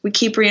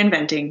keep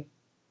reinventing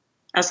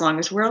as long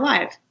as we're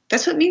alive.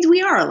 That's what means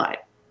we are alive.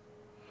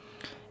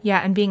 Yeah,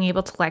 and being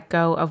able to let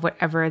go of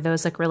whatever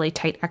those like really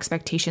tight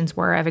expectations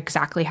were of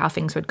exactly how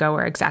things would go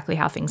or exactly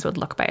how things would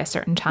look by a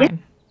certain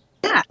time.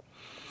 Yeah.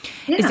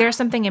 Is there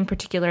something in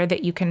particular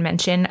that you can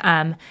mention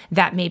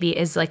that maybe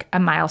is like a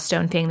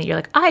milestone thing that you're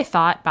like, I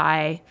thought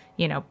by,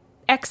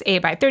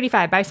 XA, by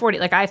 35, by 40,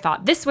 like I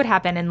thought this would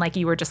happen, and like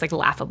you were just like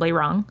laughably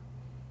wrong?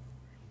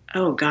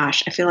 Oh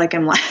gosh, I feel like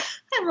I'm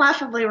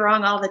laughably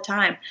wrong all the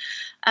time.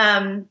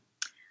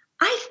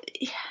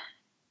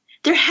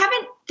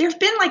 There've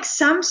been like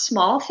some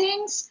small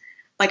things,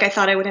 like I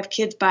thought I would have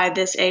kids by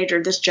this age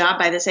or this job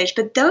by this age,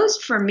 but those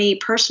for me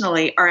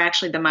personally are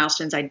actually the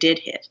milestones I did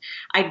hit.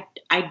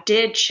 I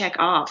did check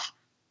off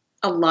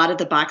a lot of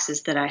the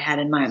boxes that I had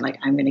in mind. Like,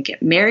 I'm going to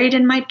get married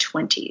in my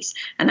 20s,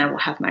 and I will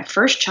have my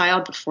first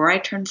child before I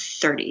turn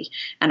 30,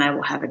 and I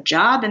will have a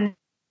job in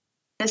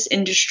this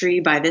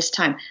industry by this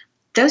time.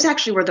 Those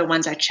actually were the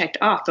ones I checked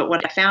off. But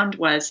what I found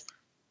was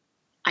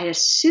I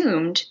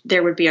assumed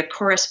there would be a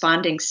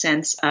corresponding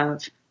sense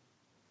of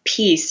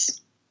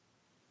peace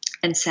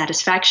and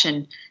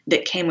satisfaction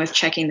that came with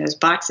checking those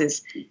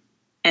boxes.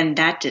 And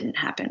that didn't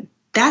happen.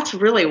 That's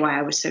really why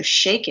I was so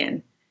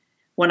shaken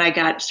when I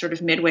got sort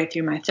of midway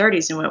through my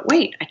 30s and went,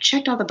 wait, I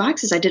checked all the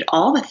boxes. I did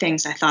all the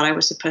things I thought I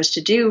was supposed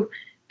to do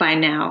by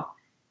now.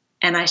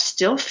 And I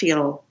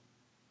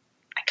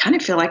kind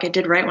of feel like I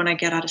did right when I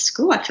got out of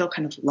school. I feel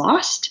kind of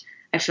lost.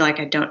 I feel like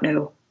I don't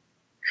know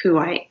who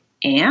I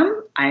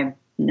am. I'm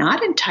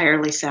not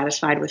entirely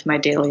satisfied with my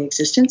daily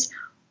existence.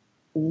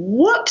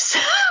 Whoops.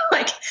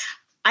 Like,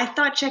 I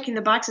thought checking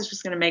the boxes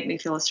was going to make me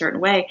feel a certain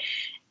way,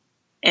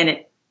 and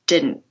it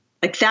didn't.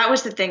 Like, that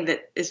was the thing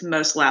that is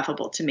most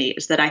laughable to me,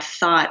 is that I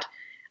thought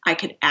I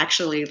could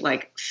actually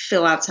like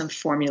fill out some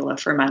formula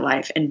for my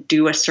life and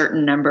do a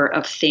certain number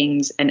of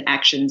things and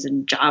actions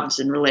and jobs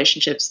and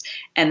relationships,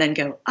 and then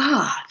go,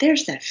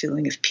 there's that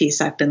feeling of peace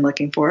I've been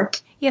looking for.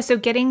 Yeah. So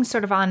getting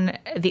sort of on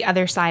the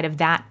other side of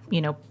that,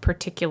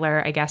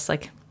 particular, I guess,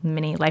 like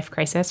mini life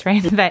crisis,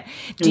 right? That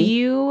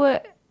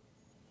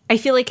I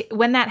feel like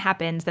when that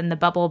happens, then the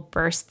bubble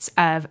bursts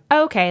of,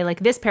 okay, like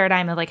this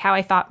paradigm of like how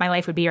I thought my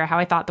life would be or how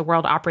I thought the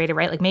world operated,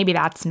 right? Like maybe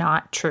that's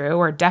not true,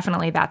 or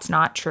definitely that's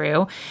not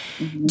true.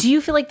 Mm-hmm. Do you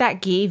feel like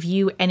that gave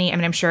you any,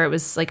 I'm sure it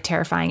was like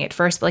terrifying at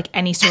first, but like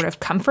any sort of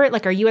comfort?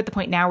 Like, are you at the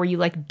point now where you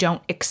like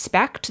don't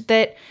expect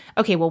that,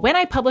 okay, well, when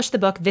I publish the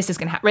book, this is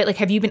going to happen, right? Like,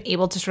 have you been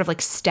able to sort of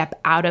like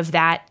step out of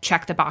that,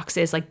 check the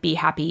boxes, like be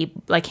happy,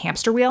 like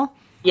hamster wheel?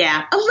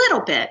 Yeah, a little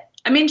bit.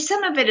 I mean,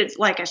 some of it is,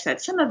 like I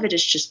said, some of it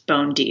is just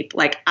bone deep.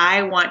 Like,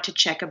 I want to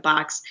check a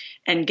box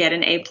and get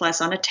an A+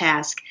 on a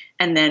task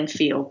and then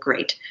feel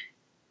great.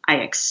 I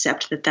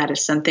accept that that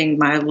is something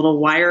my little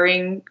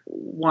wiring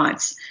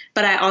wants.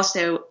 But I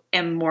also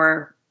am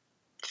more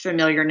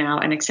familiar now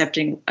and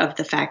accepting of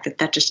the fact that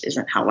that just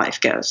isn't how life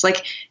goes.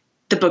 Like,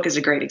 the book is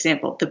a great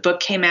example. The book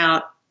came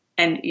out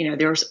and,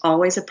 there was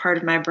always a part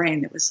of my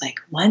brain that was like,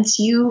 once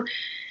you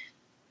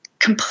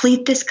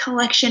complete this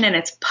collection and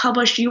it's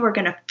published, you are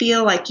going to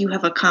feel like you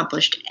have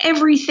accomplished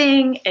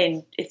everything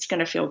and it's going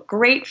to feel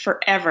great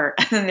forever.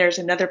 And then there's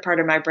another part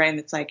of my brain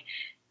that's like,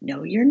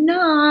 no, you're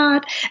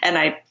not. And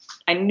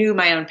I knew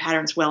my own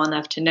patterns well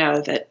enough to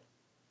know that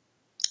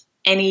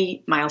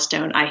any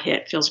milestone I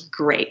hit feels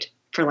great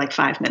for like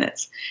 5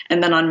 minutes.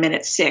 And then on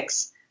minute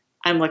 6,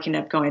 I'm looking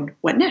up going,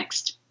 what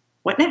next?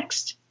 What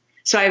next?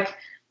 So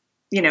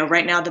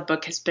right now the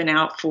book has been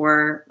out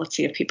for, let's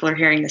see if people are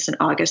hearing this in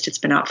August, it's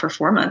been out for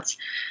 4 months,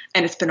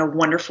 and it's been a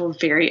wonderful,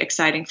 very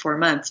exciting 4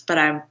 months, but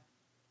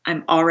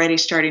I'm already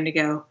starting to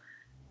go,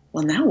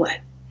 well, now what?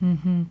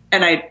 Mm-hmm.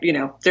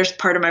 And there's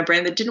part of my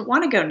brain that didn't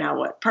want to go, now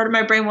what? Part of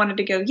my brain wanted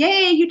to go,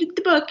 yay, you did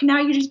the book. Now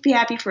you just be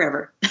happy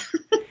forever.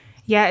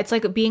 Yeah, it's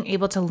like being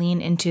able to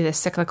lean into the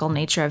cyclical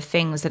nature of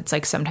things. It's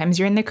like sometimes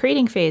you're in the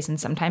creating phase and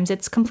sometimes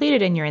it's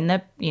completed and you're in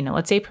the,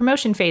 let's say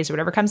promotion phase or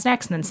whatever comes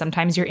next. And then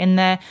sometimes you're in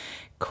the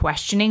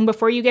questioning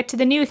before you get to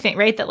the new thing,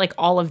 right? That like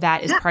all of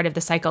that is part of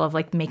the cycle of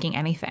like making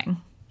anything.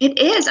 It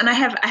is. And I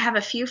have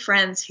a few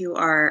friends who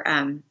are,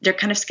 they're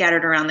kind of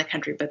scattered around the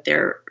country, but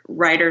they're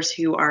writers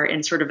who are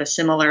in sort of a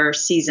similar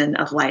season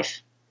of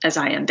life as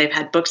I am. They've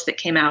had books that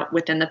came out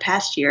within the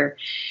past year,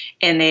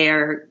 and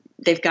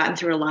they've gotten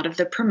through a lot of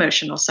the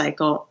promotional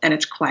cycle, and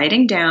it's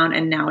quieting down.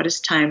 And now it is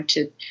time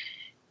to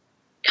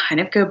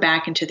kind of go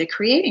back into the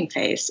creating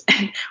phase.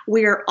 And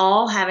we are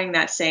all having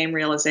that same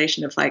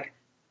realization of like,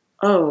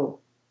 oh,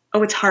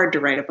 it's hard to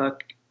write a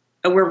book.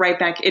 We're right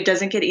back. It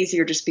doesn't get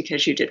easier just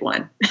because you did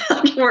one.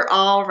 We're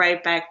all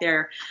right back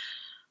there.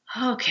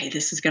 Okay,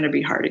 this is going to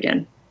be hard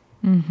again.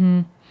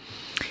 Mm-hmm.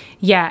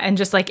 Yeah. And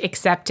just like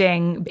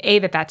accepting A,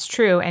 that's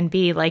true, and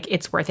B, like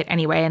it's worth it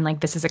anyway. And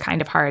like, this is a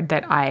kind of hard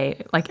that I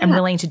like, I'm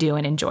willing to do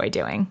and enjoy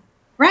doing.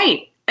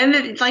 Right. And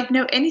then, like,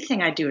 no,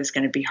 anything I do is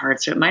going to be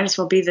hard. So it might as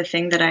well be the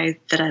thing that I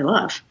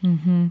love.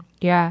 Mm-hmm.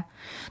 Yeah.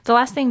 The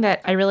last thing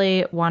that I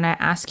really want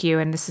to ask you,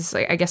 and this is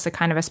like, I guess a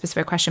kind of a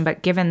specific question,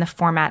 but given the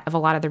format of a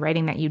lot of the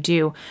writing that you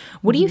do,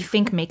 what do you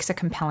think makes a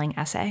compelling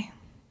essay?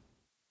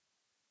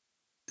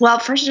 Well,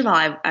 first of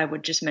all, I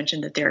would just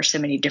mention that there are so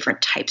many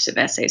different types of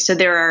essays. So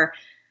there are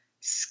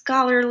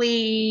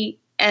scholarly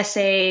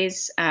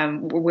essays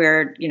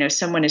where,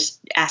 someone is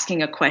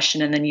asking a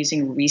question and then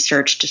using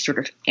research to sort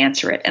of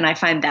answer it. And I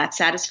find that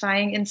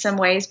satisfying in some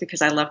ways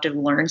because I love to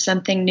learn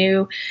something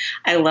new.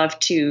 I love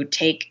to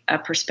take a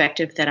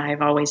perspective that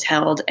I've always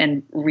held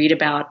and read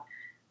about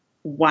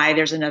why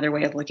there's another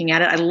way of looking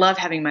at it. I love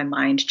having my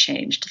mind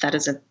changed. That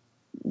is a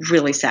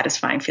really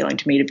satisfying feeling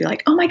to me, to be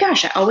like, oh my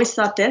gosh, I always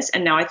thought this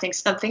and now I think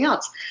something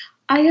else.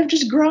 I have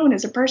just grown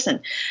as a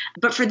person.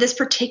 But for this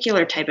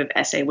particular type of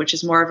essay, which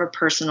is more of a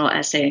personal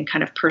essay and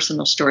kind of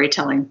personal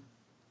storytelling,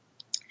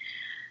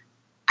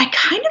 I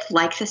kind of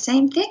like the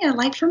same thing. I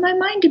like for my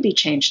mind to be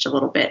changed a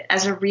little bit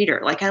as a reader.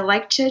 Like, I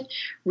like to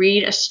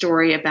read a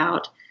story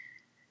about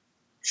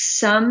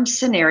some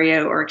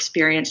scenario or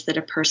experience that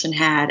a person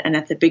had, and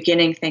at the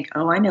beginning think,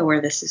 oh, I know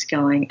where this is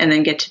going, and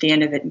then get to the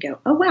end of it and go,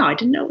 oh, wow, I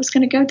didn't know it was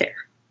going to go there.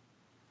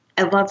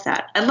 I love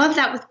that. I love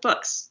that with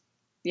books.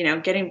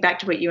 Getting back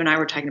to what you and I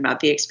were talking about,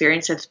 the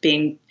experience of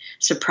being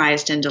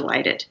surprised and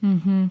delighted.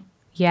 Mm-hmm.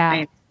 Yeah. I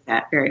enjoy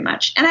that very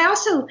much. And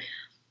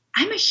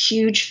I'm a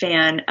huge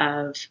fan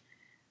of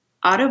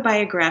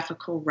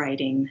autobiographical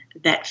writing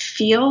that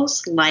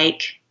feels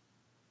like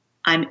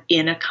I'm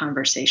in a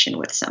conversation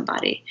with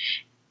somebody.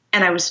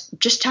 And I was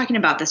just talking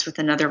about this with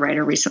another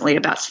writer recently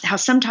about how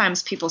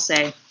sometimes people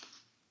say,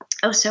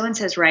 oh,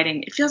 so-and-so's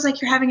writing, it feels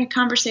like you're having a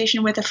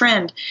conversation with a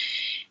friend.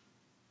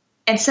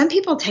 And some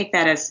people take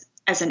that as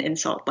as an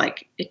insult.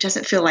 Like, it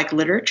doesn't feel like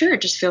literature.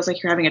 It just feels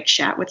like you're having a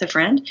chat with a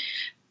friend.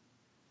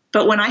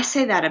 But when I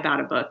say that about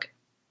a book,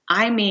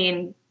 I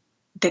mean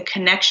the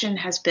connection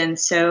has been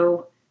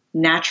so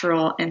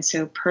natural and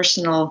so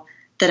personal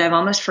that I've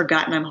almost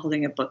forgotten I'm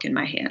holding a book in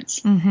my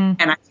hands. Mm-hmm.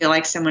 And I feel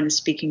like someone is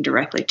speaking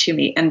directly to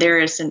me. And there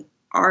is an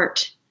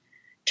art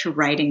to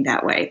writing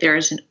that way. There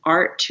is an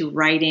art to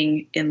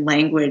writing in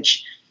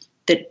language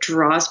that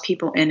draws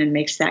people in and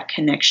makes that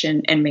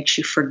connection and makes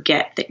you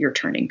forget that you're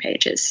turning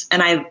pages.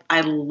 And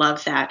I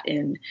love that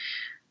in,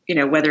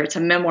 whether it's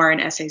a memoir, an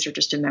essays, or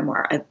just a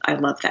memoir. I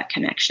love that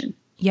connection.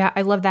 Yeah,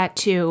 I love that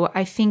too.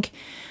 I think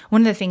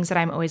one of the things that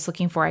I'm always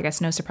looking for, I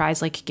guess no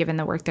surprise, like given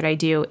the work that I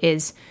do,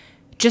 is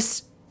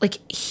just like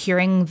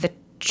hearing the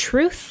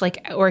truth,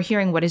 like, or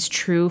hearing what is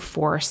true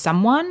for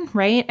someone,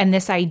 right? And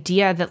this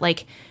idea that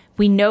like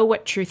we know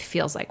what truth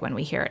feels like when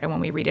we hear it and when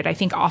we read it. I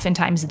think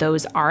oftentimes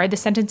those are the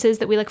sentences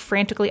that we like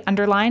frantically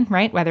underline,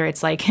 right? Whether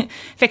it's like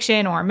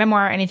fiction or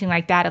memoir or anything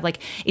like that, of like,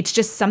 it's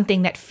just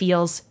something that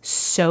feels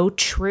so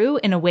true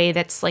in a way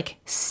that's like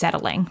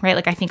settling, right?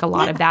 Like I think a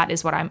lot of that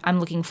is what I'm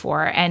looking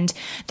for. And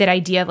that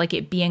idea of like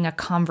it being a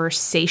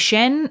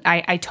conversation,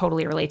 I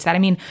totally relate to that. I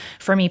mean,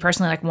 for me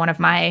personally, like one of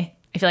my,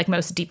 I feel like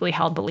most deeply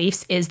held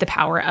beliefs is the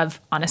power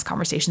of honest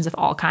conversations of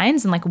all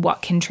kinds, and like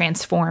what can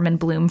transform and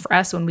bloom for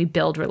us when we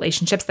build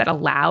relationships that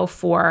allow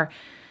for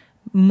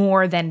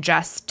more than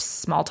just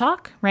small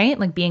talk, right?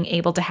 Like being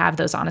able to have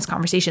those honest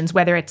conversations,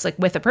 whether it's like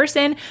with a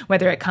person,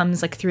 whether it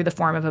comes like through the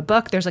form of a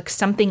book, there's like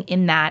something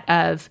in that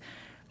of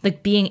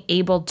like being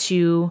able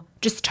to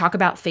just talk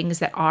about things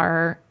that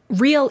are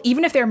real,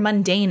 even if they're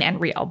mundane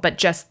and real, but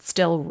just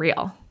still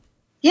real.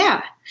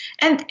 Yeah.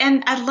 And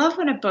I love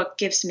when a book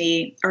gives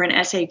me, or an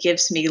essay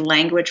gives me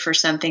language for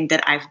something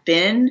that I've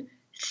been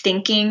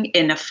thinking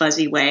in a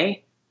fuzzy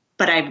way,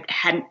 but I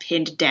hadn't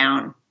pinned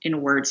down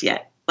in words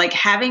yet. Like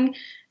having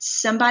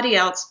somebody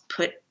else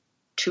put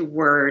to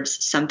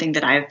words something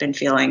that I've been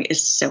feeling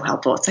is so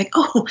helpful. It's like,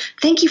 oh,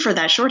 thank you for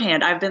that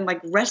shorthand. I've been like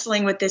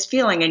wrestling with this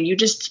feeling and you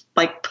just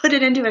like put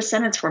it into a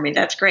sentence for me.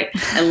 That's great.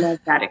 I love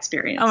that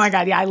experience. Oh my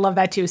God. Yeah. I love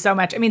that too so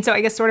much. I mean, so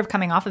I guess sort of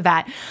coming off of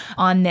that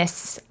on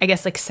this, I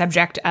guess like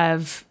subject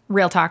of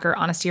real talk or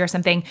honesty or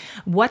something,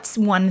 what's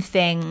one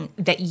thing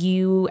that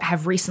you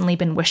have recently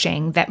been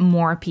wishing that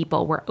more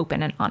people were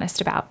open and honest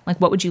about? Like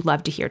what would you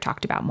love to hear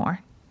talked about more?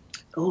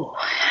 Oh,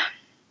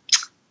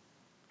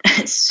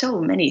 so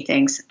many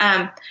things.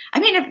 I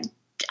mean,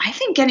 I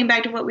think getting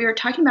back to what we were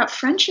talking about,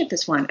 friendship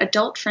is one.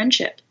 Adult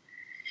friendship.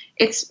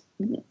 It's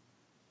we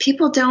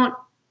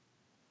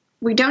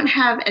don't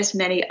have as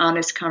many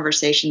honest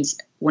conversations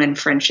when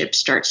friendship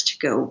starts to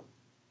go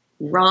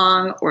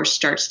wrong or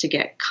starts to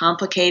get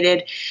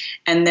complicated.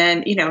 And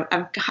then,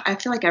 I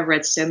feel like I've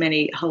read so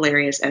many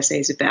hilarious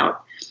essays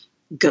about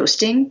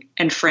ghosting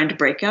and friend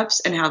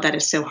breakups and how that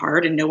is so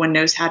hard and no one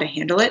knows how to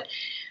handle it.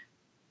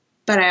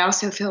 But I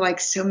also feel like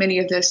so many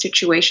of those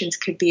situations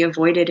could be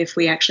avoided if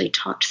we actually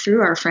talked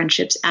through our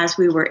friendships as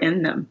we were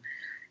in them.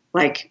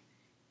 Like,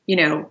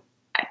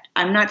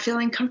 I'm not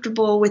feeling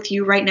comfortable with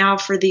you right now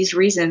for these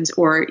reasons,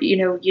 or,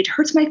 it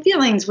hurts my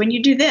feelings when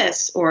you do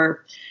this,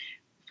 or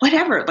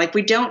whatever. Like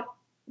we don't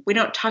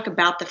talk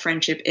about the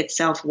friendship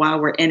itself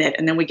while we're in it.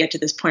 And then we get to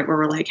this point where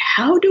we're like,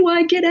 how do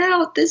I get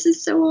out? This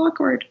is so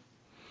awkward.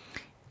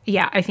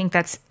 Yeah, I think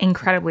that's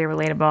incredibly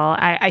relatable.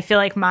 I feel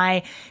like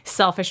my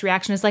selfish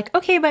reaction is like,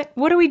 okay, but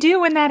what do we do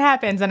when that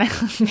happens? And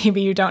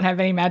maybe you don't have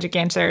any magic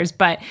answers,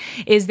 but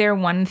is there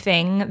one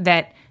thing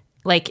that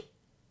like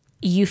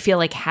you feel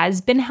like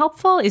has been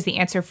helpful? Is the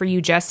answer for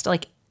you just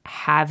like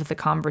have the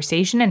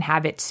conversation and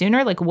have it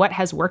sooner? Like what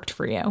has worked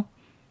for you?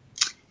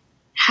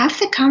 Have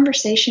the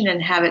conversation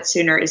and have it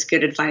sooner is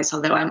good advice,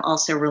 although I'm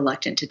also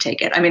reluctant to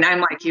take it. I mean,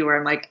 I'm like you, where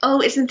I'm like,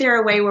 oh, isn't there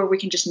a way where we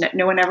can just,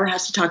 no one ever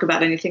has to talk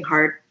about anything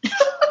hard?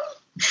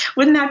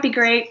 Wouldn't that be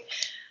great?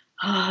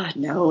 Oh,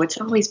 no, it's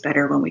always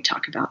better when we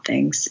talk about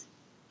things.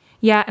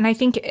 Yeah. And I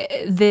think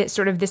the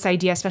sort of this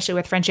idea, especially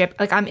with friendship,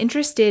 like I'm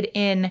interested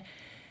in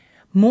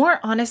more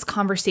honest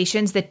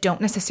conversations that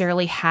don't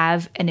necessarily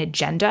have an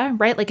agenda,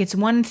 right? Like it's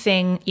one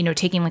thing,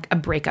 taking like a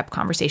breakup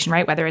conversation,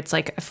 right? Whether it's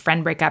like a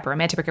friend breakup or a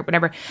romantic breakup,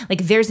 whatever,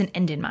 like there's an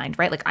end in mind,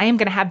 right? Like I am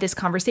going to have this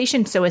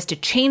conversation so as to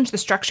change the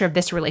structure of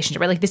this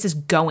relationship, right? Like this is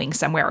going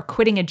somewhere or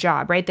quitting a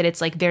job, right? That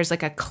it's like, there's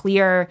like a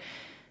clear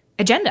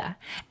agenda.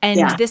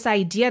 And this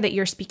idea that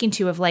you're speaking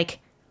to of like,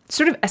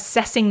 sort of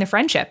assessing the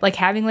friendship, like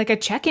having like a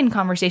check-in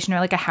conversation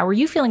or like a, how are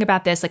you feeling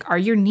about this? Like, are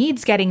your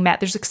needs getting met?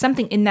 There's like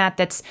something in that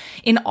that's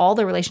in all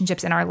the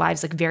relationships in our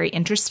lives, like very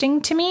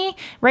interesting to me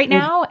right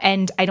now.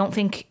 And I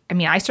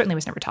certainly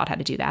was never taught how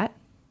to do that.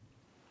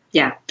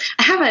 Yeah.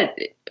 I have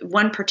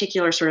one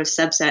particular sort of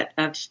subset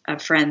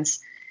of friends.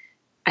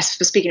 I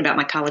was speaking about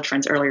my college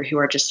friends earlier who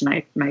are just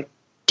my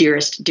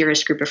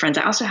dearest group of friends.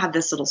 I also have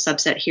this little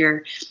subset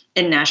here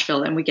in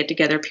Nashville, and we get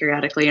together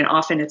periodically. And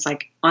often it's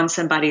like on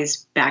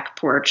somebody's back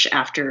porch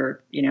after,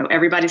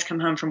 everybody's come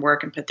home from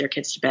work and put their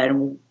kids to bed,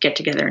 and we'll get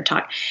together and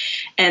talk.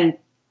 And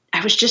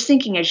I was just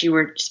thinking, as you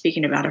were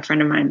speaking about a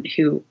friend of mine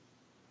who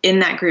in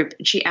that group,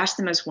 and she asked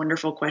the most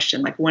wonderful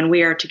question, like when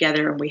we are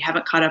together and we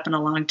haven't caught up in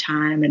a long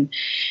time and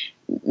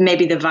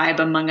maybe the vibe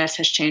among us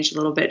has changed a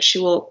little bit, she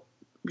will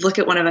look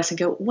at one of us and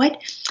go,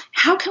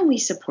 how can we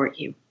support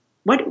you?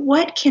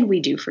 What can we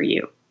do for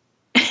you?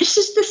 It's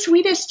just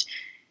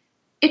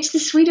it's the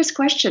sweetest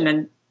question.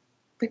 And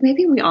like,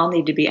 maybe we all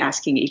need to be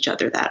asking each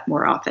other that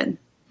more often.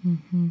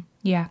 Mm-hmm.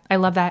 Yeah, I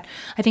love that.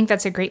 I think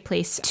that's a great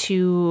place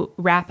to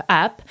wrap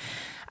up.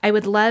 I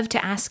would love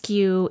to ask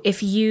you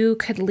if you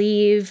could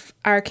leave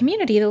our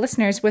community, the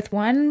listeners, with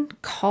one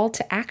call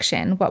to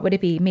action. What would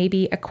it be?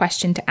 Maybe a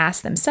question to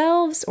ask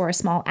themselves or a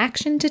small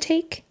action to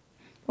take?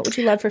 What would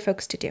you love for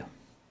folks to do?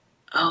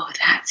 Oh,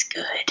 that's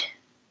good.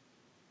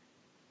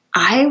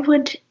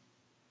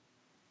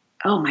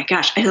 Oh my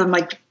gosh, I'm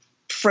like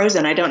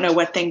frozen. I don't know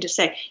what thing to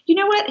say. You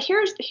know what?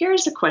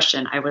 Here's a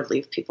question I would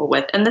leave people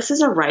with. And this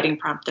is a writing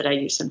prompt that I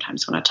use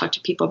sometimes when I talk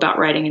to people about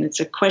writing. And it's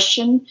a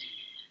question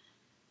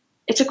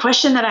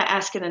that I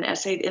ask in an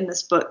essay in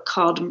this book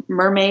called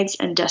Mermaids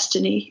and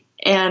Destiny.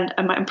 And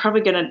I'm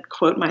probably going to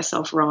quote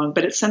myself wrong,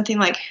 but it's something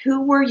like,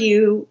 who were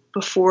you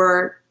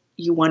before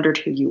you wondered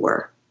who you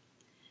were?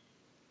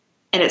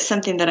 And it's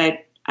something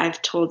that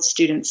I've told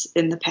students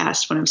in the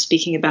past when I'm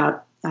speaking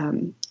about,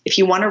 if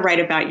you want to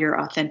write about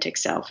your authentic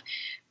self,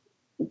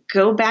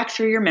 come back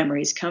through your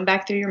memories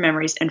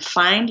and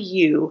find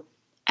you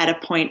at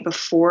a point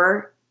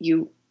before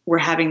you were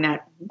having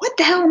that, what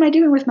the hell am I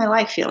doing with my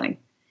life feeling?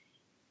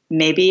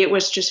 Maybe it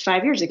was just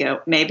 5 years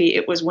ago. Maybe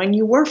it was when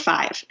you were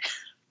 5.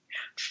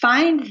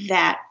 Find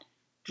that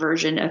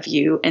version of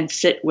you and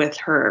sit with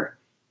her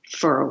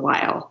for a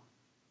while.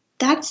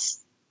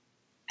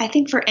 I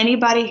think for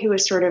anybody who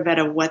is sort of at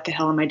a what the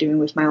hell am I doing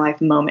with my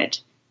life moment,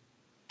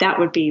 that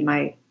would be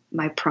my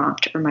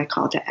prompt or my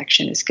call to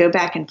action, is go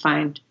back and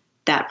find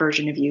that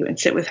version of you and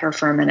sit with her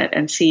for a minute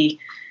and see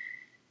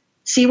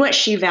what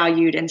she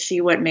valued and see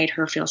what made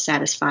her feel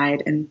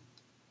satisfied, and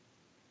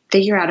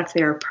figure out if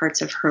there are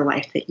parts of her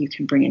life that you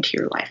can bring into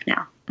your life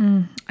now.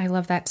 I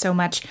love that so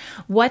much.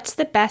 What's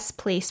the best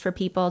place for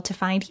people to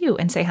find you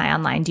and say hi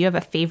online? Do you have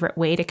a favorite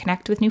way to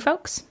connect with new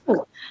folks?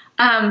 Cool.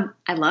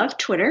 I love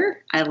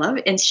Twitter. I love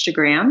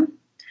Instagram.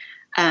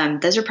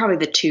 Those are probably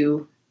the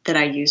two that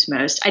I use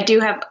most. I do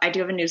have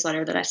a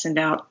newsletter that I send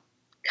out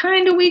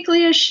kind of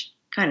weekly-ish,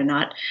 kind of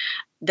not.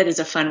 That is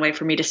a fun way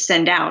for me to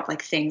send out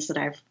like things that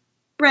I've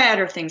read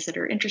or things that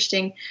are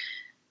interesting.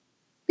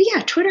 But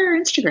yeah, Twitter or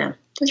Instagram.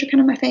 Those are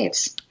kind of my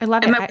faves. I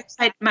love it.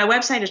 My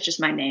website is just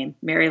my name,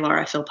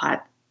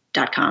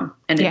 MaryLauraPhilpott.com.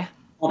 And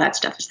all that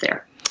stuff is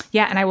there.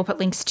 Yeah, and I will put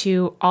links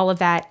to all of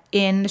that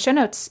in the show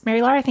notes.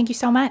 Mary Laura, thank you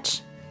so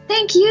much.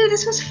 Thank you.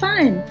 This was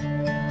fun.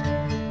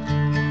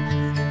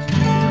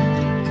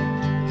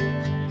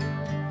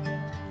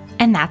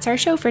 And that's our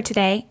show for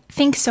today.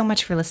 Thanks so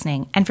much for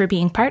listening and for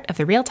being part of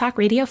the Real Talk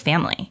Radio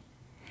family.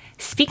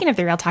 Speaking of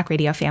the Real Talk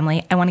Radio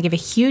family, I want to give a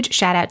huge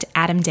shout out to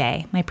Adam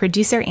Day, my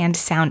producer and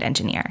sound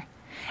engineer.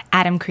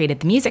 Adam created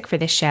the music for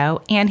this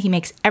show, and he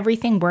makes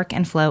everything work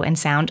and flow and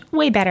sound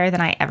way better than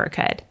I ever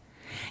could.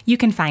 You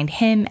can find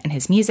him and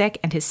his music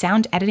and his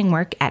sound editing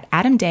work at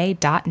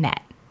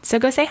adamday.net, so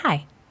go say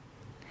hi.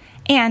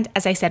 And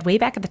as I said way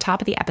back at the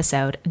top of the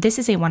episode, this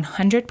is a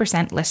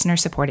 100%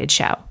 listener-supported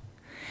show.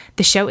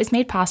 The show is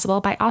made possible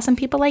by awesome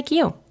people like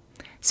you.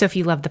 So if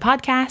you love the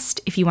podcast,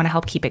 if you want to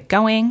help keep it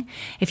going,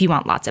 if you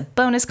want lots of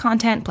bonus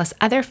content plus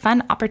other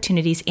fun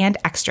opportunities and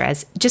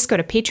extras, just go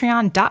to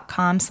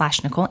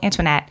patreon.com/Nicole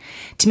Antoinette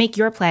to make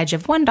your pledge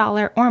of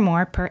 $1 or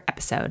more per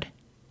episode.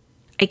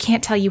 I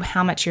can't tell you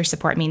how much your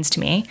support means to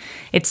me.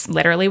 It's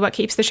literally what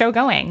keeps the show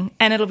going,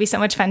 and it'll be so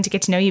much fun to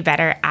get to know you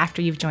better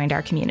after you've joined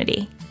our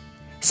community.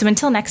 So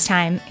until next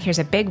time, here's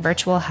a big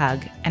virtual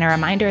hug and a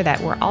reminder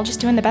that we're all just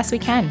doing the best we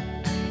can.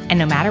 And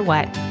no matter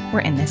what,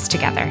 we're in this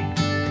together.